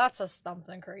 Lots of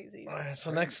something crazy. All right,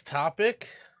 so next topic.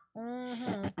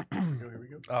 Here we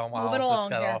go. Oh wow, moving along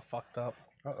this got here. all fucked up.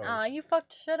 You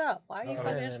fucked shit up. Why are you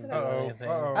fucking shit up?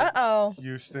 Uh-oh.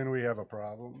 Houston, we have a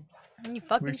problem. You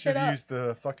fucking we shit should up. use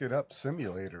the fuck it up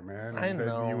simulator, man. And I know.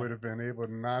 then you would have been able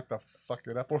not to fuck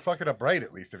it up, or fuck it up right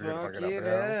at least if you're gonna fuck it up.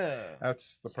 Yeah.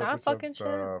 That's the Stop purpose fucking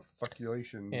of the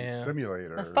fuckulation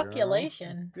simulator. The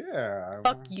fuckulation. Yeah.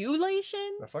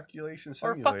 Fuckulation? The fuckulation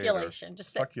or simulator. fuckulation.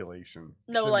 Just say fuckulation.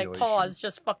 No, like pause.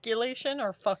 Just fuckulation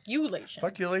or fuckulation.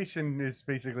 Fuckulation is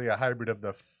basically a hybrid of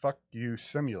the fuck you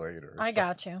simulator. I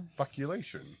got you.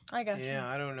 Fuckulation. I got you. Yeah,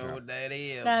 I don't know what that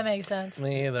is. That makes sense.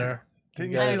 Me either.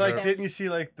 Didn't guys you see like? are- Didn't you see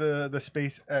like the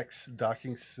SpaceX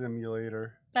docking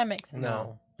simulator? That makes sense.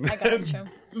 No. I got you.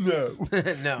 No.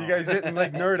 No. You guys didn't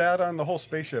like nerd out on the whole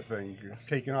spaceship thing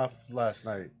taking off last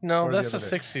night. No, or the that's a other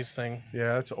day. '60s thing.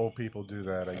 Yeah, that's old people do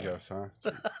that, I guess,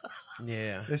 huh?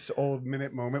 Yeah. This old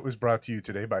minute moment was brought to you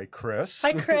today by Chris.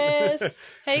 Hi, Chris.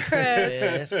 Hey,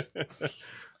 Chris. Yes.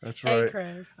 That's Hey, right.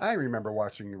 Chris. I remember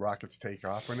watching rockets take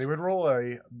off when they would roll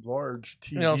a large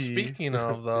TV. You know, speaking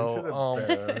of into though,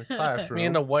 the classroom. me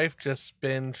and the wife just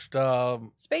binged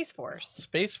Space Force.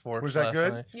 Space Force. Was that last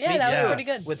good? night. Yeah, Me that too. was pretty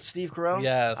good. With Steve Carell?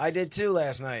 Yes. I did too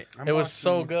last night. I'm It was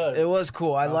so watching- good. It was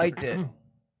cool. I liked it.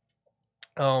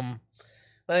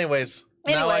 Anyways,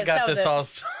 now I Anyways, got that was this it. all.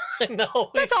 I know.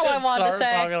 we That's all I could wanted to start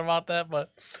say. Talking about that, but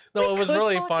no, We it was could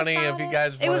really talk funny. If about you it.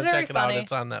 guys It was want to very check it out, funny.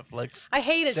 it's on Netflix. I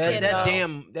hate his That, kid, that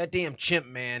though. damn chimp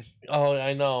man Oh,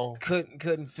 I know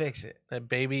couldn't fix it. that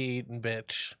baby eating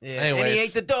bitch. Yeah. Anyways, And he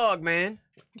ate the dog, man.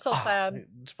 I'm so sad.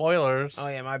 spoilers. Oh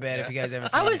yeah, my bad if you guys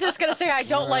haven't I seen was it. just gonna say I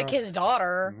don't Yeah. like his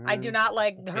daughter. I do not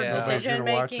like her Yeah. Nobody's decision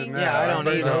gonna watch it making. now. Yeah, I don't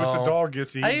Everybody either. knows the dog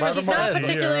gets eaten I by even the said- She's not monkey,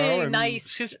 particularly and nice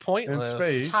She's in pointless.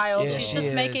 space. child. Yeah, She's she just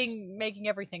is. making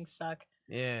everything suck.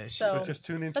 Yeah. So- But just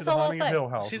tune into That's the all I'll Haunting of say. Hill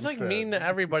House. She's like instead. mean to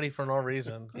everybody for no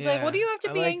reason. It's like, what do you have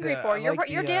to I be like angry the- for? I Your like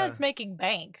your the, dad's making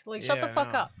bank. Like, shut yeah, the fuck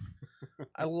I know. up.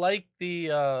 I like the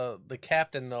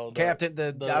captain though. Captain,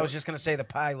 the- I was just gonna say the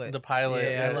pilot. the pilot.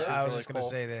 Yeah, she's I was really just gonna cool.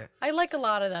 say that. I like a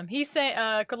lot of them. He say,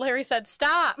 Larry said,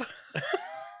 "Stop."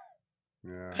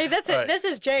 Yeah. Hey, that's it. Right. This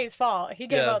is Jay's fault. He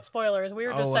gave Yeah. out spoilers. We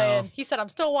were just Oh, saying. well. He said, "I'm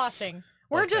still watching."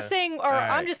 We're just Okay. saying, or All I'm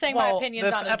right. just saying Well, my opinions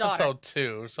that's on his daughter. episode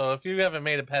 2. So if you haven't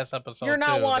made it past episode You're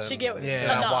not 2, watching then it You're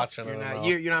enough. not watching You're it. not enough.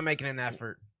 you're not making an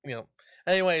effort. You know.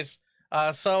 Anyways,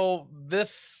 so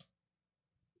this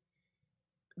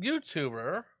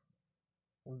YouTuber,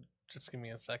 just give me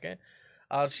a second.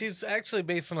 She's actually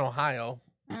based in Ohio.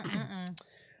 Mm-mm-mm.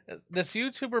 This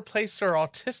YouTuber placed her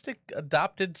autistic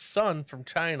adopted son from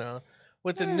China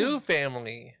with a new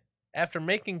family after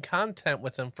making content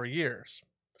with him for years.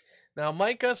 Now,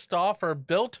 Micah Stauffer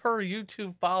built her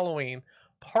YouTube following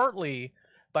partly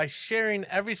by sharing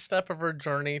every step of her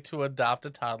journey to adopt a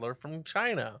toddler from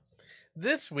China.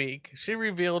 This week, she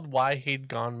revealed why he'd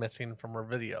gone missing from her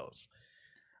videos.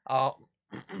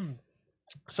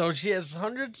 So she has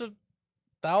hundreds of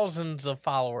thousands of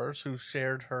followers who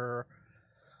shared her,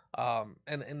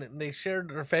 and they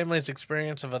shared her family's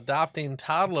experience of adopting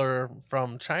toddler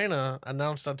from China.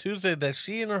 Announced on Tuesday that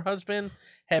she and her husband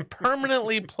had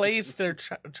permanently placed their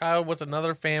child with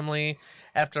another family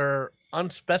after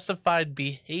unspecified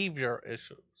behavior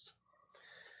issues.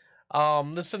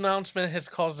 This announcement has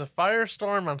caused a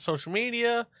firestorm on social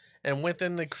media and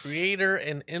within the creator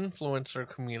and influencer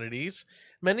communities.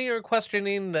 Many are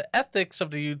questioning the ethics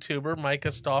of the YouTuber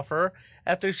Micah Stauffer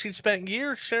after she spent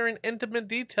years sharing intimate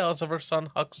details of her son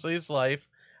Huxley's life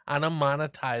on a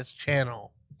monetized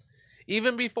channel.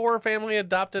 Even before her family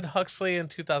adopted Huxley in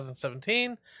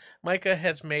 2017, Micah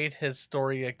has made his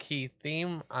story a key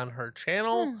theme on her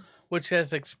channel, which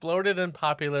has exploded in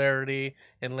popularity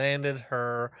and landed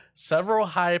her several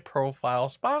high-profile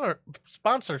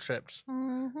sponsorships.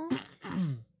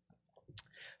 Mm-hmm.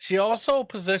 She also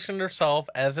positioned herself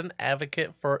as an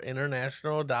advocate for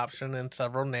international adoption in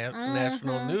several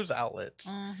national news outlets.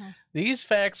 Mm-hmm. These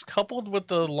facts, coupled with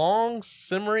the long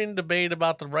simmering debate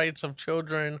about the rights of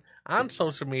children on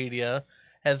social media,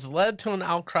 has led to an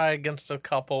outcry against the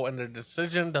couple and their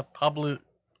decision to publicize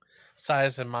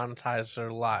and monetize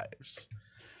their lives.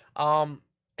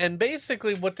 And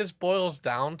basically what this boils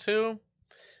down to,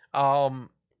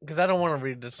 because I don't want to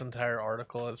read this entire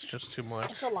article, it's just too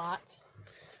much. It's a lot.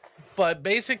 But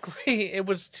basically, it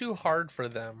was too hard for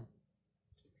them.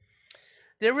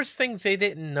 There was things they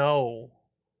didn't know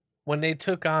when they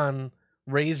took on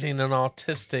raising an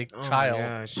autistic child. Oh my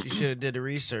gosh, you should have did the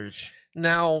research.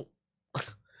 Now,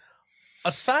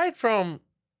 aside from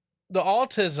the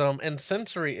autism and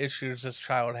sensory issues this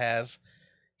child has,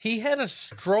 he had a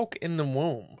stroke in the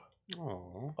womb.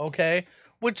 Oh. Okay?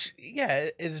 Which, yeah,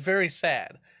 is very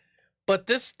sad. But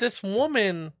this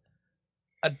woman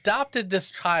adopted this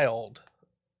child,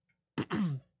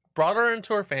 brought her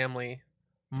into her family,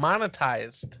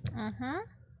 monetized Mm-hmm.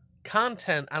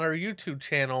 content on her YouTube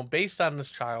channel based on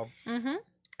this child, Mm-hmm.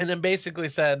 and then basically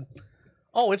said,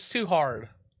 "Oh, it's too hard.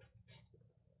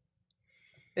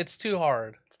 It's too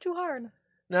hard." It's too hard.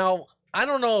 Now, I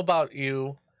don't know about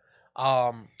you,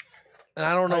 and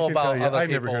I don't know I can about tell you, other I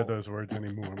people. never heard those words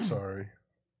anymore. I'm sorry.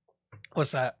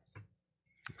 What's that?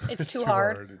 It's too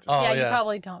hard. It's- Oh, yeah, you yeah.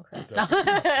 probably don't, Chris. No.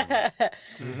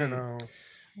 You know.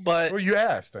 But Well, you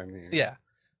asked. I mean. yeah,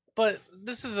 but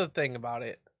this is the thing about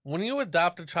it. When you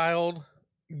adopt a child,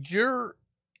 you're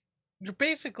you're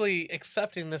basically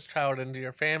accepting this child into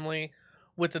your family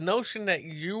with the notion that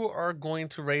you are going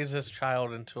to raise this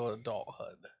child into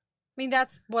adulthood. I mean,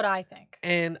 that's what I think.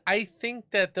 And I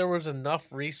think that there was enough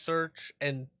research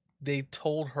and they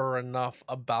told her enough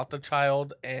about the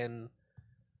child and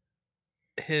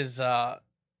his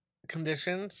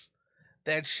conditions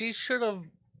that she should have,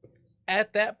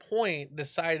 at that point,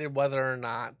 decided whether or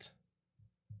not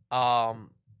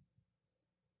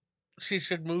she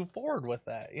should move forward with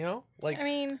that, you know? Like, I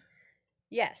mean,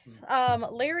 yes.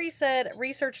 Larry said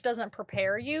research doesn't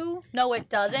prepare you. No, it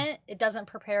doesn't. It doesn't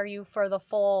prepare you for the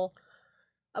full,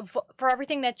 for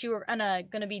everything that you're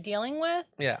gonna be dealing with.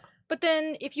 yeah. But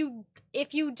then if you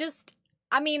just,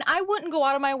 I mean, I wouldn't go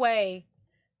out of my way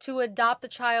to adopt a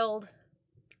child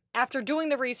after doing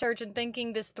the research and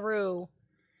thinking this through.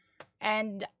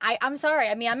 And I'm sorry.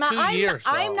 I mean, I'm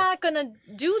not gonna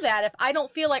do that if I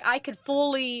don't feel like I could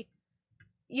fully,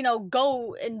 you know,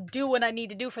 go and do what I need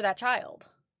to do for that child.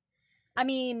 I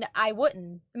mean, I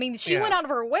wouldn't. I mean, she went out of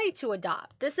her way to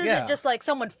adopt. This isn't just like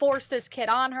someone forced this kid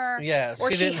on her. Yeah, or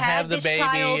she didn't had have the this baby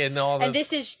child, and all this. and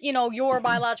this is, you know, your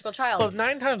biological child. But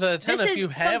 9 times out of 10, this if you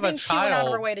is have a something she went out of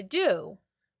her child, way to do.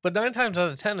 but 9 times out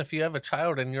of 10, if you have a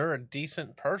child and you're a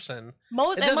decent person, In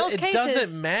most cases,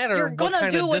 doesn't matter. you're what gonna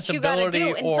kind do of what you gotta do,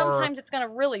 disability and or- sometimes it's gonna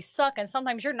really suck, and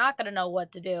sometimes you're not gonna know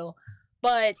what to do,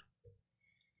 but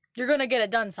you're gonna get it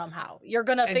done somehow. You're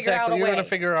gonna figure out a You're way. gonna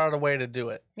figure out a way to do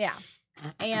it. Yeah,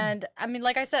 and I mean,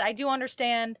 like I said, I do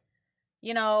understand.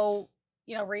 You know,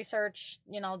 research.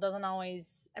 You know, doesn't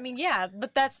always. I mean, yeah,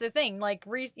 but that's the thing. Like,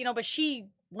 but she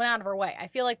went out of her way. I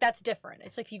feel like that's different.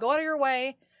 It's like you go out of your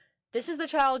way. This is the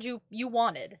child you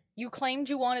wanted. You claimed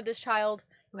you wanted this child.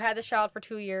 You had this child for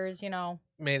 2 years. You know,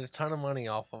 Made a ton of money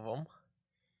off of them.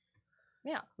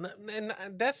 Yeah. And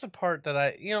that's the part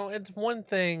that it's one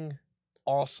thing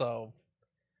also.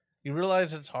 You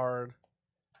realize it's hard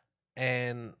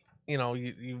and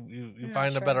you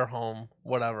find a better home,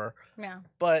 whatever. Yeah.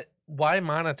 But why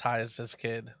monetize this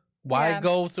kid? Why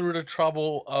go through the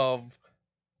trouble of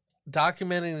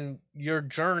documenting your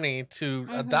journey to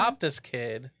adopt this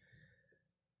kid?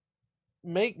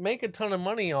 Make a ton of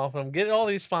money off him, get all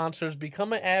these sponsors,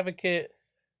 become an advocate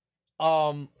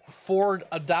for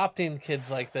adopting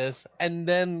kids like this, and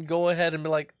then go ahead and be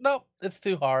like, nope, it's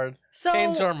too hard. So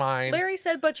change our mind. Larry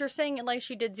said, but you're saying it like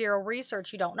she did zero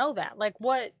research. You don't know that. Like,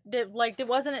 what did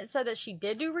wasn't it said that she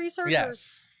did do research?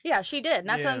 Yes. Yeah, she did. And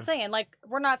that's what I'm saying. Like,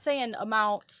 we're not saying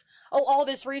amounts. Oh, all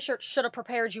this research should have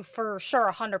prepared you for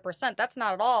sure 100%. That's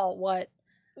not at all what.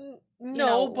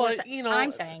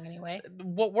 I'm saying anyway.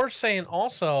 What we're saying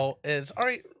also is, all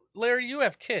right, Larry, you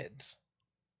have kids.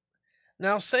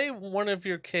 Now, say one of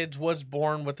your kids was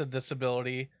born with a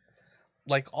disability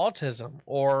like autism,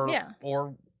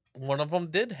 or one of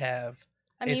them did have.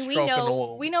 I mean, we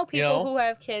know people who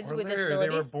have kids with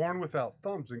disabilities. They were born without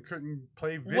thumbs and couldn't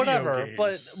play video whatever. games.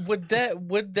 But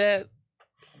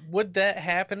would that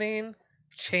happening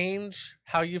change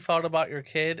how you felt about your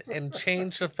kid and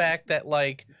change the fact that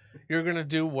like you're gonna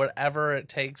do whatever it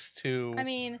takes to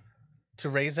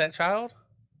raise that child?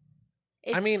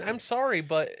 I mean, I'm sorry,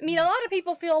 but I mean, a lot of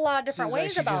people feel a lot of different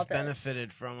ways about just this.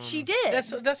 Benefited from him. She did.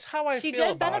 That's how I she feel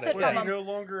did about benefit it. from Was him. he no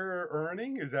longer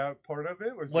earning? Is that part of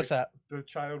it? What's that? The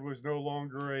child was no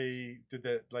longer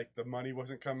the money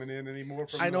wasn't coming in anymore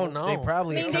from I don't know. They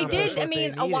probably. I mean, they accomplished did. I what they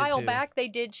mean, a while needed to. back they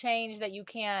did change that you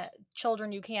can't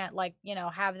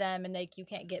have them and you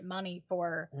can't get money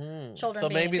for children. So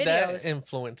being maybe in that videos.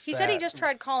 influenced. He said he just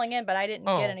tried calling in, but I didn't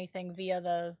Oh. get anything via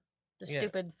the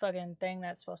stupid fucking thing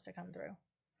that's supposed to come through.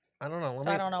 I don't know.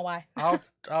 I don't know why. Hold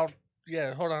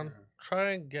on.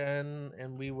 Try again,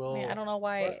 and we will. I don't know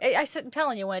why. I'm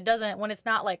telling you, when it's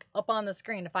not like up on the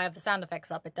screen, if I have the sound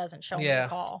effects up, it doesn't show me the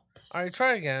call. All right,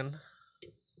 try again. I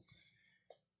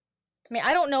mean,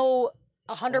 I don't know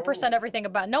 100% everything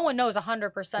about. No one knows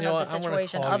 100% of the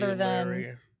situation other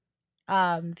than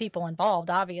people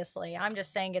involved. Obviously, I'm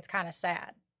just saying it's kind of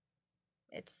sad.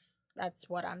 That's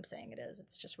what I'm saying. It is.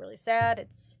 It's just really sad.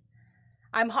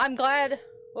 I'm glad.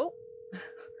 Oh,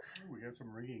 we got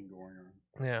some ringing going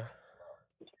on. Yeah.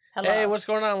 hello. Hey, what's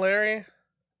going on, Larry?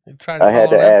 You trying I had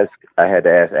to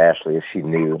ask Ashley if she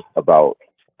knew about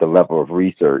the level of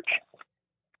research.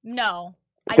 No.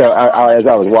 So as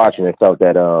I was watching, I felt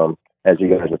that as you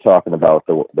guys were talking about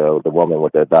the woman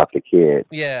with the adopted kid,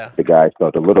 the guys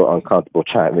felt a little uncomfortable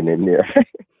chiming in there.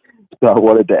 So I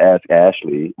wanted to ask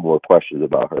Ashley more questions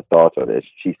about her thoughts on this.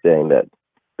 She's saying that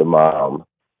the mom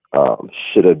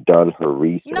should have done her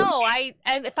research. No,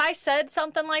 if I said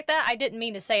something like that, I didn't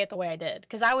mean to say it the way I did,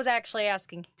 because I was actually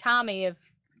asking Tommy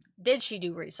did she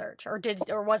do research, or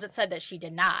was it said that she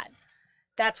did not?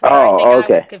 That's where I think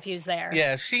I was confused there.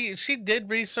 Yeah, she did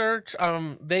research.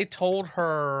 They told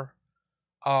her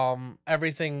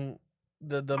everything,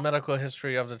 the medical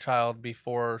history of the child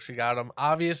before she got him.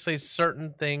 Obviously,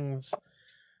 certain things,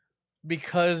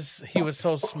 because he was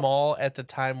so small at the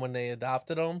time when they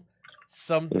adopted him,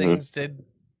 some things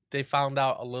they found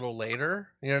out a little later.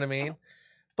 You know what I mean?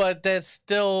 But that's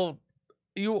still,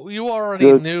 you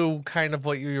already knew kind of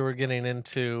what you were getting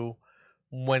into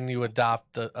when you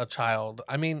adopt a child.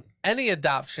 I mean, any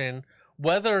adoption,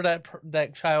 whether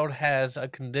that child has a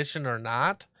condition or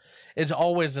not, it's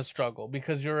always a struggle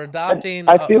because you're adopting.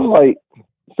 I feel like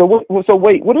so.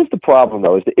 Wait, what is the problem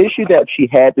though? Is the issue that she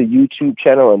had the YouTube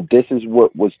channel and this is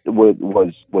what was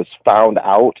found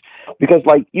out? Because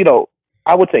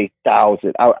I would say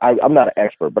thousands. I'm not an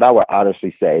expert, but I would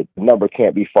honestly say the number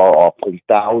can't be far off from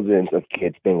thousands of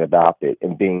kids being adopted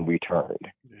and being returned.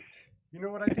 You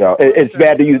know what I think? It's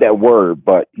bad to use that word,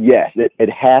 but yes, it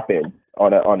happened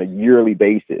on a yearly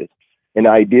basis. And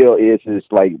the ideal is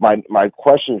like my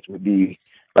questions would be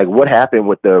like, what happened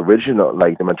with the original,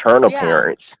 like the maternal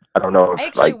parents? I don't know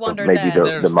if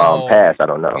the mom passed. I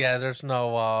don't know. Yeah, there's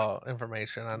no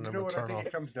information on the maternal. What I think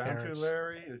it comes down parents. to,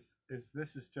 Larry, is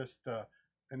this is just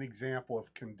an example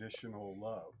of conditional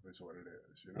love, is what it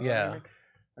is. You know yeah. What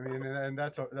I mean, and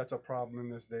that's a problem in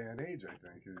this day and age. I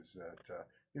think is that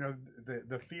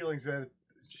the feelings that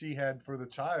she had for the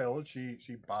child, she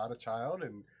bought a child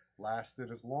and lasted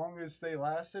as long as they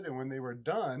lasted, and when they were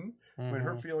done, when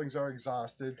her feelings are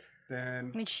exhausted,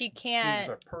 then she can't. She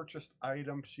was a purchased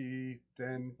item. She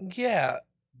then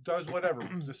does whatever,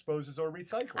 disposes or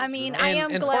recycles. I mean, I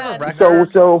am glad. For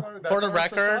the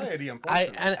record,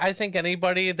 I think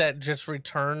anybody that just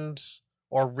returns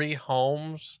or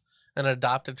rehomes an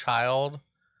adopted child,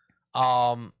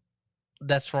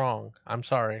 that's wrong. I'm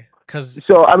sorry.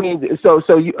 So I mean,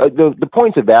 the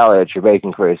points are valid that you're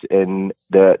making, Chris, and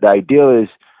the idea is,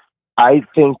 I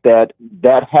think that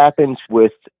happens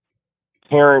with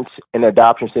parents in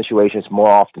adoption situations more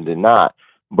often than not.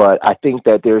 But I think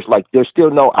that there's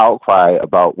still no outcry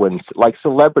about when, like,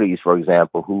 celebrities, for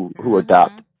example, who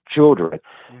adopt children.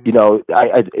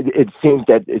 It seems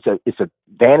that it's a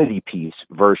vanity piece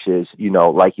versus,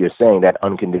 like you're saying, that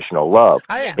unconditional love.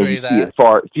 I agree and you see it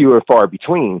fewer and far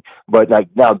between. But like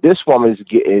now, this woman is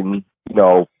getting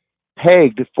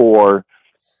pegged for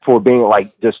being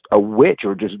like just a witch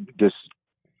or just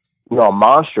a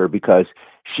monster because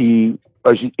she's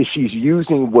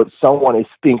using what someone is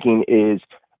thinking is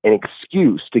an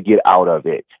excuse to get out of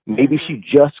it. Maybe she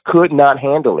just could not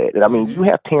handle it. And I mean, you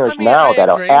have parents now that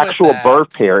are actual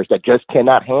birth parents that just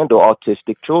cannot handle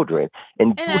autistic children.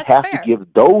 And you have to give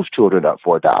those children up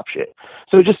for adoption.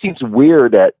 So it just seems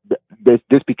weird that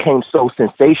this became so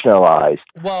sensationalized,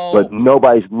 but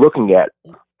nobody's looking at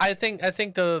it. I think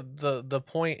the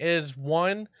point is,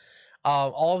 one,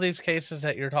 all these cases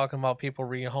that you're talking about, people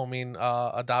rehoming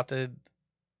adopted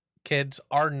kids,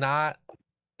 are not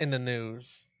in the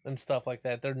news and stuff like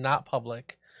that. They're not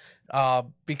public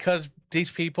because these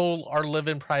people are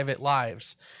living private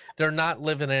lives. They're not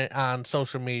living it on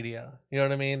social media. You know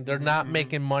what I mean? They're not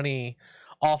making money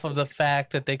off of the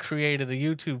fact that they created a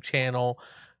YouTube channel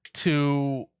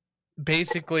to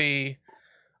basically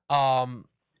benefit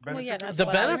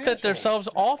themselves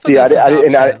off of this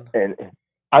adoption.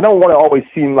 I don't want to always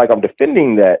seem like I'm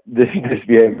defending this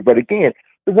behavior, but again,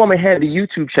 the woman had the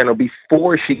YouTube channel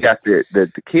before she got the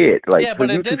kid. Like, the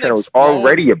YouTube channel was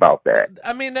already about that.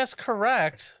 I mean, that's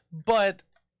correct, but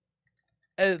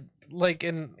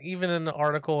even in the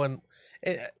article, and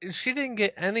she didn't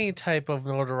get any type of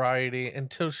notoriety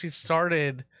until she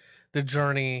started the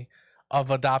journey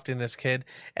of adopting this kid.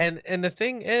 And the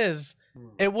thing is,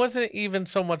 it wasn't even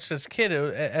so much this kid.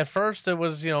 At first, it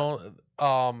was just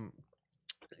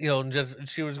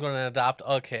she was going to adopt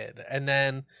a kid, and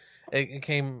then it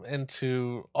came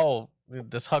into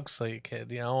this Huxley kid,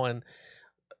 and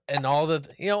all the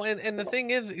and the thing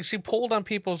is, she pulled on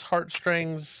people's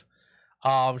heartstrings.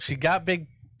 She got big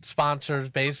sponsors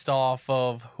based off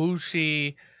of who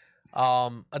she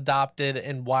adopted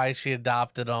and why she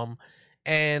adopted them,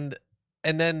 and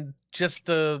then just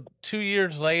 2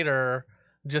 years later,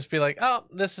 just be like, oh,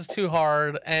 this is too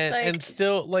hard, and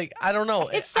still, like, I don't know.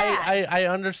 It's sad. I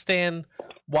understand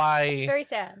why. It's very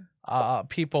sad.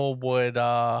 People would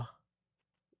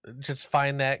just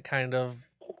find that kind of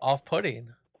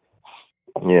off-putting.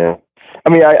 Yeah. I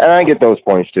mean, I get those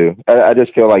points too. I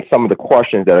just feel like some of the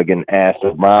questions that are getting asked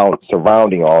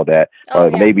surrounding all that are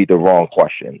maybe the wrong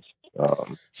questions.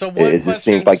 So what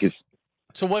questions?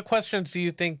 So what questions do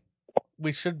you think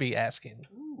we should be asking?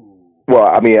 Well,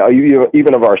 I mean,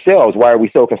 even of ourselves, why are we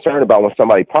so concerned about when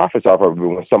somebody profits off of it,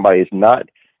 when somebody is not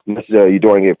necessarily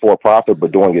doing it for profit,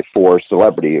 but doing it for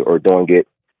celebrity, or doing it,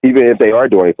 even if they are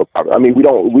doing it for profit? I mean, we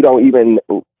don't even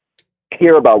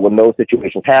care about when those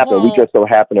situations happen. We just so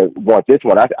happen to want this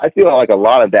one. I feel like a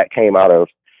lot of that came out of,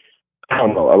 I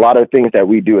don't know, a lot of things that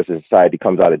we do as a society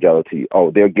comes out of jealousy.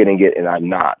 Oh, they're getting it and I'm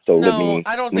not. So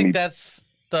I don't think that's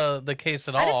the case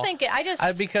at all. I just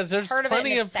think because there's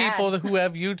plenty of people who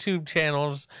have YouTube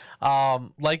channels,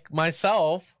 like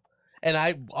myself,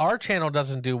 and our channel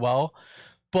doesn't do well,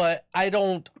 but I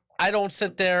don't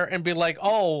sit there and be like,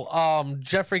 oh,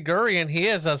 Jeffrey Gurian, he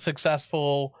is a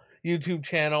successful YouTube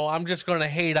channel, I'm just going to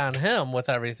hate on him with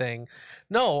everything.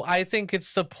 No, I think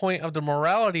it's the point of the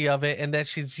morality of it, and that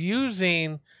she's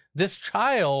using this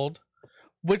child,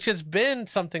 which has been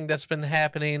something that's been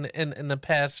happening in the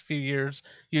past few years.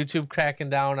 YouTube cracking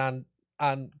down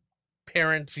on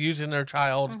parents using their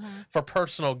child for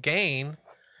personal gain.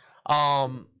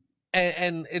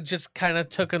 And it just kind of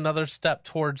took another step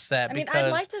towards that. I mean, I'd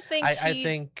like to think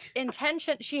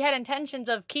she had intentions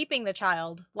of keeping the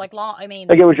child long. I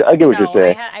mean, I get what you're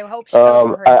saying. I hope she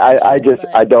knows her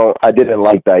intentions, I didn't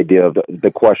like the idea of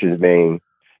the questions being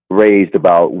raised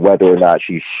about whether or not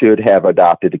she should have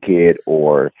adopted the kid,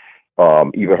 or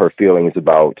even her feelings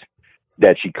about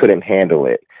that she couldn't handle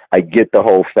it. I get the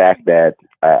whole fact that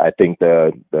I think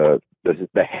the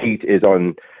hate is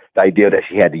on the idea that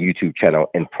she had the YouTube channel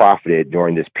and profited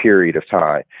during this period of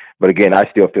time. But again, I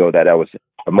still feel that was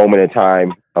a moment in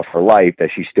time of her life that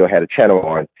she still had a channel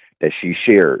on that she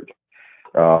shared.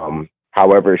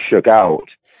 However it shook out,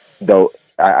 though,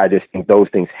 I just think those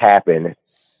things happen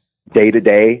day to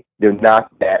day. They're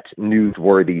not that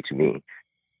newsworthy to me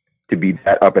to be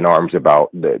that up in arms about.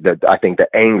 I think the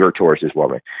anger towards this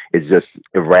woman is just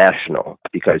irrational,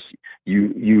 because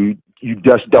you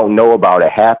just don't know about it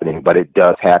happening, but it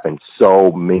does happen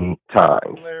so many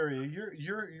times. Larry,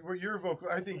 you're vocal.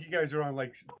 I think you guys are on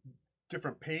like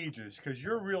different pages, because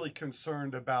you're really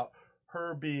concerned about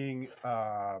her being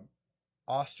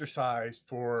ostracized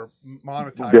for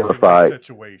monetizing the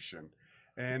situation.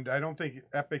 And I don't think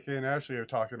Epic and Ashley are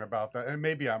talking about that. And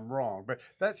maybe I'm wrong, but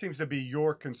that seems to be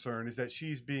your concern, is that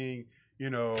she's being,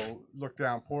 looked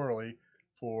down poorly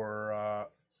for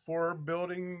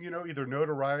building, either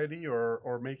notoriety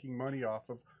or making money off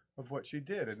of what she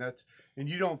did. And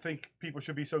you don't think people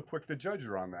should be so quick to judge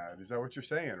her on that. Is that what you're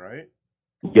saying, right?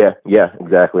 Yeah,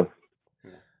 exactly.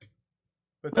 Yeah.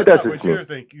 But that's not what you're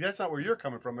thinking. That's not where you're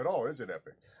coming from at all, is it,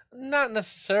 Epic? Not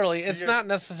necessarily. It's not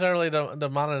necessarily the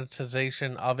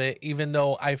monetization of it, even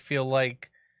though I feel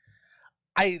like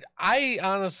I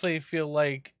honestly feel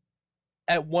like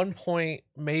at one point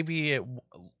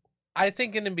I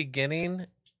think in the beginning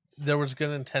there was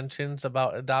good intentions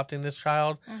about adopting this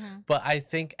child, but I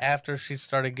think after she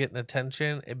started getting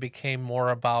attention, it became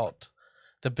more about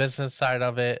the business side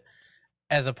of it,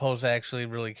 as opposed to actually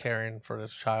really caring for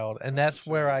this child. And that's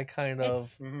where I kind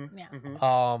of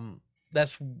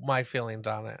that's my feelings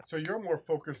on it. So you're more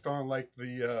focused on like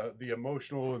the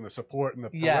emotional and the support and the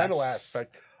parental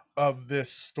aspect of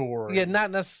this story. Yeah, not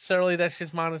necessarily that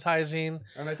she's monetizing.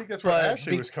 And I think that's where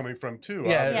Ashley was coming from too.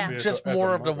 Yeah, just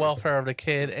more of the welfare of the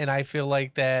kid. And I feel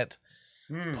like that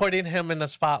putting him in the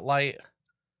spotlight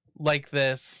like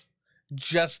this,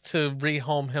 just to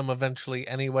rehome him eventually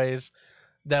anyways,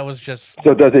 that was just...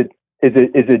 So is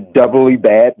it doubly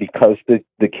bad because the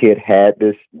kid had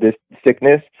this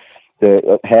sickness?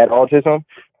 Had autism?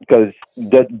 Because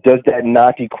does that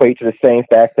not equate to the same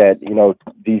fact that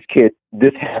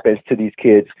this happens to these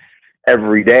kids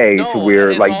every day, to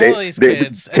where like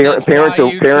parents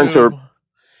are,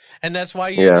 and that's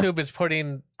why YouTube is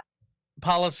putting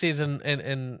policies and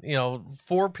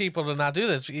for people to not do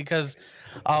this, because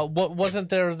wasn't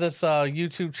there this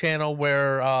YouTube channel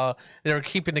where they were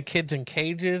keeping the kids in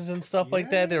cages and stuff like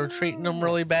that? They were treating them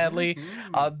really badly.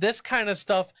 This kind of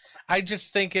stuff, I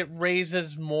just think it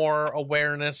raises more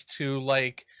awareness to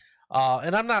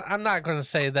and I'm not going to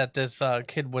say that this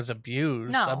kid was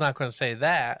abused. No. I'm not going to say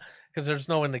that, because there's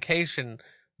no indication.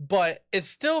 But it's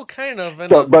still kind of.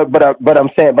 But I'm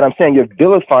saying you're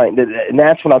vilifying, and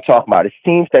that's what I'm talking about. It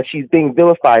seems that she's being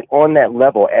vilified on that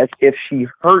level, as if she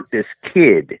hurt this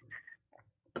kid.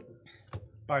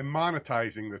 By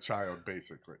monetizing the child,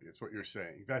 basically, is what you're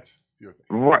saying. That's your thing,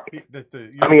 right?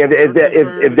 I mean,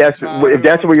 if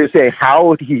that's what you're saying,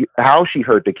 how she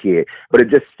hurt the kid, but it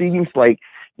just seems like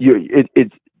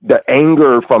it's the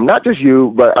anger from not just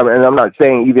you, but and I'm not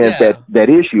saying even if that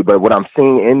issue, but what I'm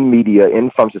seeing in media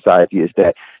and from society is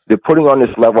that they're putting on this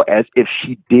level as if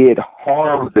she did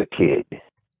harm the kid.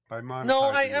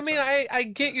 No, I mean, I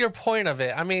get your point of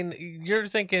it. I mean, you're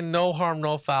thinking no harm,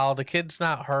 no foul. The kid's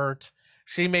not hurt.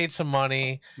 She made some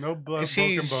money. No blood,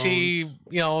 she,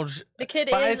 you know. The kid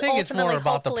but is I think it's more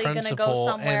about the principle go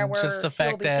somewhere and just the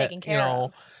fact that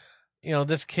you know,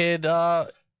 this kid.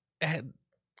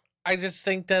 I just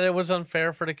think that it was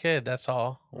unfair for the kid. That's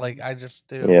all. Like, I just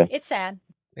do. Yeah. It's sad.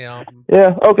 You know.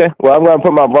 Yeah. Okay. Well, I'm gonna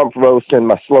put my rump roast in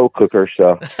my slow cooker,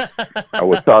 so I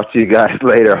will talk to you guys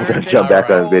later. I'm gonna jump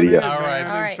back on the video. All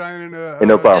right.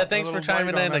 No problem. Yeah, thanks for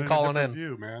chiming in and calling in.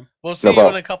 View, man. We'll see you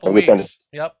in a couple weeks.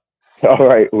 Yep. All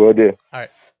right, we'll do. All right.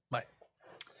 Bye.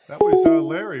 That was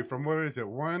Larry from what is it?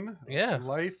 One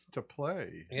Life to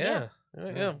Play. Yeah.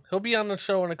 He'll be on the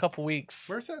show in a couple weeks.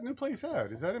 Where's that new place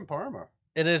at? Is that in Parma?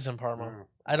 It is in Parma. Yeah.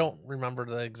 I don't remember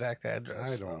the exact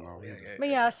address. I don't know. But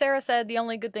yeah, Sarah said the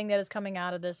only good thing that is coming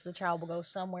out of this, the child will go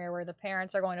somewhere where the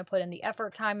parents are going to put in the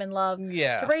effort, time, and love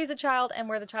to raise the child, and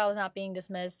where the child is not being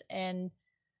dismissed. And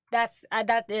that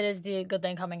it is the good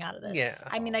thing coming out of this. Yeah.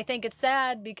 I mean, I think it's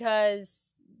sad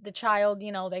because the child,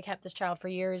 you know, they kept this child for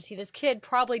years. This kid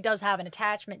probably does have an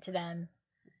attachment to them.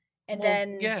 And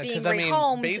then being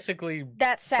rehomed, basically,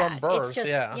 that's sad. From birth, it's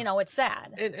just, you know, it's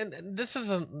sad. And this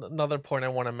is another point I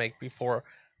want to make before.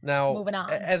 Now, moving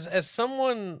on. As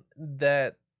someone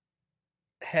that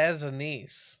has a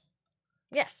niece,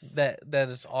 yes, that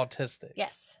is autistic,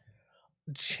 yes,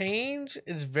 change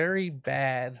is very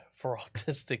bad for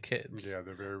autistic kids. Yeah,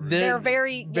 they're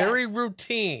very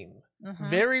routine. Mm-hmm.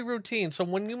 Very routine. So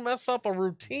when you mess up a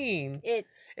routine,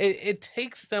 it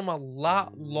takes them a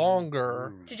lot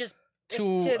longer to just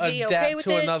to be adapt okay with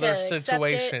to it, another to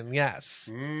situation. Yes.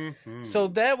 Mm-hmm. So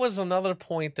that was another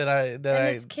point that I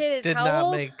this kid is did how not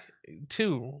old? make.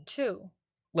 Two.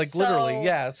 Like literally,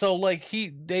 yeah. So like they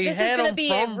had him from birth. This is gonna be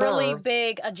a really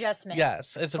big adjustment.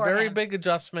 Yes, it's a very big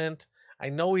adjustment. I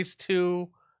know he's 2.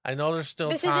 I know there's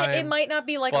still time. It might not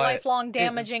be like lifelong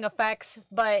damaging effects,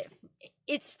 but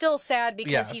it's still sad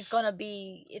because it's gonna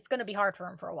be hard for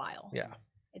him for a while. Yeah.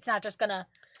 It's not just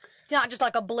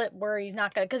like a blip where he's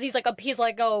not gonna, because he's like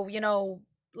oh, you know,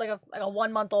 like a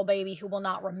 1-month-old baby who will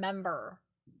not remember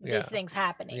these things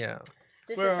happening. Yeah.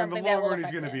 This is something that will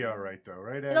affect him. He's gonna be all right though,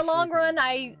 right? In the long run,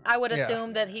 I would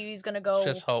assume that he's gonna go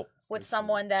just hope with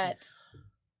someone that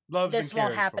loves this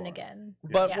won't happen again.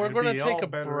 But we're gonna take a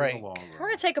break. We're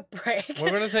gonna take a break. We're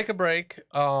gonna take a break.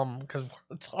 Because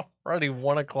it's already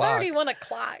 1 o'clock. It's already 1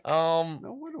 o'clock. No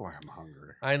wonder why I'm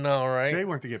hungry. I know, right? Jay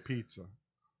went to get pizza.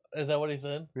 Is that what he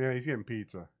said? Yeah, he's getting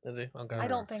pizza. Is he? Okay. I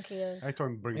don't think he is. I told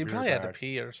him to bring he beer probably back. had to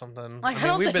pee or something. I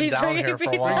mean, we've been down here for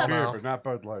a while beer, now. but not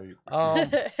Bud Light. We're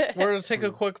going to take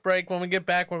a quick break. When we get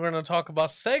back, we're going to talk about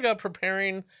Sega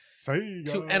preparing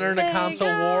to enter the console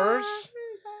wars.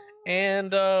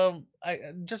 And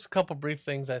just a couple brief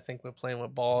things I think with playing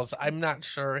with balls. I'm not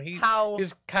sure. He's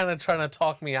kind of trying to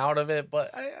talk me out of it,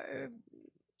 but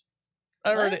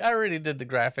I already did the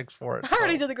graphics for it. I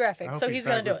already did the graphics, so he's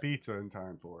gonna do it. Pizza in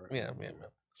time for it. Yeah.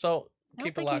 So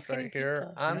keep it locked right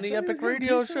here on the Epic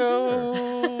Radio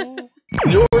Show.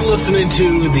 You're listening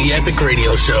to the Epic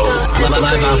Radio Show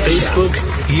live on Facebook,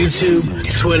 YouTube,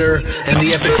 Twitter, and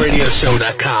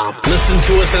theepicradioshow.com. Listen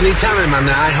to us anytime on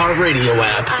the iHeartRadio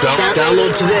app.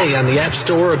 Download today on the App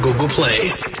Store or Google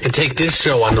Play and take this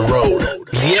show on the road.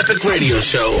 The Epic Radio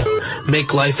Show.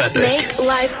 Make life epic. Make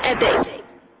life epic.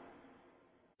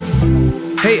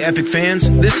 Hey Epic fans,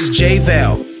 this is Jay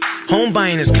Val. Home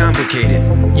buying is complicated.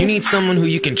 You need someone who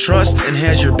you can trust and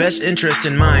has your best interest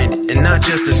in mind and not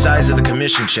just the size of the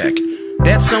commission check.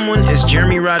 That someone is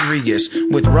Jeremy Rodriguez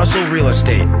with Russell Real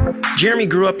Estate. Jeremy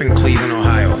grew up in Cleveland,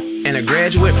 Ohio, and a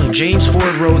graduate from James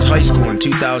Ford Rhodes High School in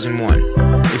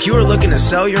 2001. If you are looking to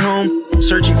sell your home,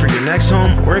 searching for your next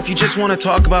home, or if you just want to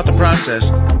talk about the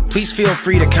process, please feel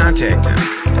free to contact him.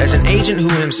 As an agent who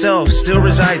himself still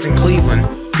resides in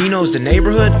Cleveland, he knows the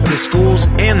neighborhood, the schools,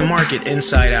 and the market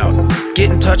inside out.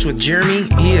 Get in touch with Jeremy.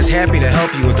 He is happy to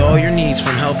help you with all your needs,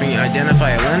 from helping you identify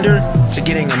a lender to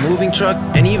getting a moving truck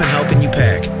and even helping you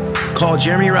pack. Call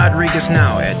Jeremy Rodriguez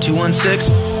now at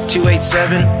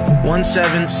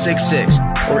 216-287-1766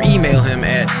 or email him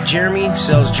at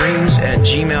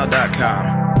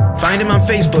jeremysellsdreams@gmail.com. Find him on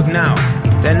Facebook now.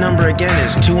 That number again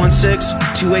is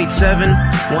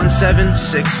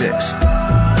 216-287-1766.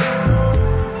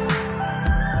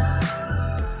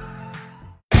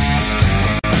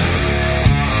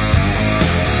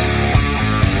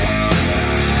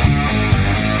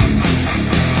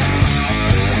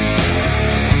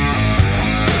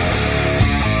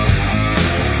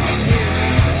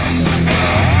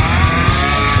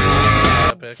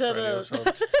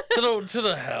 to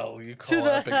the hell you call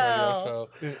Epic Radio Show.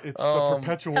 It's the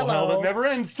perpetual hell that never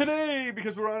ends today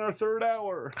because we're on our third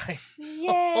hour.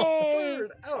 Yay!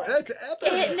 Third hour. That's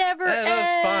epic. It never ends.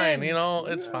 That's fine. You know,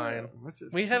 it's fine.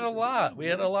 We had a lot. We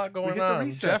had a lot going on. The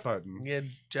reset button. Yeah,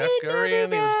 Jeff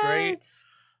Gurian, he was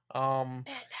great.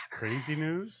 Crazy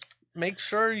news. Make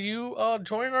sure you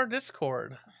join our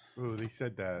Discord. Oh, they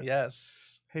said that.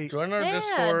 Yes. Hey, join our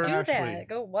Discord. Do that.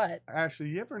 Go what? Ashley,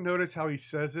 you ever notice how he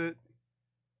says it?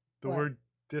 The word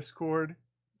Discord.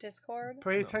 Discord.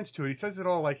 Pay attention to it. He says it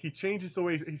all like he changes the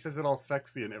way he says it all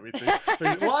sexy and everything.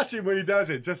 Watch him when he does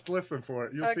it. Just listen for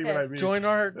it. You'll see what I mean. Join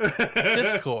our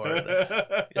Discord.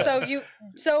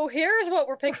 So here's what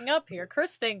we're picking up here.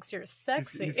 Chris thinks you're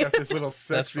sexy. He's got this little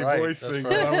sexy voice thing.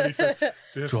 When he said,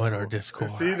 join our Discord.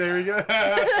 See, there you go.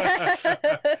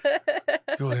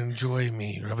 You'll enjoy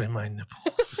me rubbing my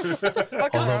nipples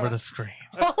all over the screen.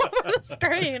 All over the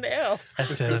screen. Ew. I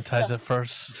sanitize it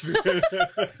first.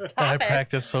 I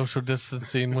practice social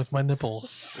distancing with my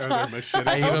nipples. I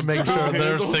even make sure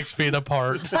they're 6 feet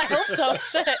apart. I hope so.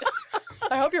 Shit.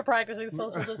 I hope you're practicing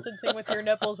social distancing with your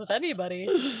nipples with anybody.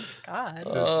 God.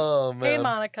 Oh, man. Hey,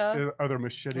 Monica. Are there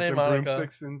machetes and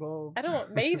broomsticks involved? I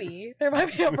don't. Maybe there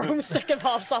might be a broomstick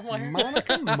involved somewhere.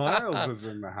 Monica Miles is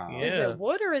in the house. Is it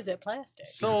wood or is it plastic?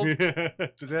 So does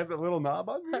it have that little knob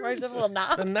on there? Or is it a little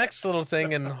knob? The next little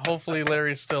thing, and hopefully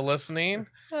Larry's still listening.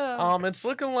 It's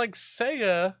looking like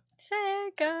Sega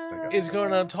is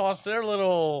going to toss their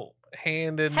little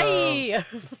hand in the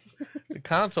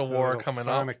console war coming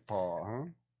Sonic up. Paw, huh?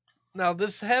 Now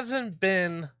this hasn't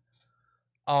been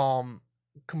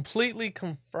completely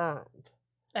confirmed.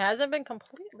 It hasn't been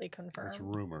completely confirmed.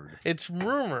 It's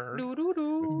rumored.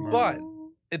 But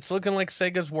it's looking like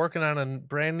Sega's working on a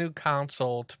brand new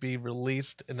console to be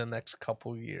released in the next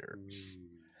couple years.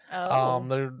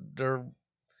 They're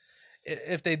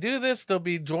if they do this, they'll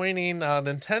be joining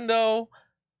Nintendo,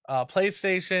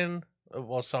 PlayStation,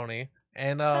 Sony,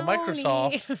 and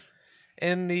Microsoft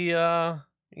in the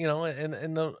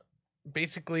in the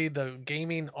basically the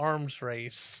gaming arms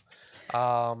race. It's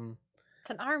an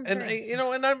arms race.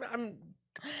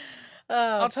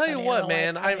 I'll tell you what,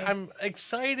 man. I'm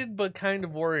excited but kind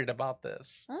of worried about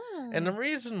this, and the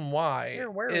reason why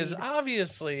is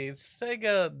obviously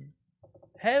Sega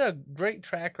had a great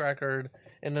track record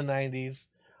in the 90s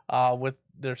with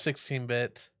their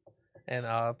 16-bit and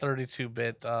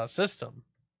 32-bit system.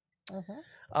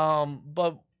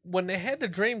 But when they had the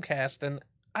Dreamcast, and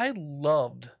I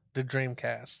loved the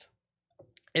Dreamcast,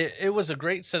 it was a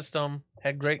great system,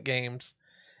 had great games,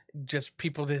 just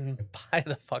people didn't buy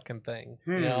the fucking thing,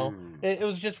 you know? It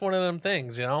was just one of them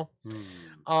things, you know?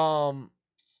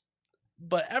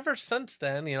 But ever since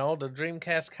then, you know, the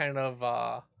Dreamcast kind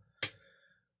of...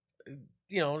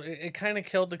 it kind of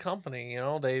killed the company. You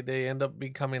know, they end up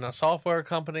becoming a software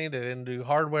company. They didn't do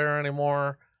hardware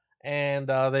anymore, and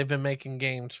they've been making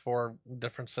games for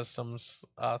different systems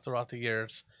throughout the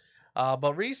years.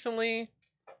 But recently,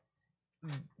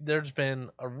 there's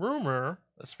been a rumor,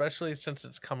 especially since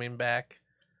it's coming back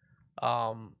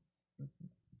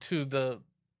to the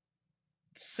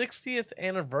 60th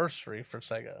anniversary for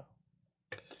Sega.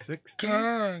 60?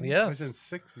 Yes. As in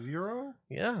 60?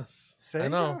 Yes. Sega? I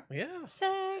know. Yeah.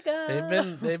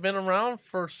 Sega. They've been around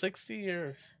for 60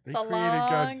 years. They it's a created long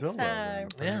Godzilla. time.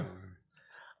 Yeah. It's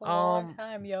a long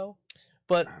time, yo.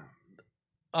 But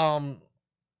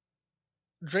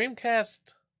Dreamcast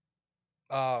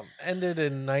ended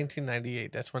in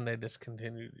 1998. That's when they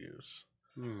discontinued use.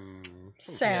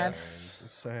 Sad.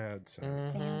 Sad.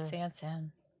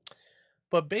 Sad.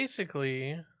 But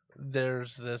basically,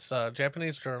 there's this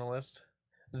Japanese journalist,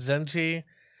 Zenji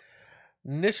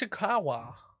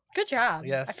Nishikawa. Good job.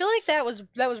 Yes. I feel like that was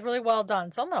really well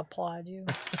done, so I'm gonna applaud you.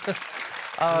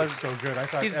 So good. I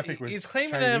thought Epic was he's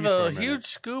claiming Chinese to have for a minute. huge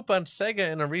scoop on Sega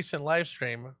in a recent live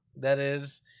stream. That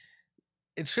is,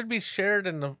 it should be shared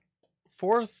in the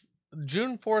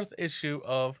June 4th issue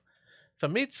of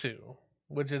Famitsu,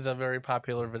 which is a very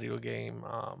popular video game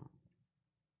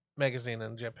magazine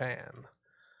in Japan.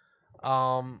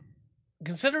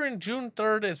 Considering June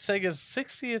 3rd is Sega's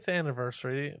 60th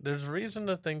anniversary, there's reason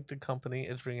to think the company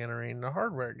is re-entering the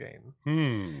hardware game.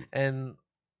 And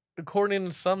according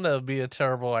to some, that would be a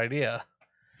terrible idea.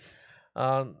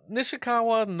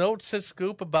 Nishikawa notes his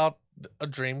scoop about a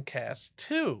Dreamcast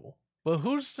 2. But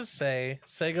who's to say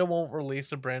Sega won't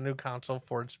release a brand new console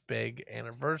for its big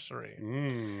anniversary?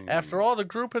 After all, the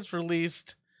group has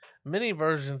released many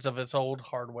versions of its old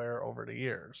hardware over the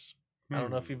years. I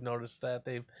don't know if you've noticed that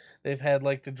they've had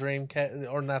like the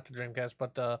Dreamcast, or not the Dreamcast,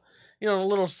 but the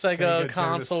little Sega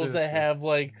consoles that have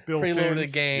like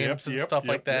preloaded games and stuff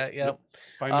like that. Yep.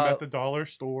 Find them at the dollar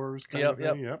stores. Kind of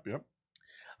thing. Yep.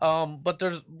 But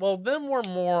them were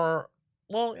more.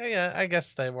 Well, yeah, I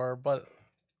guess they were, but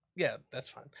yeah, that's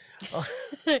fine.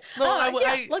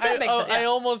 I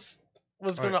almost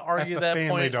was going to argue that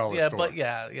point. Yeah, store. But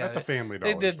yeah. At the Family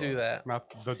Dollar They did store, do that.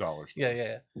 not the dollar store.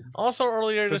 Yeah. Also,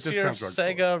 earlier this year,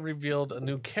 Sega revealed a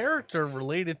new character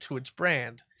related to its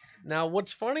brand. Now,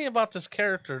 what's funny about this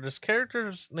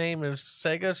character's name is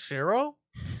Sega Shiro.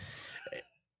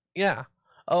 Yeah.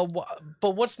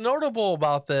 But what's notable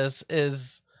about this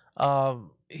is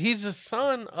he's the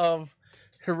son of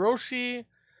Hiroshi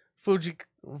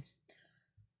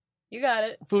You got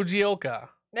it. Fujioka.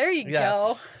 There you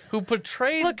go. Who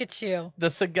portrayed Look at you. The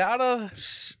Sagata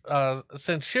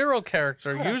Senshiro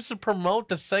character used to promote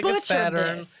the Sega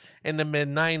Saturn in the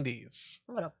mid-90s.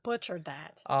 I'm going to butcher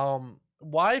that.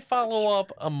 Why follow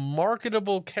up a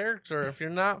marketable character if you're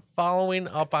not following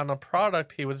up on a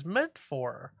product he was meant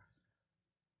for?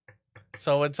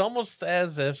 So it's almost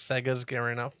as if Sega's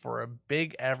gearing up for a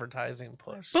big advertising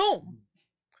push. Boom!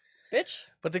 Bitch.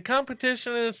 But the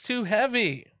competition is too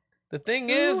heavy. The thing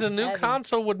is, a new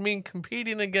console would mean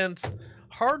competing against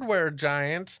hardware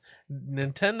giants,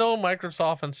 Nintendo,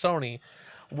 Microsoft, and Sony.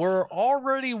 We're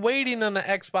already waiting on the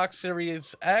Xbox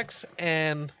Series X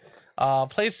and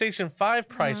PlayStation 5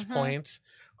 price points.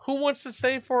 Who wants to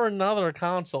save for another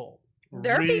console?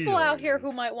 There are people out here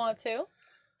who might want to.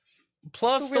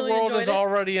 Plus, the world is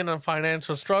already in a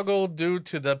financial struggle due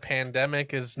to the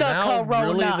pandemic. Is now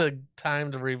really the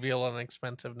time to reveal an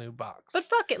expensive new box. But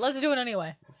fuck it, let's do it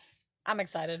anyway. I'm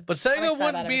excited. But Sega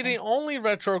wouldn't be the only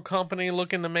retro company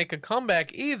looking to make a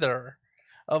comeback either.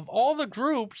 Of all the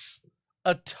groups,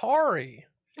 Atari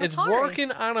is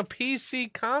working on a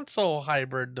PC console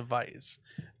hybrid device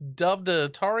dubbed the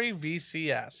Atari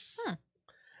VCS.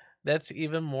 That's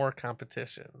even more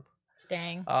competition.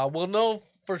 Dang. We'll know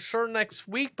for sure next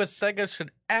week, but Sega should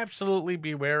absolutely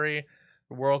be wary.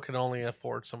 The world can only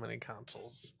afford so many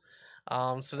consoles.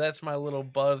 So that's my little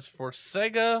buzz for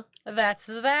Sega. That's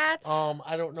that.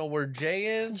 I don't know where Jay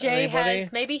is.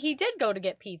 Maybe he did go to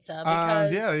get pizza.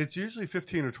 Because yeah, it's usually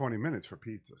 15 or 20 minutes for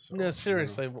pizza. So, no,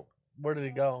 seriously, where did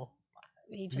he go?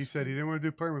 He said he didn't want to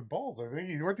do playing with balls. I think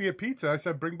he went to get pizza. I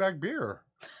said, bring back beer.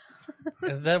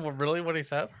 Is that really what he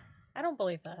said? I don't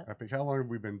believe that. Epic, how long have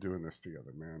we been doing this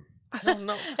together, man? I don't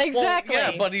know. Exactly.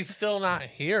 Well, yeah, but he's still not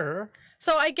here.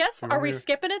 So I guess, are we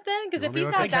skipping it then? Because if he's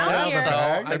not down here...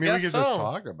 I mean, we can just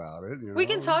talk about it. We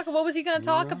can talk... What was he going to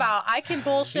talk about? I can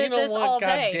bullshit this all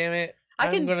day. God damn it. I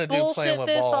can bullshit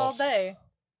this all day.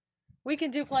 We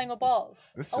can do playing with balls.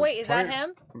 Oh, wait, is that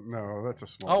him? No, that's a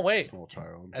small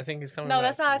child. I think he's coming No, back.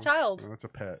 that's not a child. No, that's a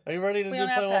pet. Are you ready to do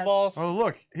playing with balls? Oh,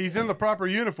 look. He's in the proper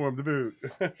uniform to boot.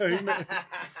 Look at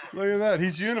that.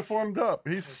 He's uniformed up.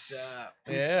 He's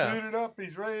suited up.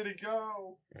 He's ready to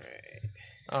go.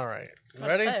 All right.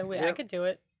 Ready? I could do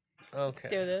it. Okay.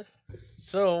 Do this.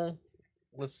 So,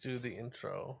 let's do the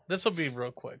intro. This will be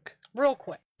real quick. Real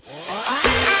quick.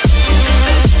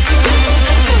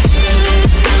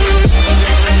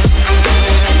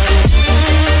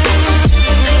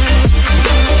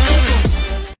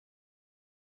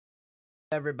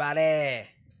 Everybody.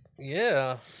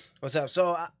 Yeah. What's up?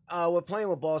 So we're playing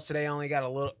with balls today. I only got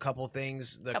a couple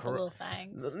things. Couple little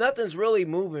things. Nothing's really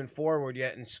moving forward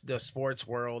yet in the sports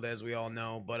world, as we all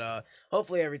know. But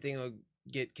hopefully everything will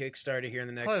get kickstarted here in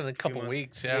the next probably in a couple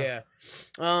weeks. Yeah.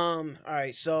 All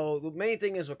right. So the main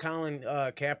thing is with Colin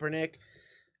Kaepernick.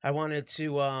 I wanted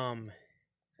to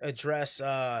address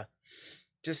with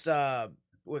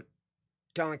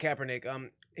Colin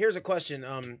Kaepernick. Here's a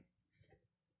question.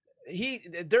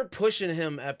 They're pushing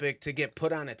him, Epic, to get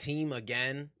put on a team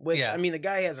again, which I mean, the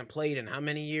guy hasn't played in how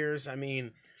many years? I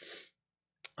mean,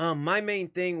 my main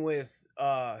thing with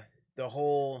the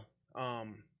whole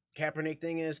Kaepernick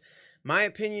thing is, my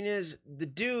opinion is the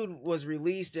dude was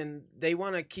released, and they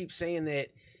want to keep saying that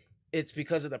it's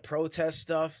because of the protest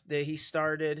stuff that he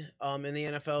started in the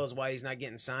NFL is why he's not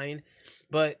getting signed.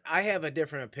 But I have a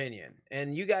different opinion,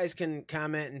 and you guys can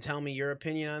comment and tell me your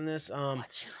opinion on this.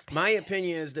 My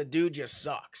opinion is the dude just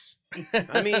sucks.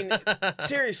 I mean,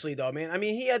 seriously though, man. I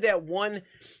mean, he had that one.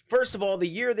 First of all, the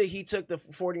year that he took the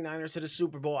 49ers to the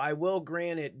Super Bowl, I will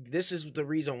grant it. This is the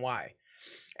reason why.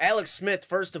 Alex Smith,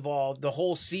 first of all, the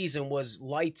whole season was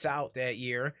lights out that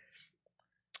year,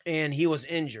 and he was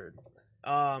injured.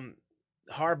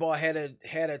 Harbaugh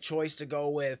had a choice to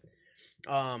go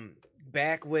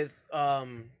back with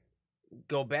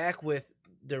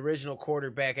the original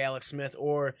quarterback Alex Smith,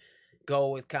 or go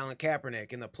with Colin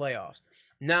Kaepernick in the playoffs.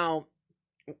 Now,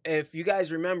 if you guys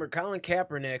remember, Colin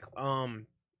Kaepernick,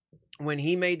 when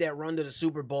he made that run to the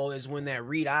Super Bowl is when that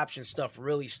read option stuff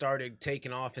really started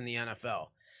taking off in the NFL.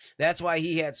 That's why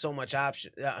he had so much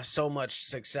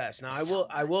success. Now,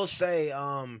 I will say,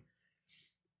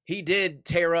 he did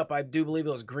tear up, I do believe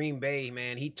it was Green Bay,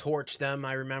 man. He torched them.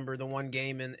 I remember the one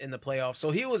game in the playoffs. So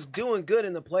he was doing good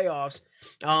in the playoffs.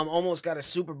 Almost got a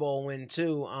Super Bowl win,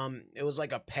 too. It was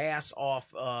like a pass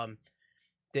off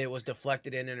that was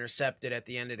deflected and intercepted at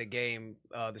the end of the game,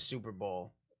 the Super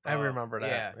Bowl. I remember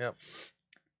that. Yeah. Yep.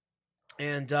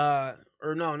 And,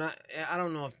 or no, not, I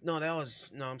don't know if, no, that was,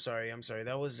 no, I'm sorry.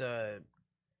 That was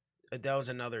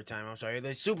another time. I'm sorry.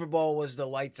 The Super Bowl was the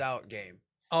lights out game.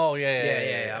 Oh,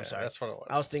 yeah. I'm sorry. That's what it was.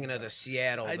 I was thinking of the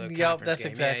Seattle. That's game.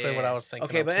 exactly what I was thinking.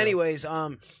 Okay, but too. anyways,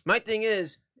 my thing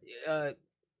is,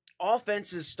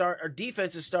 defenses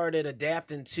started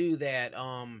adapting to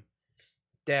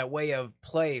that way of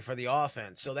play for the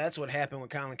offense. So that's what happened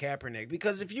with Colin Kaepernick.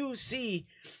 Because if you see,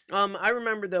 I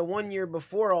remember the 1 year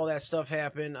before all that stuff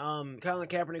happened, Colin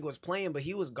Kaepernick was playing, but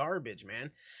he was garbage,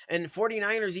 man. And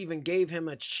 49ers even gave him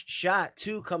a shot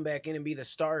to come back in and be the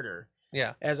starter.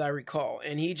 Yeah, as I recall,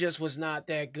 and he just was not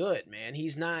that good, man.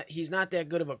 He's not that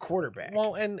good of a quarterback.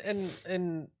 Well,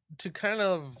 and to kind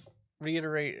of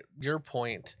reiterate your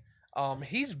point,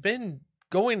 he's been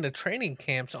going to training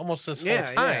camps almost this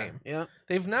whole time. Yeah,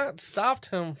 they've not stopped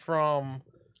him from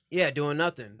doing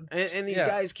nothing. And these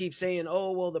guys keep saying,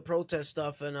 "Oh, well, the protest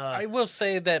stuff." And I will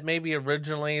say that maybe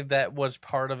originally that was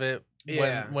part of it.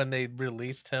 When they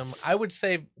released him, I would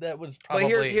say that was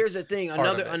probably. But here's the thing: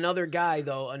 another guy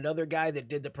that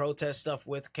did the protest stuff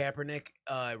with Kaepernick,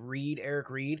 Eric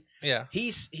Reed. Yeah,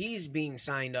 he's being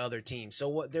signed to other teams.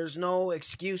 So there's no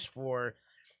excuse for,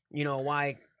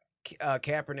 why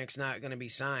Kaepernick's not going to be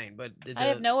signed. But I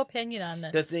have no opinion on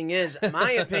this. The thing is,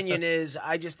 my opinion is,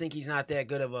 I just think he's not that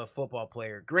good of a football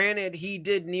player. Granted, he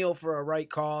did kneel for a right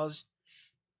cause.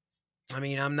 I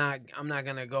mean, I'm not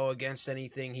gonna go against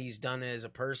anything he's done as a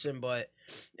person, but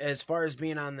as far as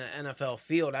being on the NFL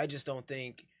field, I just don't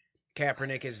think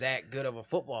Kaepernick is that good of a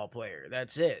football player.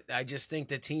 That's it. I just think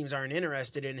the teams aren't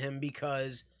interested in him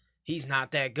because he's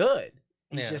not that good.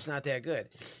 He's just not that good.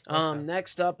 Okay.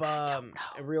 Next up,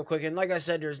 real quick, and like I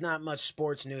said, there's not much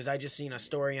sports news. I just seen a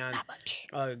story on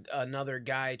another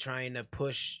guy trying to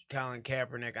push Colin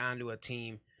Kaepernick onto a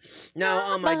team.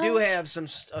 Now, I do have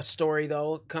a story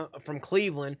though from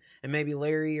Cleveland, and maybe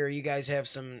Larry or you guys have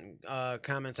some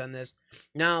comments on this.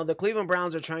 Now, the Cleveland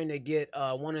Browns are trying to get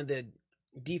one of the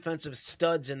defensive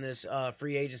studs in this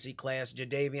free agency class,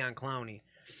 Jadeveon Clowney.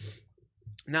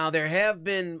 Now, there have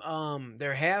been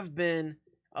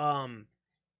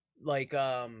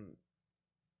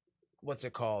what's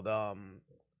it called?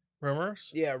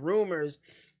 Rumors? Yeah, rumors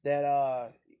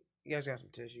that you guys got some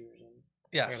tissue or something.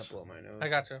 Yes. I gotta blow my nose. I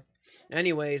got you.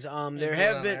 Anyways, there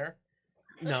have been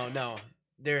no.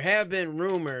 There have been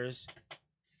rumors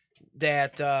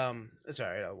that it's all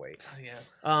right, I'll wait.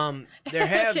 Yeah. There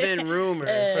have been rumors.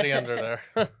 It's pretty under there.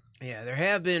 Yeah, there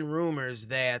have been rumors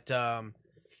that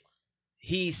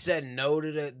he said no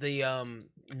to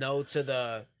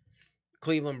the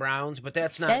Cleveland Browns, but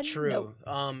that's not true.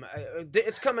 No.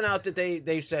 It's coming out that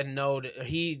they said no to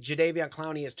Jadeveon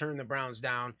Clowney has turned the Browns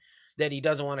down, that he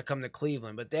doesn't want to come to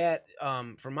Cleveland. But that,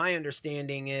 from my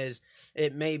understanding, is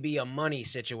it may be a money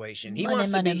situation. He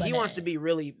wants to be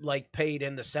really like paid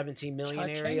in the $17 million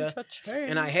area.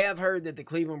 And I have heard that the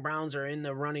Cleveland Browns are in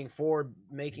the running for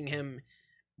making him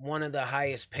one of the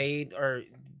highest paid, or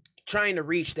trying to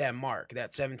reach that mark,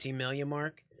 that 17 million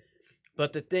mark.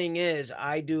 But the thing is,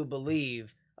 I do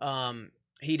believe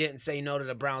he didn't say no to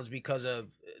the Browns because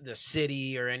of the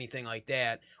city or anything like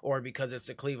that, or because it's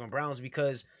the Cleveland Browns.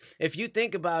 Because if you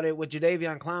think about it, with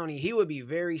Jadeveon Clowney, he would be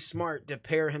very smart to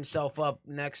pair himself up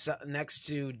next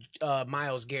to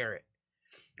Myles Garrett.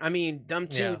 I mean, them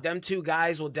two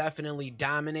guys will definitely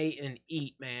dominate and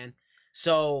eat, man.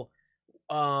 So,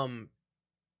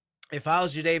 if I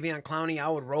was Jadeveon Clowney, I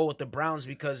would roll with the Browns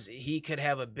because he could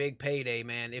have a big payday,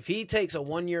 man. If he takes a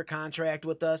 1-year contract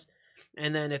with us,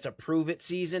 and then it's a prove-it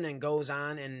season and goes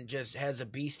on and just has a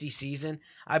beastie season,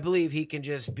 I believe he can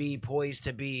just be poised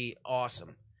to be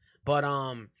awesome. But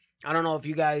I don't know if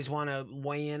you guys want to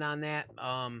weigh in on that.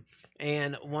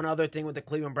 And one other thing with the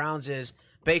Cleveland Browns is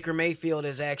Baker Mayfield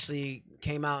has actually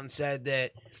came out and said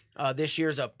that this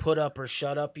year's a put-up or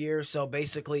shut-up year. So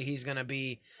basically he's going to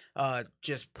be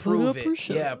just prove it.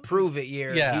 Yeah, prove it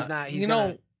year. Yeah. He's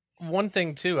know, one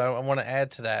thing, too, I want to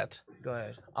add to that. Go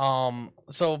ahead.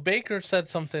 So Baker said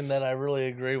something that I really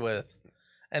agree with,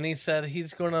 and he said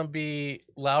he's gonna be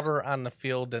louder on the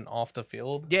field than off the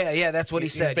field. Yeah, that's what he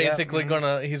said. He's basically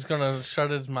he's gonna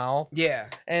shut his mouth. Yeah,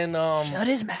 and shut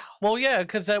his mouth. Well, yeah,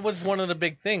 because that was one of the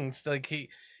big things. Like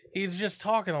he's just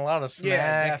talking a lot of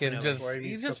smack and just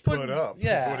he just put up.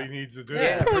 Yeah, what he needs to do.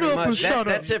 Yeah, pretty much.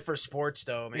 That's it for sports,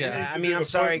 though. Man. Yeah. I mean, I'm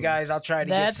sorry, guys. I'll try to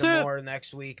get some more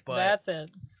next week, but that's it.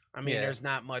 I mean, there's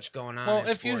not much going on. Well,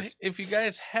 in sports. if you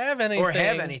guys have anything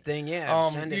send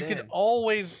it you in. can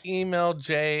always email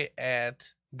Jay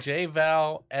at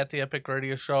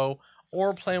jval@theepicradioshow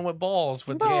or playing with balls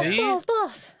with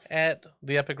balls. at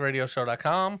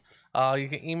theepicradioshow.com. You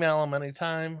can email him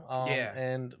anytime,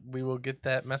 and we will get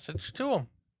that message to him.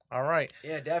 All right.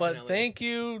 Yeah, definitely. But thank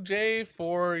you, Jay,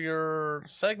 for your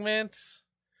segment.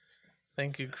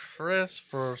 Thank you, Chris,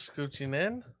 for scooching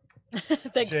in.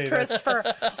 Thanks, Jay, Chris, for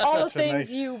all the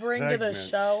things you bring to the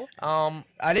show.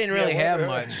 I didn't really have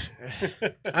much.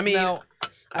 I mean,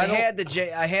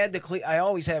 I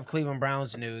always have Cleveland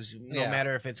Browns news, no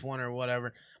matter if it's one or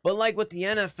whatever. But like with the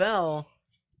NFL,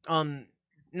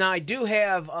 now I do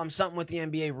have something with the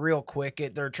NBA real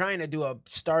quick. They're trying to do a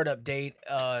startup date.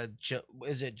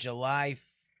 Is it July?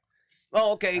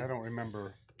 Oh, okay. I don't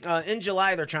remember. In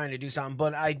July they're trying to do something,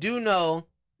 but I do know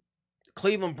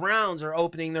Cleveland Browns are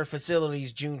opening their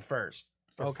facilities June 1st.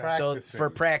 So for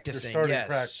practicing,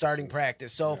 starting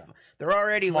practice. So they're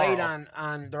already late on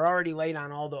they're already late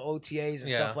on all the OTAs and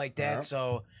stuff like that.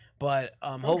 So, but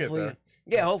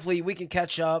hopefully we can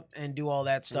catch up and do all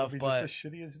that stuff. But just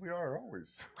as shitty as we are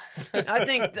always. I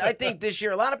think this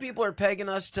year a lot of people are pegging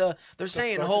us to. They're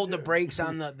saying hold the brakes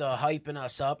on the hyping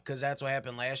us up because that's what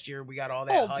happened last year. We got all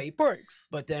that hype,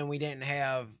 but then we didn't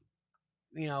have.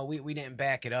 We didn't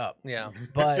back it up. Yeah.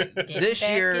 But this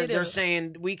year they're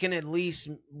saying we can at least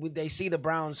they see the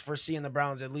Browns foreseeing the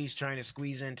Browns at least trying to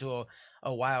squeeze into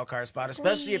a wild card spot,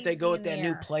 especially if they go with that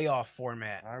new playoff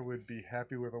format. I would be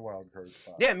happy with a wild card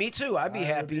spot. Yeah, me too. I'd be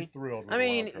happy. Would be thrilled with I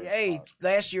mean, spot.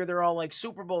 Last year they're all like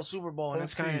Super Bowl, and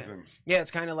it's kind of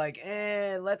it's kind of like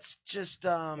let's just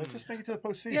make it to the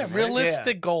postseason. Yeah,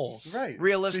 realistic goals. Right.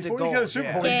 Realistic Before goals. You go to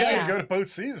Super Bowl, you gotta go to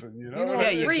postseason. You know. Yeah,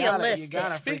 you realistic.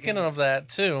 Gotta Speaking of that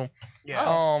too,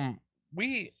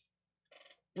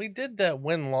 we did that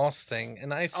win-loss thing,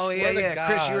 and I swear to God,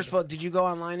 Chris, you were supposed. Did you go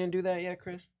online and do that yet,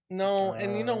 Chris? No,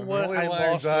 and you know what? I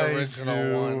lost the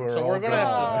original one, so we're gonna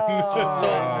have to.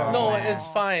 So no, it's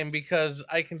fine because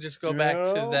I can just go back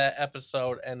to that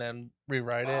episode and then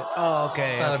rewrite it. Oh,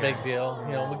 okay. It's not a big deal,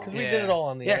 because we did it all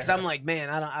on the air. Yeah, because I'm like, man,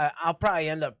 I'll probably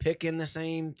end up picking the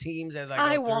same teams as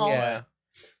I go through. Won't.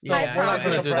 Yeah, we're not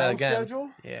gonna do that again. Schedule?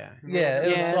 Yeah,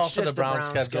 it's just the Brown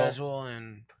schedule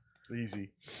and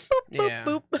easy.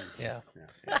 Boop. Yeah.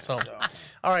 So,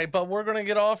 all right, but we're gonna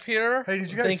get off here. Hey,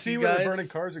 did you guys see where they're burning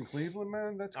cars in Cleveland,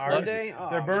 man? That's crazy. Are they?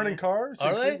 Oh, they're burning cars.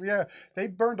 Are they? Yeah, they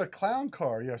burned a clown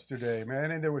car yesterday,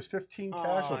 man, and there was 15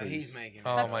 casualties. He's making.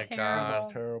 Oh my God, it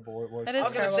was terrible. It was. I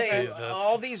was gonna say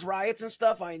all these riots and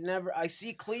stuff. I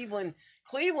see Cleveland.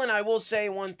 I will say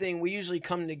one thing. We usually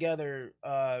come together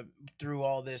through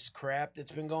all this crap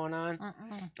that's been going on.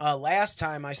 Last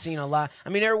time I seen a lot. I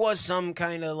mean, there was some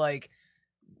kind of like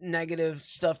negative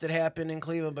stuff that happened in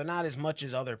Cleveland, but not as much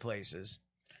as other places.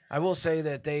 I will say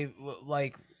that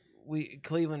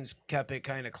Cleveland's kept it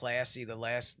kind of classy the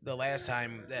last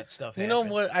time that stuff happened. You know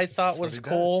what I thought was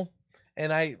cool,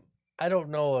 and I don't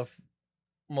know if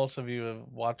most of you have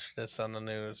watched this on the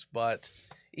news, but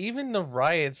even the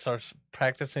riots are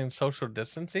practicing social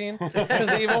distancing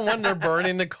because even when they're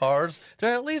burning the cars,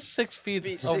 they're at least 6 feet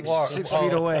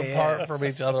away apart from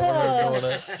each other when they're doing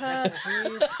it.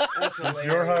 It's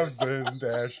your husband,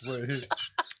 Ashley.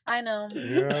 I know.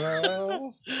 You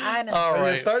know? I know. All right.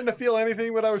 Are you starting to feel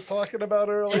anything what I was talking about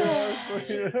earlier?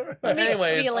 Mixed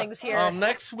feelings here.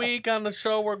 Next week on the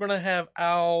show, we're going to have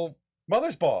Al...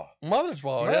 Mother's Ball,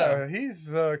 yeah.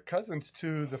 He's cousins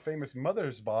to the famous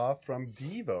Mother's Ball from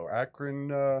Devo,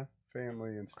 Akron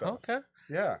family and stuff. Okay.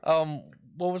 Yeah.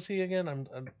 What was he again? I'm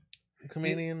a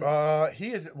comedian.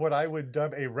 He is what I would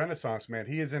dub a Renaissance man.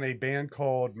 He is in a band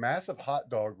called Massive Hot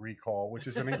Dog Recall, which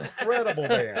is an incredible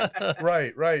band.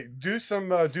 Right. Do some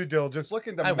due diligence. Look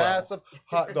into Massive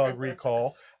Hot Dog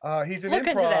Recall. He's an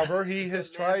improver. He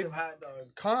has tried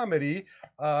comedy.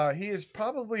 He has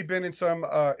probably been in some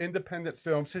independent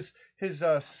films. His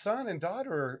son and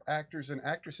daughter are actors and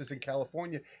actresses in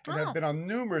California and have been on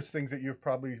numerous things that you've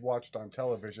probably watched on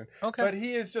television. Okay. But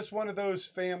he is just one of those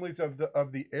families of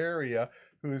the area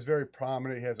who is very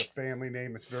prominent. He has a family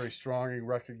name that's very strong and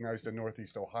recognized in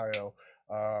Northeast Ohio.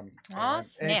 And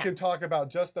can talk about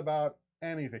just about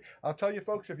anything. I'll tell you,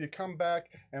 folks, if you come back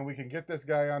and we can get this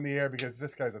guy on the air, because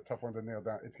this guy's a tough one to nail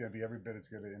down, it's going to be every bit as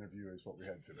good an interview as what we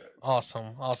had today.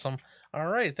 Awesome. All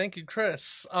right. Thank you,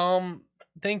 Chris.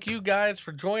 Thank you guys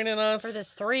for joining us for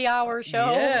this 3-hour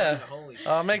show. Yeah.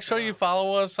 Make sure you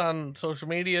follow us on social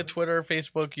media, Twitter,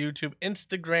 Facebook, YouTube,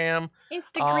 Instagram.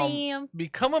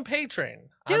 Become a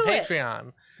patron on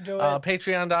Patreon. Do it.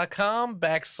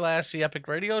 Patreon.com/The Epic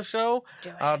Radio Show.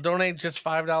 Donate just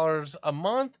 $5 a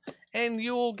month, and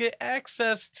you will get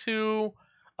access to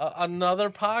another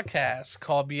podcast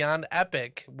called Beyond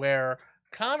Epic, where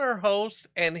Connor hosts,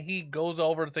 and he goes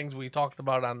over things we talked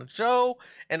about on the show,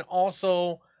 and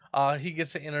also he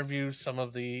gets to interview some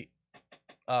of the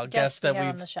guests that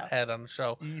we've had on the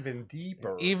show. Even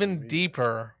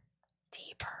deeper.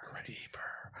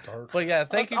 Dark. But yeah,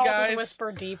 thank you guys. Just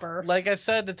whisper deeper. Like I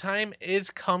said, the time is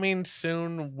coming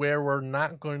soon where we're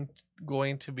not going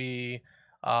to be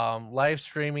live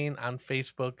streaming on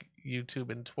Facebook, YouTube,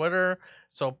 and Twitter.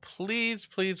 So please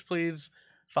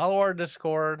follow our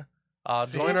Discord.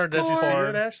 Join our Discord. Did you see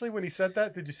it, Ashley, when he said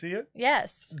that? Did you see it?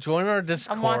 Yes. Join our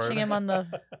Discord. I'm watching him on the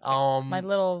my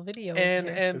little video.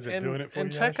 And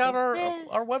check out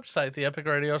our website,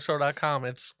 theepicradioshow.com.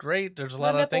 It's great. There's a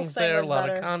lot of things there, a lot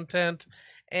of content,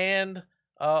 and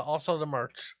also the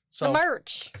merch. So the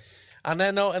merch. On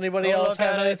that note, anybody else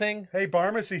have anything? Hey,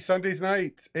 Barmacy, Sundays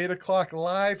nights, 8 o'clock,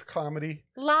 live comedy.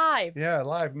 Live. Yeah,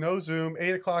 live, no Zoom,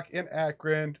 8 o'clock in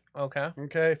Akron.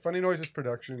 Okay. Funny Noises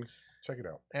Productions. Check it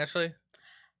out. Ashley?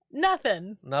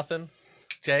 Nothing.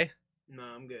 Jay? No,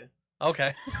 I'm good.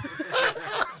 Okay.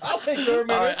 I'll take your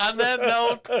minute. All right, on that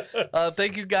note,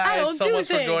 thank you guys so much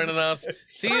for joining us.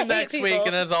 See you next week,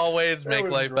 and as always, make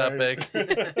life epic.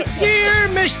 Dear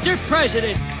Mr.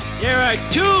 President, there are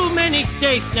too many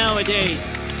states nowadays.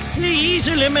 Please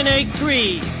eliminate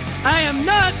 3. I am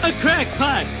not a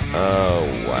crackpot. Oh,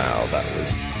 wow, that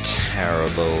was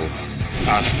terrible.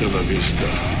 Hasta la vista,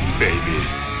 baby.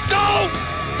 No!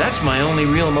 That's my only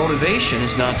real motivation,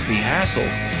 is not to be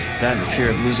hassled. That and fear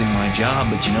of losing my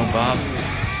job, but you know, Bob,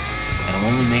 that'll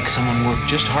only make someone work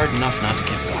just hard enough not to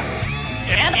get fired.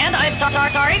 And I'm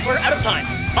sorry, we're out of time.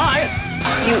 Bye.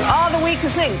 You are the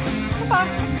weakest link. Goodbye.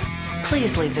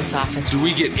 Please leave this office. Do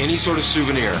we get any sort of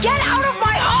souvenir? Get out of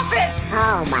my office!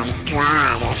 Oh my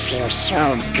God, it feels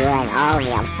so good. Oh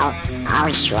yeah. Oh,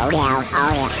 slow down.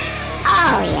 Oh yeah.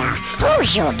 Oh yeah.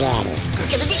 Who's your daddy?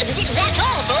 That's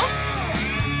all, folks.